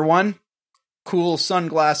 Maneuver 1, cool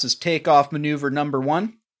sunglasses takeoff maneuver number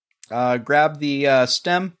 1. Grab the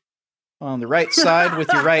stem on the right side with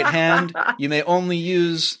your right hand. You may only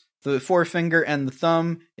use the forefinger and the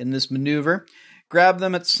thumb in this maneuver. Grab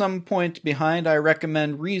them at some point behind. I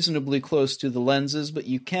recommend reasonably close to the lenses, but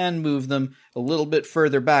you can move them a little bit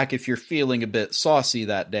further back if you're feeling a bit saucy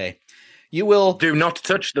that day. You will... Do not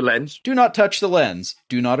touch the lens. Do not touch the lens.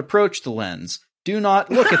 Do not approach the lens. Do not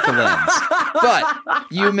look at the lens. But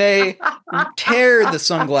you may tear the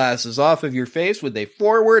sunglasses off of your face with a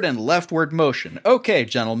forward and leftward motion. Okay,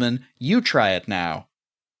 gentlemen, you try it now.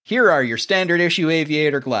 Here are your standard issue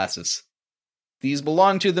aviator glasses. These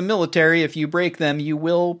belong to the military. If you break them, you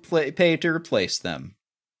will pay to replace them.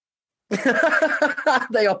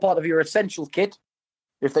 They are part of your essential kit.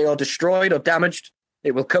 If they are destroyed or damaged,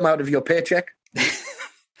 it will come out of your paycheck.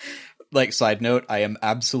 Like, side note, I am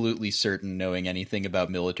absolutely certain, knowing anything about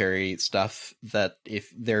military stuff, that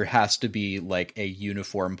if there has to be, like, a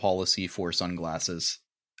uniform policy for sunglasses.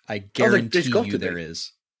 I guarantee you there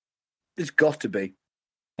is. There's got to be.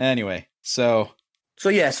 Anyway, so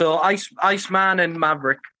Iceman and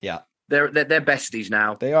Maverick. Yeah, they're besties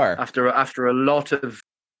now. They are after a lot of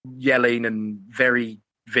yelling and very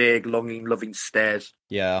vague, longing, loving stares.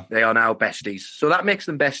 Yeah, they are now besties. So that makes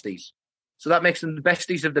them besties. So that makes them the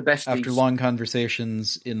besties of the besties. After long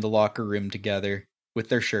conversations in the locker room together with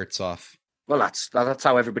their shirts off. Well, that's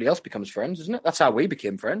how everybody else becomes friends, isn't it? That's how we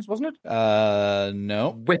became friends, wasn't it?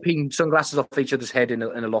 No. Whipping sunglasses off each other's head in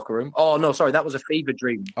a locker room. Oh, no, sorry, that was a fever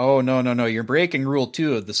dream. Oh, no. You're breaking rule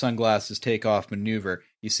 2 of the sunglasses take-off maneuver.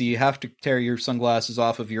 You see, you have to tear your sunglasses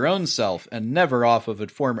off of your own self and never off of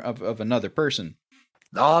of another person.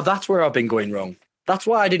 Oh, that's where I've been going wrong. That's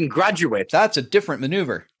why I didn't graduate. That's a different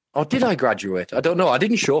maneuver. Oh, did I graduate? I don't know. I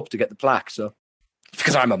didn't show up to get the plaque, so it's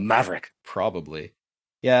because I'm a maverick. Probably.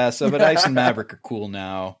 Yeah, so but Ice and Maverick are cool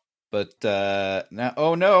now. But now,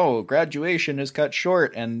 oh no, graduation is cut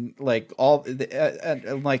short, and like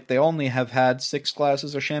they only have had 6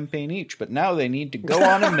 glasses of champagne each, but now they need to go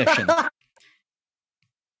on a mission.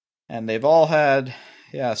 And they've all had,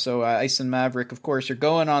 so Ice and Maverick, of course, are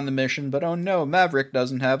going on the mission, but oh no, Maverick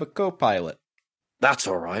doesn't have a co-pilot. That's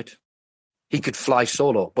all right. He could fly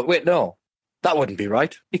solo. But wait, no, that wouldn't be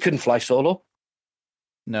right. He couldn't fly solo.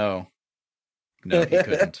 No, he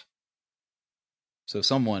couldn't. So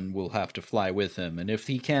someone will have to fly with him, and if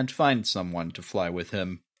he can't find someone to fly with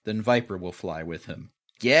him, then Viper will fly with him.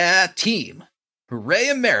 Yeah, team! Hooray,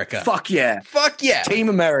 America! Fuck yeah! Fuck yeah! Team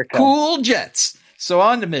America! Cool jets! So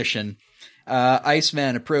on to mission.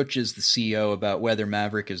 Iceman approaches the CEO about whether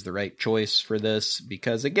Maverick is the right choice for this,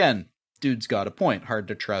 because again, dude's got a point. Hard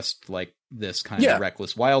to trust, like, this kind of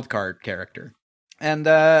reckless wildcard character. And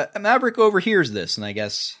Maverick overhears this, and I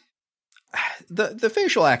guess the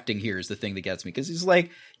facial acting here is the thing that gets me, because he's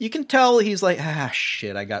like, you can tell he's like,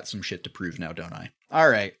 shit, I got some shit to prove now, don't I? All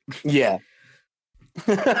right. Yeah.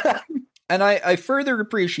 And I further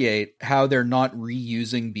appreciate how they're not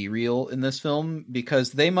reusing B-Reel in this film,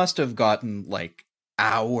 because they must have gotten, like,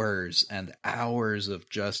 hours and hours of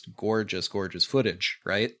just gorgeous, gorgeous footage,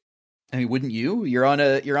 right? I mean, wouldn't you? You're on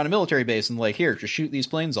a military base and like, here, just shoot these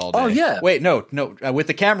planes all day. Oh yeah. Wait, no, with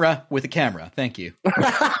the camera. Thank you.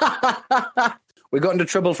 We got into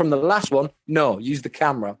trouble from the last one. No, use the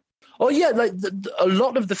camera. Oh yeah, like a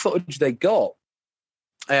lot of the footage they got,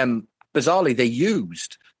 bizarrely they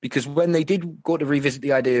used, because when they did go to revisit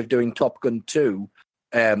the idea of doing Top Gun 2,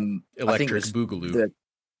 Electric Boogaloo.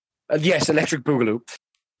 Yes, Electric Boogaloo.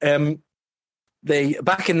 They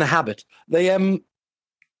back in the habit.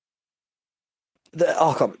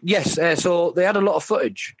 So they had a lot of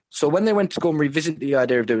footage. So when they went to go and revisit the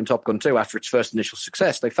idea of doing Top Gun 2 after its first initial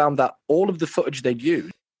success, they found that all of the footage they'd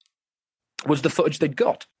used was the footage they'd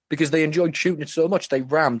got, because they enjoyed shooting it so much. They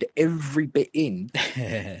rammed every bit in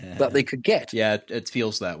that they could get. Yeah, it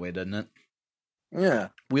feels that way, doesn't it? Yeah.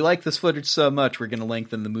 We like this footage so much, we're going to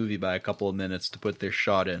lengthen the movie by a couple of minutes to put this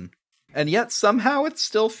shot in. And yet somehow it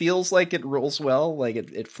still feels like it rolls well, like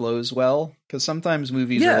it flows well. Because sometimes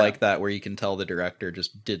movies are like that, where you can tell the director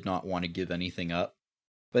just did not want to give anything up.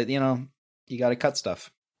 But, you got to cut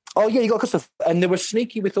stuff. Oh, yeah, you got to cut stuff. And they were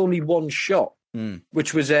sneaky with only one shot.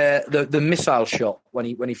 which was the missile shot when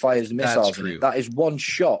he fires the missiles. That's true. That is one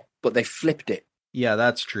shot, but they flipped it. Yeah,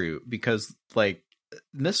 that's true, because, like,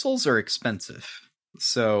 missiles are expensive.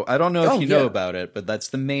 So, I don't know if you know about it, but that's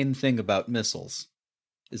the main thing about missiles,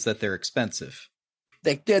 is that they're expensive.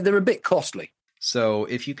 They're a bit costly. So,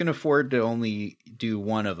 if you can afford to only do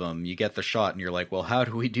one of them, you get the shot, and you're like, well, how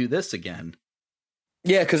do we do this again?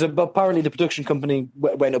 Yeah, because apparently the production company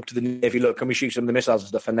went up to the Navy, look, can we shoot some of the missiles and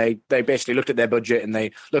stuff? And they basically looked at their budget, and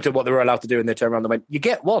they looked at what they were allowed to do, and they turned around and went, you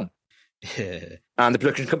get one. And the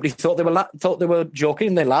production company thought they were joking,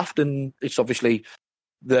 and they laughed, and it's obviously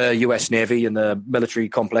the US Navy and the military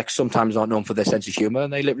complex sometimes aren't known for their sense of humor,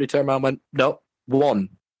 and they literally turned around and went, no, one.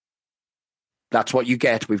 That's what you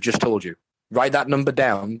get, we've just told you. Write that number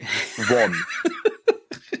down, one.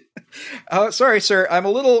 Sorry, sir. I'm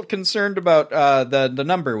a little concerned about the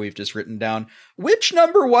number we've just written down. Which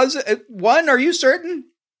number was it? 1? Are you certain?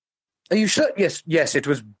 Are you sure? Yes, it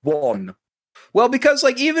was 1. Well, because,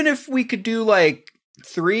 like, even if we could do, like,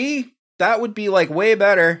 3, that would be, like, way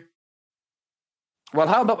better. Well,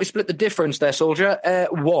 how about we split the difference there, soldier?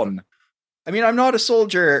 1. I mean, I'm not a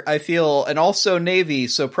soldier, I feel, and also Navy,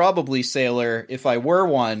 so probably sailor if I were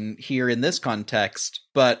one here in this context.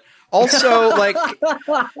 But also, like,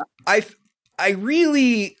 I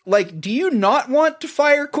really, like, do you not want to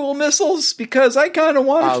fire cool missiles? Because I kind of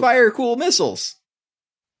want to fire cool missiles.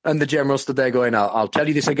 And the general stood there going, I'll tell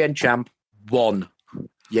you this again, champ. 1.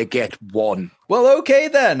 You get 1. Well, okay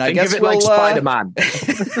then. I guess we'll like Spider-Man.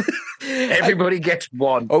 Everybody gets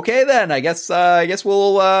 1. Okay then. I guess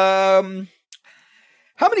we'll. How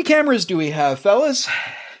many cameras do we have, fellas?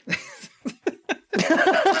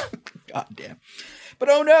 God damn. But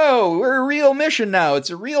oh no, we're a real mission now. It's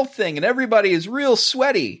a real thing, and everybody is real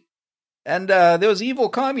sweaty. And those evil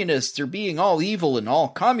communists are being all evil and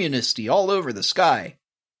all communisty all over the sky.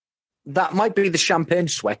 That might be the champagne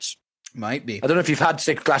sweats. Might be. I don't know if you've had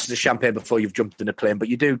 6 glasses of champagne before you've jumped in a plane, but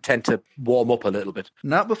you do tend to warm up a little bit.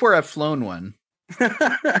 Not before I've flown one.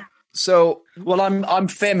 So, well, I'm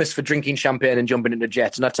famous for drinking champagne and jumping into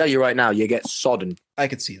jets, and I tell you right now, you get sodden. I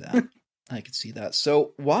could see that. I could see that.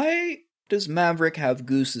 So, why does Maverick have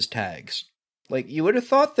Goose's tags? Like, you would have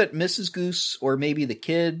thought that Mrs. Goose or maybe the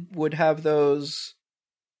kid would have those.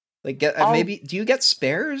 Like, maybe do you get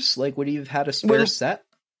spares? Like, would you have had a spare set?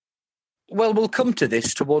 Well, we'll come to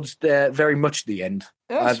this towards very much the end.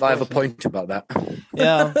 I have a point about that.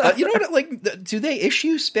 Yeah. You know what? Like, do they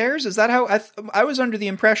issue spares? Is that how I was under the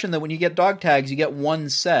impression that when you get dog tags, you get one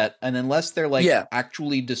set, and unless they're like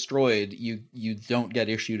actually destroyed, you don't get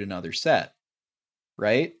issued another set,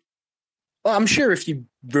 right? Well, I'm sure if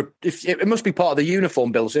it must be part of the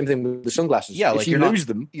uniform bill. Same thing with the sunglasses. Yeah, if like you lose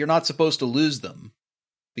them, you're not supposed to lose them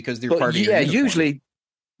because they're part of your uniform.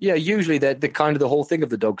 Usually the kind of the whole thing of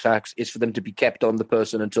the dog tags is for them to be kept on the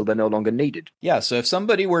person until they're no longer needed. Yeah, so if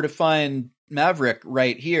somebody were to find Maverick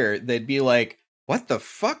right here, they'd be like, "What the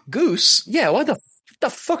fuck, Goose?" Yeah, why the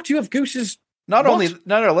fuck do you have Goose's? No.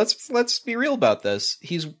 Let's be real about this.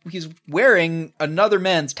 He's wearing another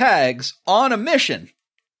man's tags on a mission.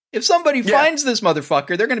 If somebody finds this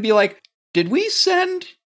motherfucker, they're going to be like, "Did we send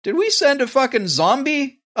a fucking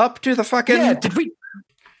zombie up to the fucking?" Yeah, did we?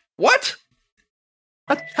 What?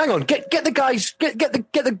 Hang on, get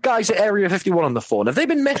the guys at Area 51 on the phone. Have they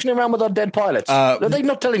been messing around with our dead pilots? Are they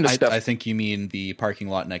not telling us stuff? I think you mean the parking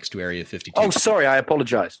lot next to Area 52. Oh, sorry, I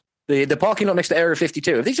apologize. The parking lot next to Area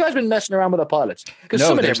 52. Have these guys been messing around with our pilots?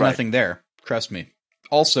 No, there's nothing there. Trust me.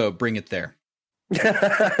 Also, bring it there.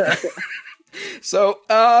 So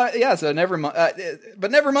never mind.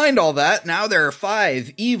 But never mind all that. Now there are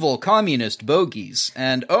 5 evil communist bogeys,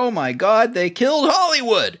 and oh my god, they killed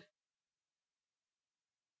Hollywood.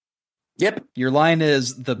 Yep. Your line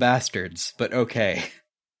is the bastards, but okay.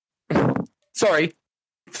 Sorry.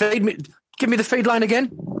 Give me the feed line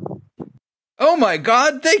again. Oh my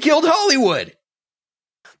god, they killed Hollywood!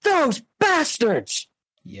 Those bastards!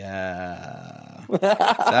 Yeah.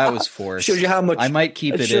 That was forced. Shows you how much... I might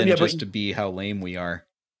keep it in just to be how lame we are.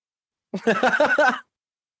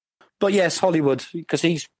 But yes, Hollywood, because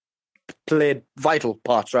he's played vital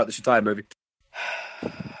parts throughout this entire movie.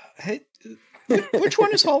 Hey... Which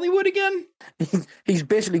one is Hollywood again? He's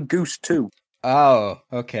basically Goose 2. Oh,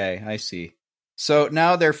 okay, I see. So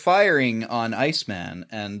now they're firing on Iceman,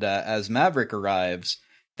 and as Maverick arrives,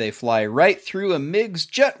 they fly right through a MiG's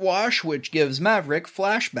jet wash, which gives Maverick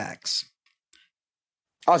flashbacks.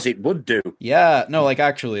 As it would do. Yeah, no, like,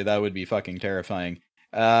 actually, that would be fucking terrifying.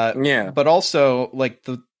 Yeah. But also, like,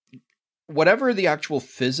 whatever the actual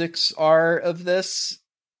physics are of this...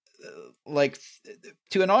 like,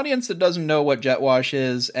 to an audience that doesn't know what jet wash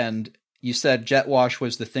is, and You said jet wash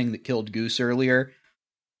was the thing that killed Goose earlier.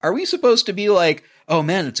 Are we supposed to be like, oh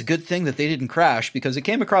man, it's a good thing that they didn't crash? Because it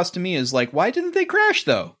came across to me as like, why didn't they crash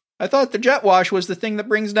though? I thought the jet wash was the thing that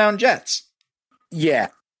brings down jets. Yeah.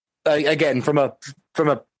 Again, from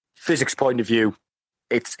a physics point of view,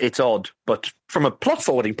 it's odd. But from a plot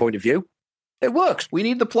forwarding point of view, it works. We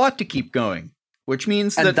need the plot to keep going, which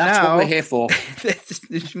means and that that's now... what we're here for.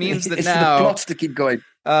 Which means that it's now... the plots to keep going.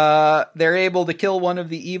 They're able to kill one of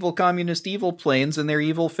the evil communist evil planes and their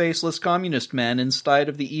evil faceless communist man instead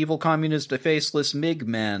of the evil communist faceless MiG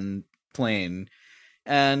man plane.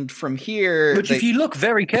 And from here... Which, if you look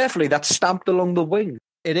very carefully, that's stamped along the wing.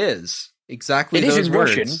 It is. Exactly it those is in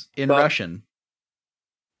words. Russian. In Russian.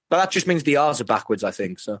 But that just means the R's are backwards, I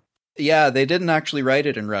think. So yeah, they didn't actually write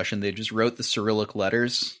it in Russian. They just wrote the Cyrillic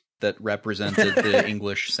letters that represented the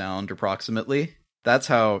English sound approximately. That's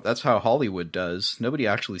how Hollywood does. Nobody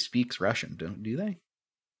actually speaks Russian, do they?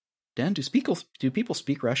 Dan, do people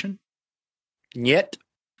speak Russian? Yet.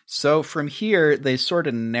 So from here, they sort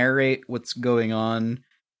of narrate what's going on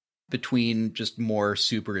between just more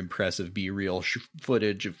super impressive B-reel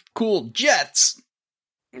footage of cool jets.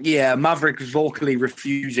 Yeah, Maverick vocally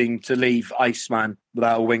refusing to leave Iceman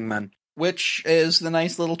without a wingman. Which is the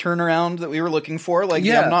nice little turnaround that we were looking for. Like,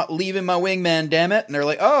 yeah, I'm not leaving my wingman, damn it. And they're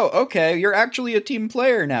like, oh, okay, you're actually a team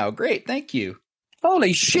player now. Great, thank you.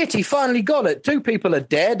 Holy shit, he finally got it. 2 people are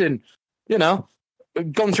dead and,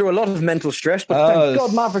 gone through a lot of mental stress, but thank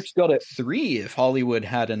God Maverick's got it. 3 if Hollywood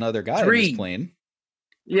had another guy in this plane.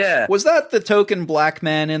 Yeah. Was that the token black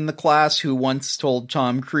man in the class who once told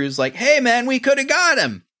Tom Cruise, like, hey man, we could have got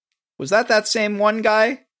him? Was that same one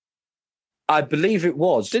guy? I believe it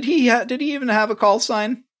was. Did he even have a call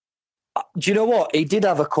sign? Do you know what? He did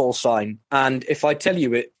have a call sign, and if I tell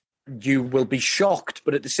you it, you will be shocked,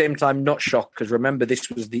 but at the same time not shocked, because remember, this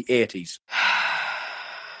was the 80s.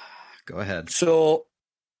 Go ahead. So,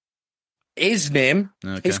 his name,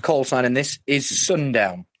 his call sign in this, is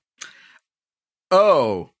Sundown.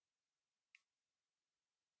 Oh.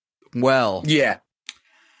 Well. Yeah.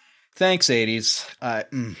 Thanks, 80s.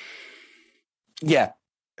 Yeah.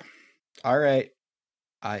 All right.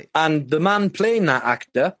 And the man playing that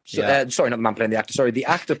actor, sorry, not the man playing the actor, sorry, the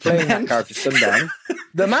actor playing that character, Sundown,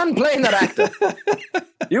 the man playing that actor,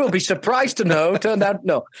 you will be surprised to know, turned out,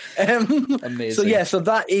 no. Amazing. So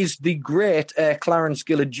that is the great Clarence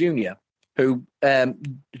Gillard Jr., who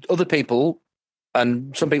other people,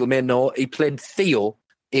 and some people may know, he played Theo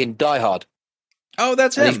in Die Hard. Oh,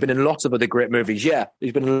 that's him. He's been in lots of other great movies, yeah.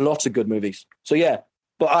 He's been in lots of good movies. So, yeah.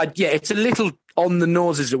 But, it's a little on the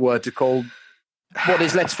nose, as it were, to call what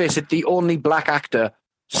is, let's face it, the only black actor,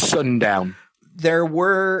 Sundown. There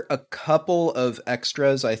were a couple of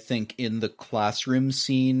extras, I think, in the classroom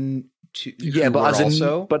scene.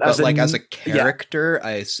 But as a character,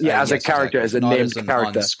 as a named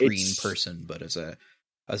character, on-screen person, but as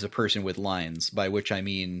a person with lines, by which I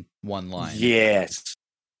mean one line. Yes.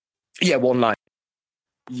 Yeah, one line.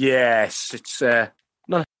 Yes, it's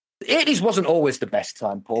no. 80s wasn't always the best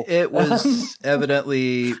time, Paul. It was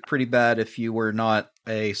evidently pretty bad if you were not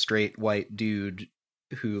a straight white dude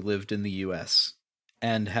who lived in the U.S.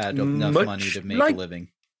 and had enough money to make a living.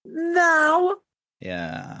 Now?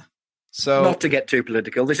 Yeah. So, not to get too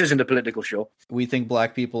political, this isn't a political show. We think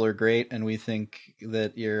black people are great, and we think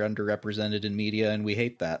that you're underrepresented in media, and we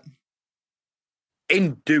hate that.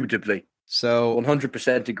 Indubitably. So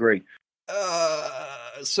 100% agree.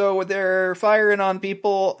 So they're firing on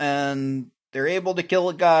people, and they're able to kill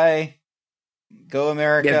a guy. Go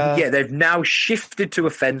America. Yeah, they've now shifted to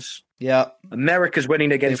offense. Yeah. America's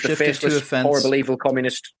winning against the faceless, horrible, evil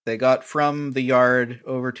communist. They got from the yard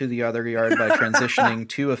over to the other yard by transitioning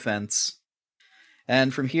to offense.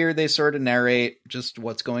 And from here, they sort of narrate just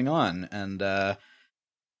what's going on. And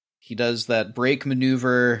he does that brake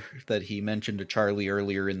maneuver that he mentioned to Charlie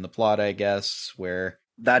earlier in the plot, I guess, where...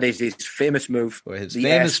 That is his famous move. His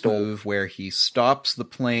famous move where he stops the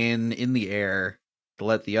plane in the air to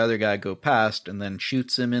let the other guy go past and then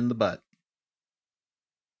shoots him in the butt.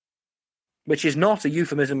 Which is not a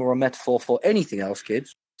euphemism or a metaphor for anything else,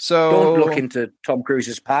 kids. So don't look into Tom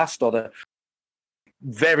Cruise's past or the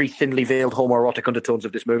very thinly veiled homoerotic undertones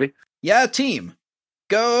of this movie. Yeah, team.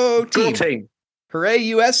 Go team. Go team. Hooray,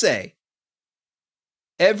 USA.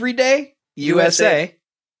 Every day, USA.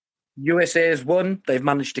 USA has won. They've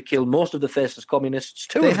managed to kill most of the faceless communists.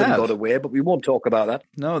 Two of them got away, but we won't talk about that.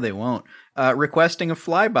 No, they won't. Requesting a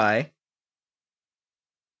flyby.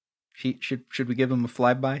 Should we give him a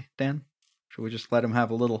flyby, Dan? Should we just let him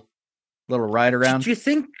have a little ride around? Do you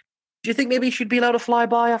think maybe he should be allowed a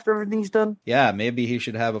flyby after everything's done? Yeah, maybe he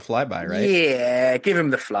should have a flyby, right? Yeah, give him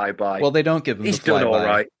the flyby. Well, they don't give him the flyby. He's done all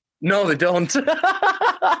right. No, they don't.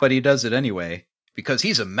 But he does it anyway because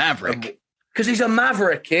he's a maverick. Because he's a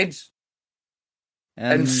maverick, kids.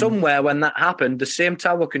 And somewhere when that happened, the same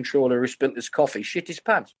tower controller who spilled his coffee shit his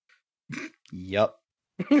pants. Yep.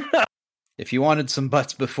 If you wanted some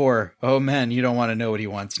butts before, oh man, you don't want to know what he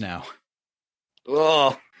wants now.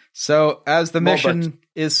 Oh. So, as the mission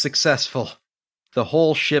is successful, the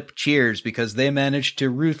whole ship cheers because they managed to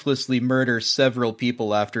ruthlessly murder several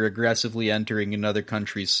people after aggressively entering another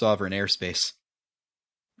country's sovereign airspace.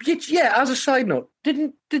 Yeah, as a side note,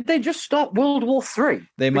 did they just start World War III?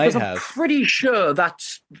 They might have. I'm pretty sure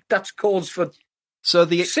that's cause for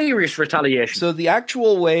serious retaliation. So the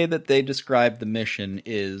actual way that they describe the mission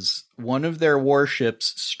is one of their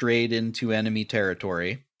warships strayed into enemy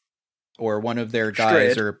territory, or one of their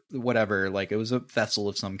guys or whatever, like it was a vessel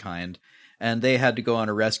of some kind, and they had to go on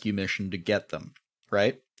a rescue mission to get them,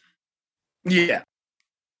 right? Yeah.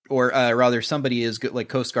 Or rather, somebody is like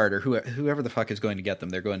Coast Guard or whoever the fuck is going to get them.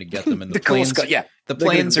 They're going to get them, and the planes. Coast Guard, yeah, the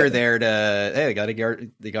planes are there to. Hey,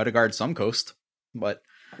 they got to guard some coast, but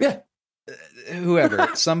yeah, whoever,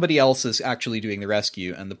 somebody else is actually doing the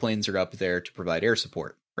rescue, and the planes are up there to provide air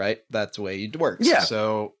support. Right, that's the way it works. Yeah,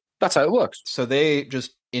 so that's how it works. So they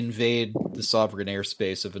just invade the sovereign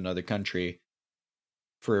airspace of another country,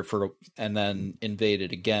 and then invade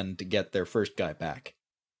it again to get their first guy back.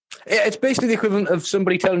 It's basically the equivalent of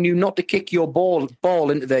somebody telling you not to kick your ball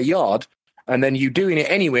into their yard, and then you doing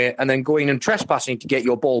it anyway, and then going and trespassing to get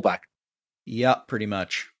your ball back. Yeah, pretty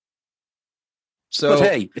much. So, but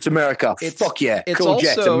hey, it's America. Fuck yeah, it's cool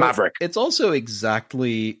jets and Maverick. It's also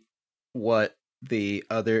exactly what the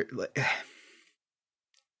other...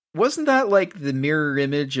 wasn't that like the mirror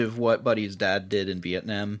image of what Buddy's dad did in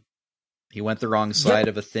Vietnam? He went the wrong side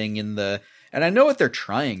of a thing in the... And I know what they're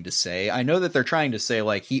trying to say. I know that they're trying to say,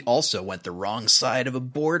 like, he also went the wrong side of a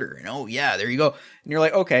border. And oh, yeah, there you go. And you're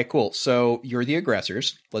like, okay, cool. So you're the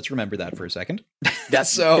aggressors. Let's remember that for a second.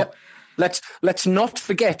 Let's not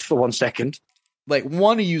forget for 1 second. Like,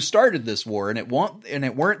 one of you started this war, and it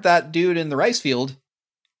weren't that dude in the rice field.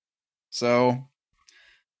 So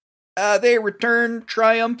they return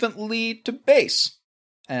triumphantly to base.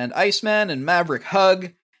 And Iceman and Maverick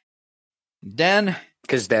hug. Dan...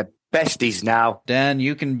 Because they're besties now. Dan,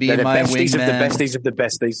 you can be my wingman. Of the besties of the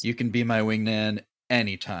besties. You can be my wingman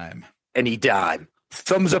anytime. Anytime.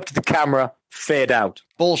 Thumbs up to the camera, fade out.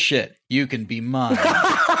 Bullshit. You can be mine.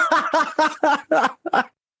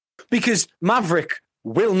 Because Maverick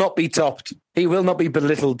will not be topped. He will not be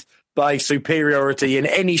belittled by superiority in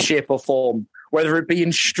any shape or form, whether it be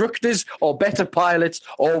instructors or better pilots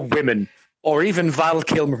or women, or even Val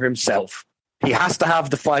Kilmer himself. He has to have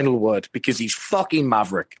the final word because he's fucking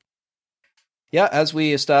Maverick. Yeah, as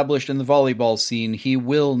we established in the volleyball scene, he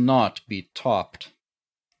will not be topped.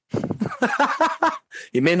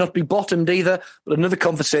 He may not be bottomed either, but another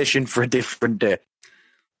conversation for a different day.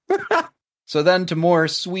 So then to more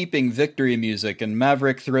sweeping victory music, and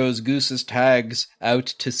Maverick throws Goose's tags out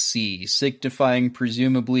to sea, signifying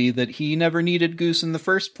presumably that he never needed Goose in the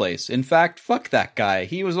first place. In fact, fuck that guy.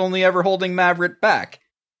 He was only ever holding Maverick back.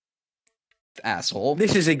 Asshole.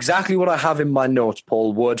 This is exactly what I have in my notes,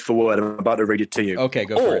 Paul, word for word. I'm about to read it to you. Okay,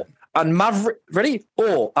 go for it. And Maverick, ready?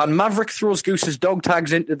 And Maverick throws Goose's dog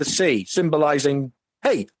tags into the sea, symbolizing,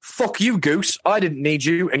 hey, fuck you, Goose. I didn't need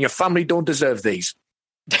you, and your family don't deserve these.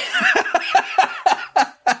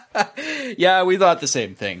 Yeah, we thought the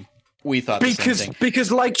same thing.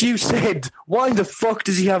 Because, like you said, why the fuck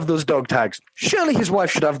does he have those dog tags? Surely his wife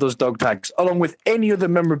should have those dog tags, along with any other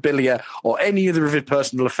memorabilia or any other of his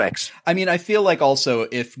personal effects. I mean, I feel like also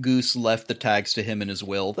if Goose left the tags to him in his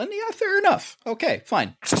will, then yeah, fair enough. Okay,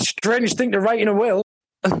 fine. It's a strange thing to write in a will.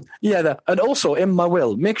 Yeah, and also in my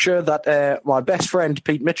will, make sure that my best friend,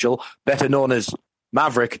 Pete Mitchell, better known as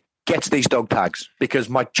Maverick, gets these dog tags, because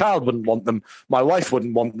my child wouldn't want them, my wife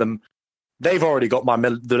wouldn't want them. They've already got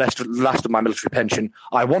the last of my military pension.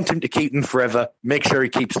 I want him to keep them forever. Make sure he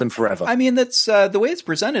keeps them forever. I mean, that's the way it's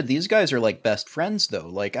presented. These guys are like best friends, though.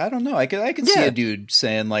 Like, I don't know. I could see a dude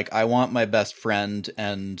saying, like, I want my best friend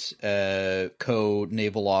and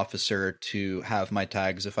co-naval officer to have my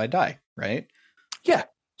tags if I die, right? Yeah.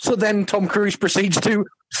 So then Tom Cruise proceeds to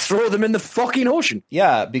throw them in the fucking ocean.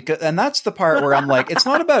 Yeah, and that's the part where I'm like, it's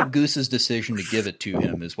not about Goose's decision to give it to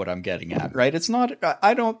him is what I'm getting at, right? It's not,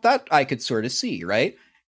 that I could sort of see, right?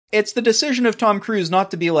 It's the decision of Tom Cruise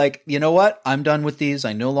not to be like, you know what? I'm done with these.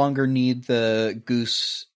 I no longer need the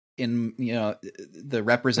Goose in, the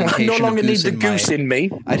representation. I no longer of Goose need the Goose in me.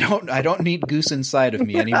 I don't need Goose inside of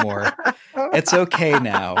me anymore. It's okay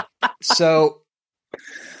now. So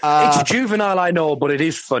It's juvenile, I know, but it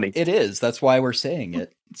is funny. It is. That's why we're saying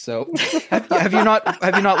it. So, have you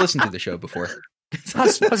not listened to the show before?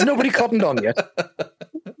 Has nobody cottoned on yet?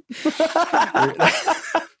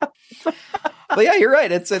 But yeah, you're right.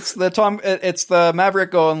 It's the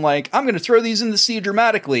Maverick going like, I'm going to throw these in the sea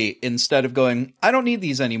dramatically, instead of going, I don't need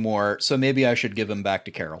these anymore, so maybe I should give them back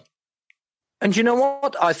to Carol. And you know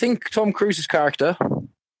what? I think Tom Cruise's character,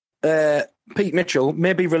 Pete Mitchell,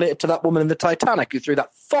 may be related to that woman in the Titanic who threw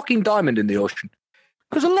that fucking diamond in the ocean.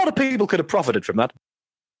 Because a lot of people could have profited from that.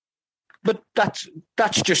 But that's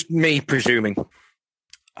just me presuming.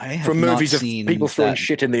 I have from not movies seen of people throwing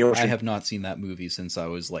shit in the ocean. I have not seen that movie since I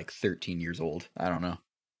was like 13 years old. I don't know.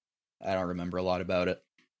 I don't remember a lot about it.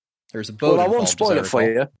 There's a boat. Well, I won't spoil it for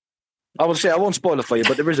you. I will say I won't spoil it for you,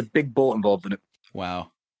 but there is a big boat involved in it.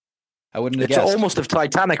 Wow. I wouldn't have guessed. It's almost of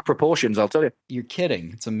Titanic proportions, I'll tell you. You're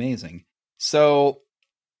kidding. It's amazing. So...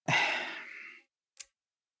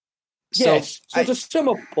 Yes. So to sum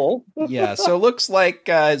up, Paul. Yeah, so it looks like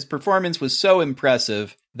his performance was so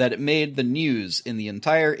impressive that it made the news in the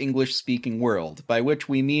entire English-speaking world, by which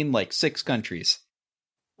we mean like 6 countries.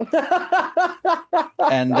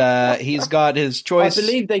 And he's got his choice. I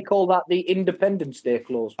believe they call that the Independence Day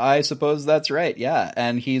clause. I suppose that's right, yeah.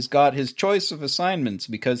 And he's got his choice of assignments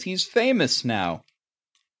because he's famous now.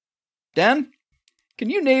 Dan, can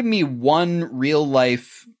you name me one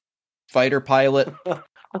real-life fighter pilot?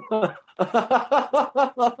 I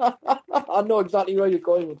know exactly where you're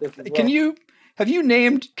going with this. Can you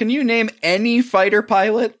name any fighter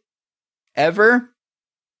pilot ever?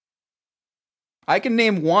 I can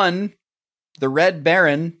name one, the Red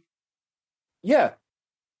Baron. Yeah.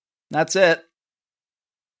 That's it.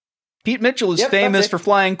 Pete Mitchell is famous for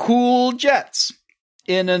flying cool jets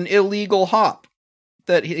in an illegal hop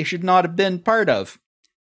that he should not have been part of.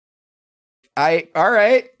 All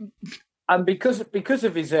right. And because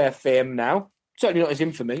of his fame now, certainly not his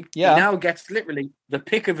infamy, he now gets literally the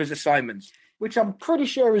pick of his assignments, which I'm pretty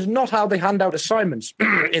sure is not how they hand out assignments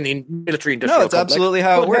in the military industrial complex. No, it's absolutely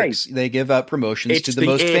how it works. They give out promotions to the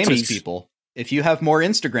most famous people. If you have more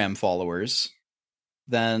Instagram followers,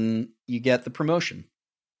 then you get the promotion.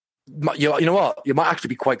 You know what? You might actually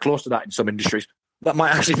be quite close to that in some industries. That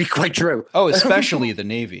might actually be quite true. Oh, especially the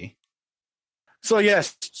Navy. So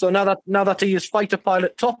yes, now that he is fighter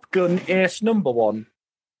pilot Top Gun ace #1,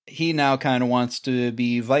 he now kind of wants to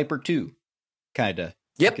be Viper 2, kind of.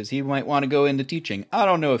 Yep. Because he might want to go into teaching. I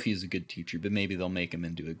don't know if he's a good teacher, but maybe they'll make him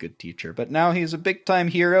into a good teacher. But now he's a big-time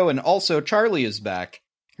hero, and also Charlie is back.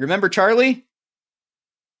 Remember Charlie?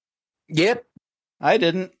 Yep. I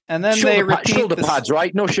didn't. And then they repeat shoulder pads,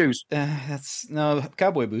 right? No shoes. No,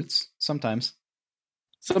 cowboy boots, sometimes.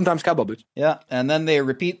 Sometimes cowboy boots. Yeah, and then they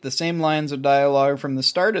repeat the same lines of dialogue from the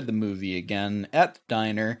start of the movie again at the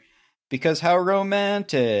diner, because how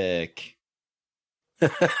romantic.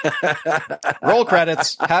 Roll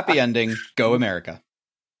credits, happy ending, go America.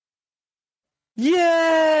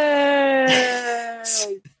 Yay!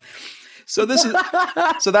 So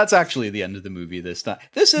that's actually the end of the movie this time.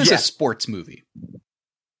 This is a sports movie.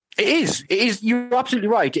 It is. You're absolutely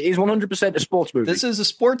right. It is 100% a sports movie. This is a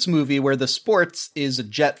sports movie where the sports is a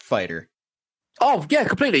jet fighter. Oh, yeah,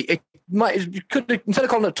 completely. Instead of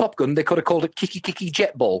calling it Top Gun, they could have called it Kicky Kicky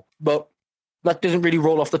Jet Ball, but that doesn't really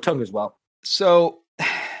roll off the tongue as well. So,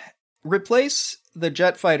 replace the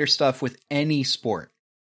jet fighter stuff with any sport.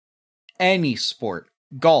 Any sport.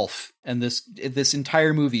 Golf, and this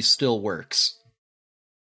entire movie still works.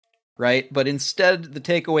 Right? But instead, the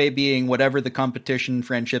takeaway being whatever the competition,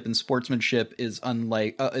 friendship, and sportsmanship is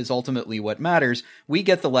ultimately what matters, we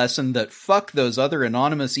get the lesson that fuck those other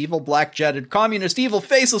anonymous, evil, black-jetted, communist, evil,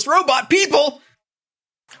 faceless robot people!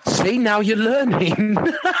 See, now you're learning.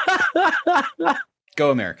 Go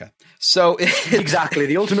America. So exactly.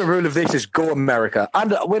 The ultimate rule of this is go America.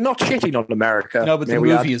 And we're not shitting on America. No, but the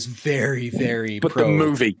movie is very, very But the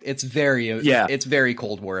movie. It's very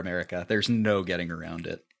Cold War America. There's no getting around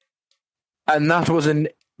it. And that was a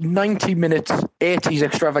 90-minute 80s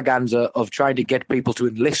extravaganza of trying to get people to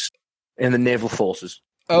enlist in the naval forces.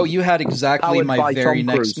 Oh, you had exactly Powered my very Tom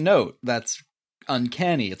next Cruise. note. That's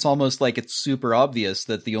uncanny. It's almost like it's super obvious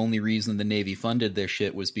that the only reason the Navy funded this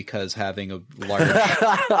shit was because having a large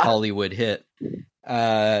Hollywood hit.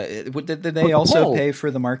 Did they also pay for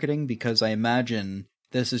the marketing? Because I imagine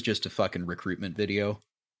this is just a fucking recruitment video,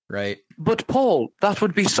 right? But Paul, that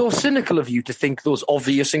would be so cynical of you to think those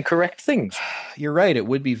obvious and correct things. You're right. It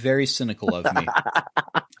would be very cynical of me.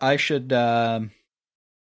 I should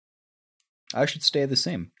stay the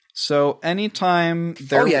same. So anytime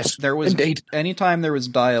there was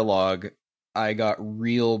dialogue, I got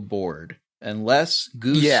real bored. unless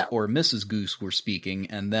Goose or Mrs. Goose were speaking,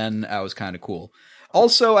 and then I was kind of cool.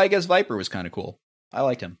 Also, I guess Viper was kind of cool. I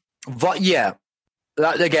liked him. Yeah.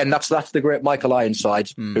 Again, that's the great Michael Ironside,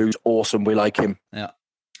 who's awesome. We like him. Yeah.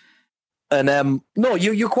 And no,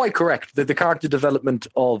 you're quite correct. The character development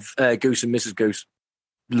of Goose and Mrs. Goose,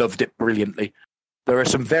 loved it brilliantly. There are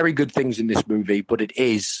some very good things in this movie, but it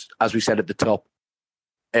is, as we said at the top,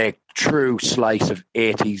 a true slice of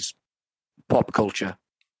 80s pop culture.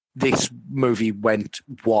 This movie went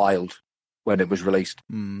wild when it was released.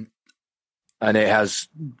 And it has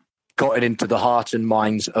gotten into the hearts and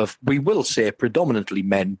minds of, we will say, predominantly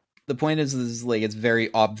men. The point is like, it's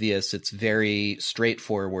very obvious. It's very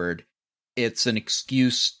straightforward. It's an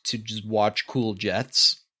excuse to just watch cool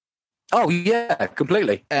jets. Oh, yeah,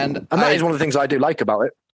 completely. And that is one of the things I do like about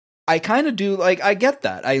it. I kind of do, like, I get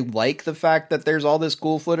that. I like the fact that there's all this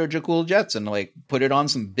cool footage of cool jets, and, like, put it on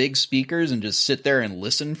some big speakers and just sit there and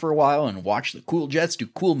listen for a while and watch the cool jets do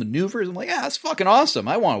cool maneuvers. I'm like, yeah, that's fucking awesome.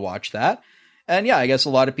 I want to watch that. And yeah, I guess a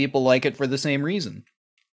lot of people like it for the same reason.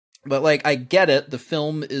 But, like, I get it. The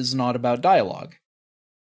film is not about dialogue.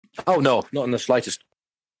 Oh, no, not in the slightest.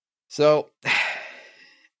 So,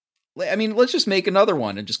 I mean, let's just make another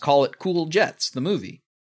one and just call it Cool Jets, the movie.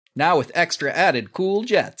 Now with extra added cool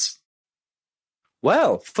jets.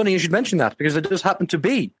 Well, funny you should mention that, because it does happen to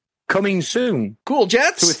be coming soon. Cool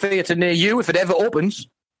Jets? To a theatre near you, if it ever opens.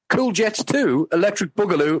 Cool Jets 2, Electric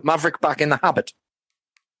Boogaloo, Maverick Back in the Habit.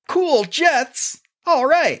 Cool Jets? All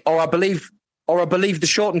right. Or I believe the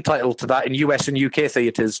shortened title to that in US and UK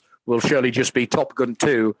theatres will surely just be Top Gun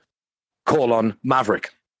 2,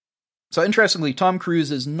 Maverick. So interestingly, Tom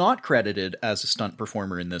Cruise is not credited as a stunt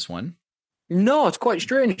performer in this one. No, it's quite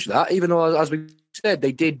strange that, even though, as we said,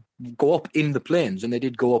 they did go up in the planes and they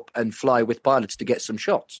did go up and fly with pilots to get some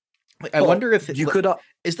shots. I wonder if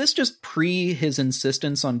is this just pre his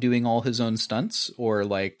insistence on doing all his own stunts, or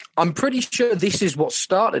like? I'm pretty sure this is what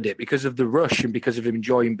started it, because of the rush and because of him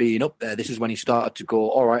enjoying being up there. This is when he started to go,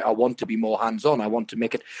 all right, I want to be more hands-on. I want to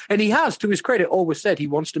make it, and he has, to his credit, always said he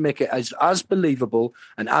wants to make it as believable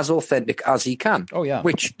and as authentic as he can. Oh yeah,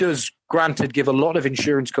 which does, granted, give a lot of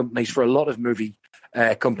insurance companies, for a lot of movie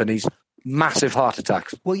companies, massive heart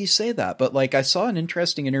attacks. Well, you say that, but like I saw an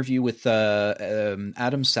interesting interview with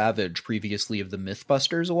Adam Savage, previously of the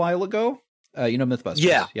Mythbusters, a while ago. You know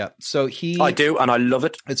Mythbusters? Yeah. So I do, and I love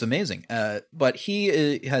it. It's amazing. But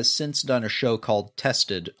he has since done a show called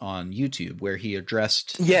Tested on YouTube, where he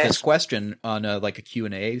addressed this question on a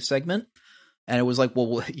Q&A segment. And it was like,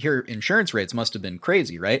 well, your insurance rates must have been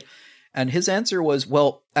crazy, right? And his answer was,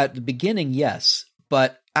 well, at the beginning, yes.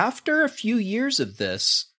 But after a few years of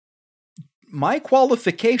this, my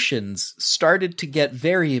qualifications started to get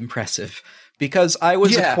very impressive, because I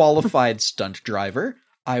was a qualified stunt driver.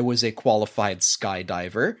 I was a qualified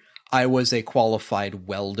skydiver. I was a qualified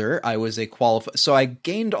welder. I was a so I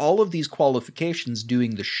gained all of these qualifications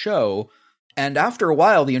doing the show. And after a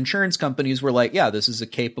while, the insurance companies were like, yeah, this is a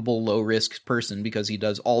capable, low-risk person because he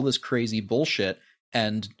does all this crazy bullshit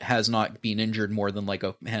and has not been injured more than like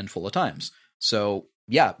a handful of times. So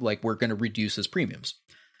yeah, like we're going to reduce his premiums.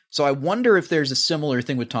 So I wonder if there's a similar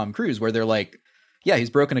thing with Tom Cruise, where they're like, yeah, he's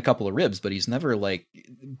broken a couple of ribs, but he's never like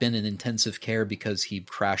been in intensive care because he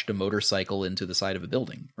crashed a motorcycle into the side of a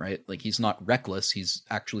building, right? Like he's not reckless. He's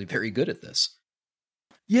actually very good at this.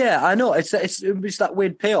 Yeah, I know. It's that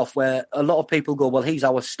weird payoff where a lot of people go, well, he's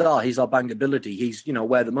our star, he's our bangability, he's,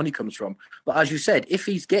 where the money comes from. But as you said, if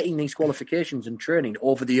he's getting these qualifications and training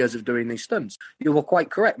over the years of doing these stunts, you were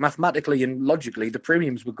quite correct. Mathematically and logically, the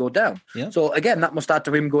premiums would go down. Yeah. So again, that must add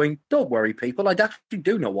to him going, don't worry, people, I actually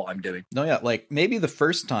do know what I'm doing. No, yeah, like maybe the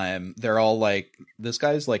first time they're all like, this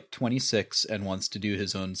guy's like 26 and wants to do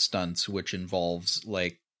his own stunts, which involves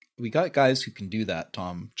like, we got guys who can do that,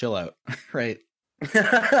 Tom. Chill out, right?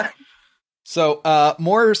 So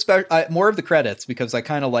more of the credits, because I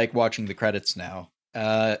kind of like watching the credits now.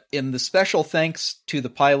 In the special thanks to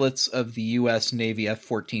the pilots of the U.S. Navy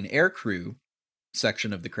F-14 aircrew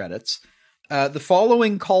section of the credits, the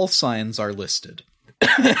following call signs are listed.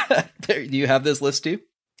 Do you have this list too?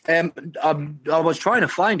 I was trying to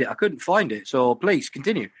find it. I couldn't find it. So please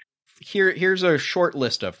continue. Here's a short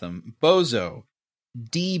list of them: Bozo,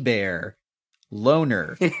 D-Bear,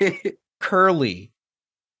 Loner, Curly,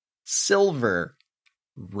 Silver,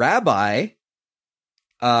 Rabbi.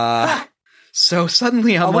 So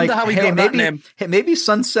suddenly I'm like, hey, maybe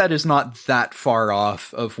Sunset is not that far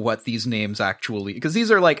off of what these names actually, because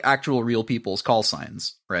these are like actual real people's call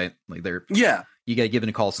signs, right? Like you get given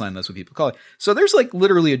a call sign, that's what people call it. So there's like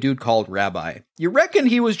literally a dude called Rabbi. You reckon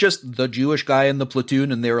he was just the Jewish guy in the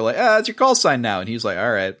platoon and they were like, it's your call sign now. And he's like,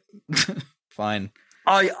 all right, fine.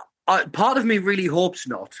 Part of me really hopes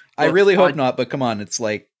not. I really hope not, but come on, it's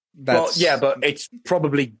like that's well, yeah, but it's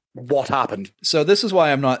probably what happened. So this is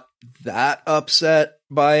why I'm not that upset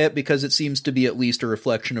by it, because it seems to be at least a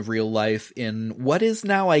reflection of real life in what is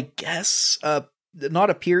now, I guess, not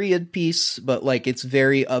a period piece, but like it's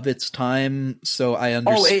very of its time. So I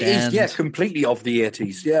understand. Oh, it is, yeah, completely of the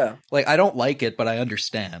 80s. Yeah, like I don't like it, but I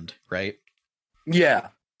understand, right? Yeah.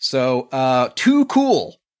 So, too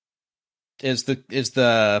cool is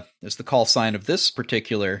the call sign of this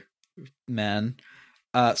particular man.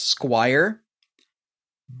 Squire,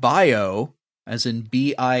 bio, as in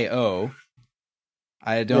bio.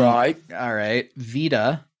 I don't. Right. All right.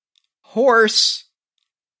 Vita, horse,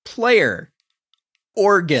 player,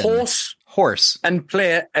 organ, horse, and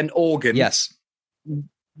player and organ. Yes.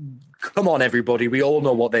 Come on, everybody. We all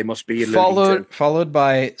know what they must be. Followed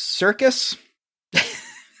by circus,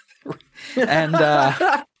 and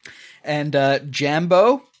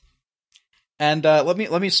Jambo, and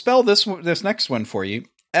let me spell this next one for you.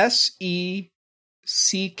 SECKS.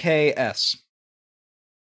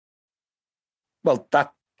 Well, that's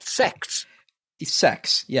sex.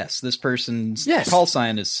 Sex. Yes, this person's call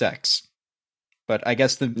sign is sex. But I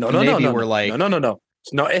guess the Navy were like, no.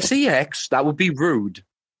 It's not sex. That would be rude.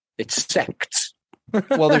 It's sect.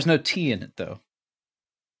 Well, there's no T in it though.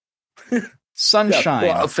 Sunshine.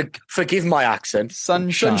 Yeah, well, forgive my accent.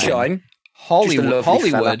 Sunshine.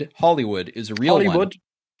 Hollywood is a real one.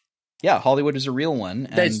 Yeah, Hollywood is a real one.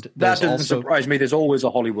 And that doesn't surprise me. There's always a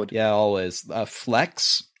Hollywood. Yeah, always.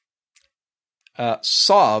 Flex.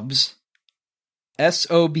 Sobs.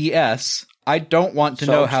 SOBS. I don't want to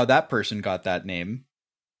know how that person got that name.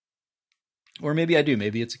 Or maybe I do.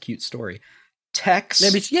 Maybe it's a cute story. Tex.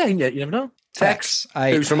 Maybe it's, you never know. Tex.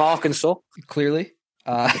 Who's from Arkansas. Clearly.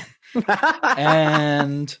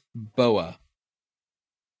 And Boa.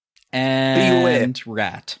 And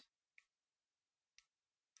Rat.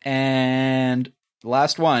 And the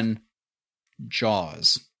last one,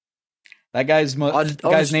 Jaws. That guy's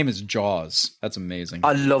name is Jaws. That's amazing.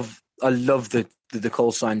 I love the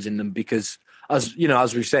call signs in them because, as you know,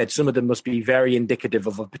 as we've said, some of them must be very indicative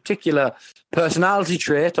of a particular personality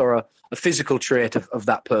trait or a physical trait of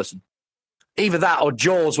that person. Either that or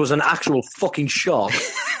Jaws was an actual fucking shark.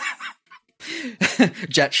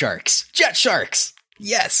 Jet sharks.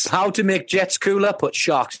 Yes. How to make jets cooler? Put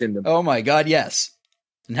sharks in them. Oh my god, yes.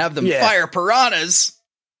 And have them fire piranhas.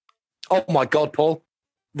 Oh my god, Paul.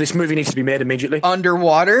 This movie needs to be made immediately.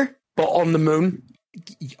 Underwater? But on the moon.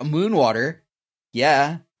 Moonwater?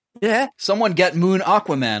 Yeah. Yeah. Someone get Moon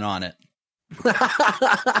Aquaman on it.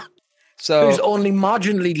 So who's only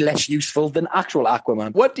marginally less useful than actual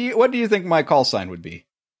Aquaman. What do you think my call sign would be?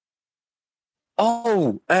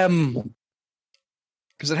 Oh,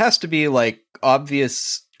 because it has to be like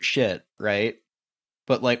obvious shit, right?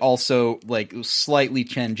 But like also like slightly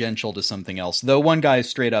tangential to something else. Though one guy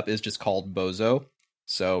straight up is just called Bozo,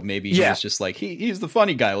 so maybe he's just like he's the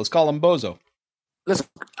funny guy. Let's call him Bozo.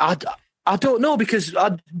 I don't know, because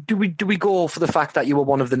do we go for the fact that you were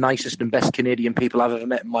one of the nicest and best Canadian people I've ever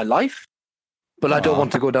met in my life? But I don't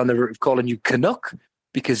want to go down the route of calling you Canuck,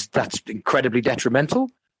 because that's incredibly detrimental.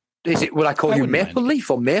 Will I call you Maple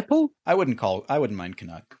Leaf or Maple? I wouldn't mind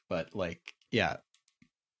Canuck, but like, yeah.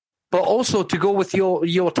 But also to go with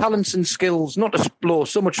your talents and skills, not to blow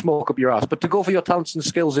so much smoke up your ass, but to go for your talents and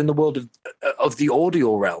skills in the world of the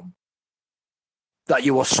audio realm that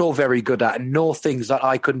you are so very good at, and know things that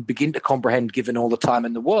I couldn't begin to comprehend given all the time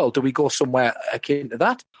in the world. Do we go somewhere akin to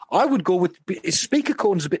that? I would go with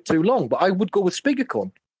Speakercorn's a bit too long, but I would go with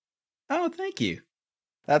Speakercorn. Oh, thank you.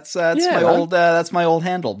 That's my old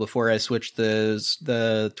handle before I switched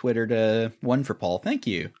the Twitter to One for Paul. Thank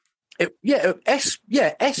you.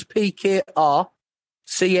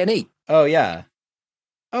 SPKRCNE. Oh yeah.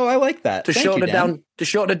 Oh, I like that. To shorten it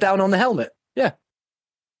down on the helmet. Yeah.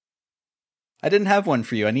 I didn't have one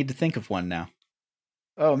for you. I need to think of one now.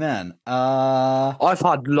 Oh man. I've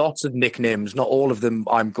had lots of nicknames. Not all of them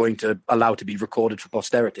I'm going to allow to be recorded for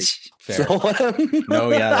posterity. Fair.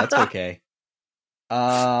 No, yeah, that's okay.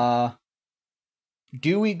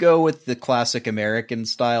 Do we go with the classic American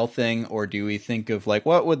style thing, or do we think of like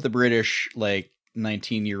what would the British like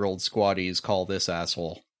 19-year-old squatties call this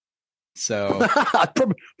asshole? So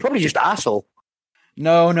probably just asshole.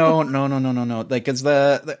 No. Like, it's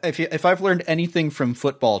if I've learned anything from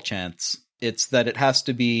football chants, it's that it has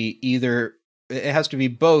to be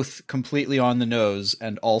both completely on the nose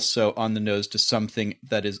and also on the nose to something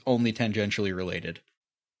that is only tangentially related.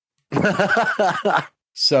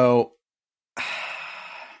 So,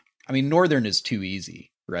 I mean, Northern is too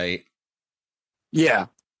easy, right? Yeah.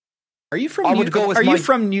 Are you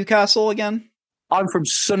from Newcastle again? I'm from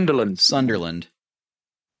Sunderland. Sunderland.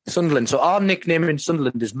 Sunderland. So our nickname in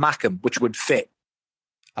Sunderland is Mackham, which would fit.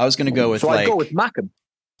 I was going to go with I'd go with Mackham.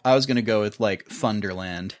 I was going to go with like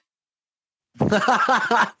Funderland.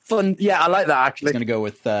 Fun. Yeah, I like that I was actually. going to go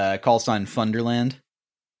with call sign Funderland.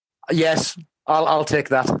 Yes, I'll take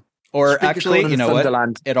that. Or Speak of actually, Conan you know what?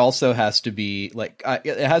 Thunderland. It also has to be like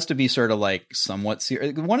it has to be sort of like somewhat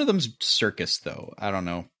serious. One of them's circus, though. I don't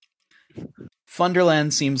know.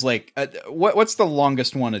 Funderland seems like what's the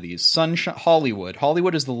longest one of these? Hollywood.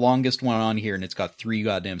 Hollywood is the longest one on here, and it's got 3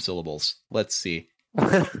 goddamn syllables. Let's see.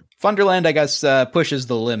 Funderland, I guess, pushes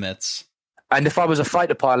the limits. And if I was a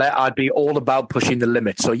fighter pilot, I'd be all about pushing the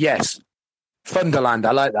limits. So yes, Thunderland.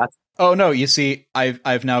 I like that. Oh no, you see,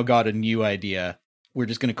 I've now got a new idea. We're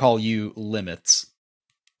just going to call you Limits.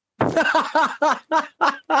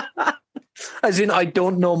 As in, I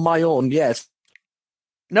don't know my own. Yes.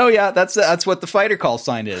 No, yeah, that's what the fighter call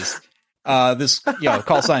sign is. This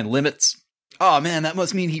call sign Limits. Oh man, that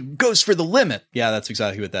must mean he goes for the limit. Yeah, that's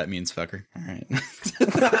exactly what that means, fucker. All right.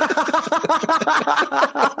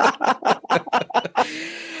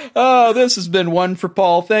 Oh, this has been One for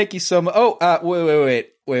Paul. Thank you so much. Oh,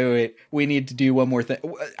 wait. We need to do one more thing.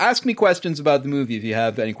 Ask me questions about the movie if you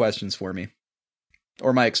have any questions for me,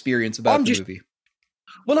 or my experience about the movie.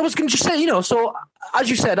 Well, I was going to just say, so as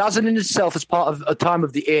you said, as in itself, as part of a time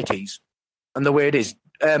of the 80s and the way it is,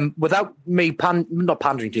 without me not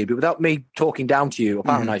pandering to you, but without me talking down to you or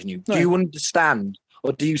patronizing you, do you understand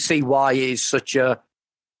or do you see why it is such a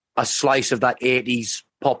slice of that 80s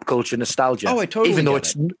pop culture nostalgia? Oh, I totally even though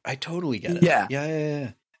get it. I totally get it.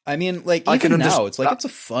 Yeah. I mean, like, even now, it's like, it's a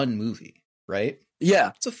fun movie, right?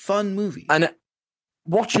 Yeah. It's a fun movie. And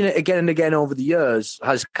watching it again and again over the years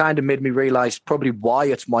has kind of made me realize probably why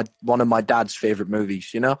it's one of my dad's favorite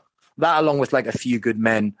movies, That along with like A Few Good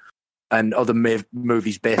Men and other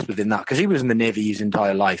movies based within that, because he was in the Navy his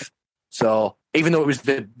entire life. So even though it was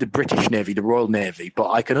the British Navy, the Royal Navy, but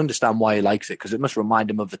I can understand why he likes it, because it must remind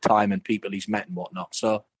him of the time and people he's met and whatnot.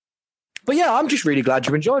 So, but yeah, I'm just really glad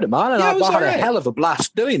you enjoyed it, man. And I had a hell of a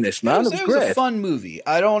blast doing this, man. It was great. It was a fun movie.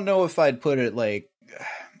 I don't know if I'd put it like...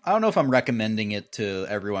 I don't know if I'm recommending it to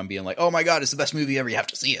everyone being like, oh my God, it's the best movie ever. You have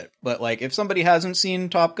to see it. But like, if somebody hasn't seen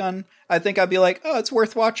Top Gun, I think I'd be like, oh, it's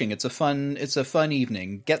worth watching. It's a fun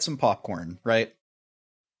evening. Get some popcorn, right?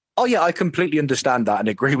 Oh yeah, I completely understand that and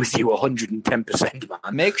agree with you 110%, man.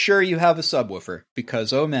 Make sure you have a subwoofer,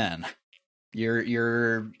 because oh man,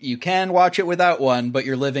 you can watch it without one, but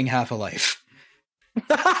you're living half a life.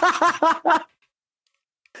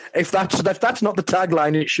 If that's not the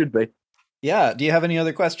tagline, it should be. Yeah. Do you have any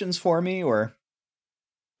other questions for me, or?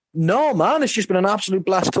 No, man. It's just been an absolute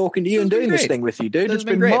blast talking to you and doing this thing with you, dude. It's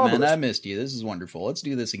been great, marvelous. Man. I missed you. This is wonderful. Let's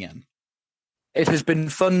do this again. It has been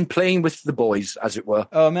fun playing with the boys, as it were.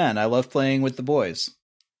 Oh man, I love playing with the boys.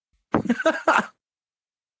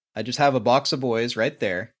 I just have a box of boys right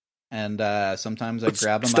there, and sometimes I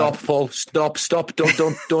grab them. Stop, Paul! Stop!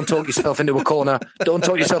 Don't talk yourself into a corner. Don't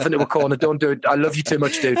talk yourself into a corner. Don't do it. I love you too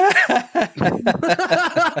much, dude.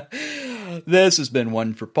 This has been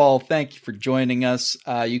One for Paul. Thank you for joining us.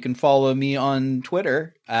 You can follow me on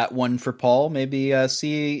Twitter at One for Paul. Maybe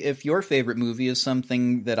see if your favorite movie is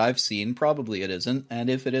something that I've seen. Probably it isn't, and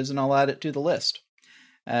if it isn't, I'll add it to the list.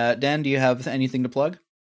 Dan, do you have anything to plug?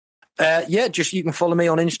 Yeah, just you can follow me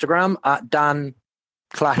on Instagram at Dan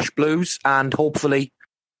Clash Blues, and hopefully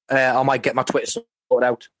I might get my Twitter sorted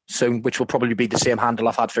out soon, which will probably be the same handle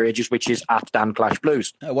I've had for ages, which is at Dan Clash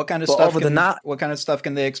Blues. What kind of stuff? What kind of stuff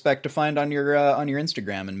can they expect to find on your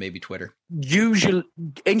Instagram and maybe Twitter? Usually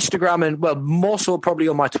Instagram and more so probably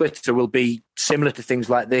on my Twitter will be similar to things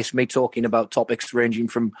like this, me talking about topics ranging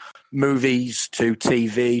from movies to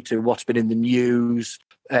TV to what's been in the news.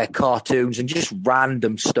 Cartoons and just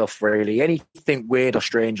random stuff, really. Anything weird or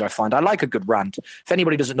strange I find. I like a good rant. If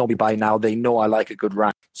anybody doesn't know me by now, they know I like a good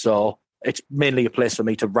rant. So it's mainly a place for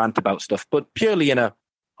me to rant about stuff, but purely in a,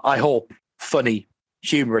 I hope, funny,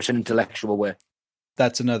 humorous and intellectual way.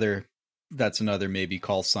 That's another maybe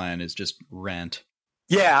call sign, is just rant.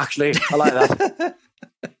 Yeah, actually, I like that.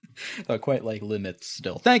 I quite like Limits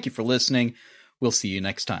still. Thank you for listening. We'll see you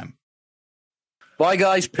next time. Bye,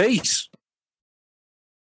 guys. Peace.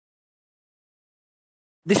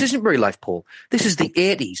 This isn't real life, Paul. This is the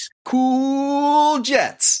 80s. Cool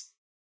Jets.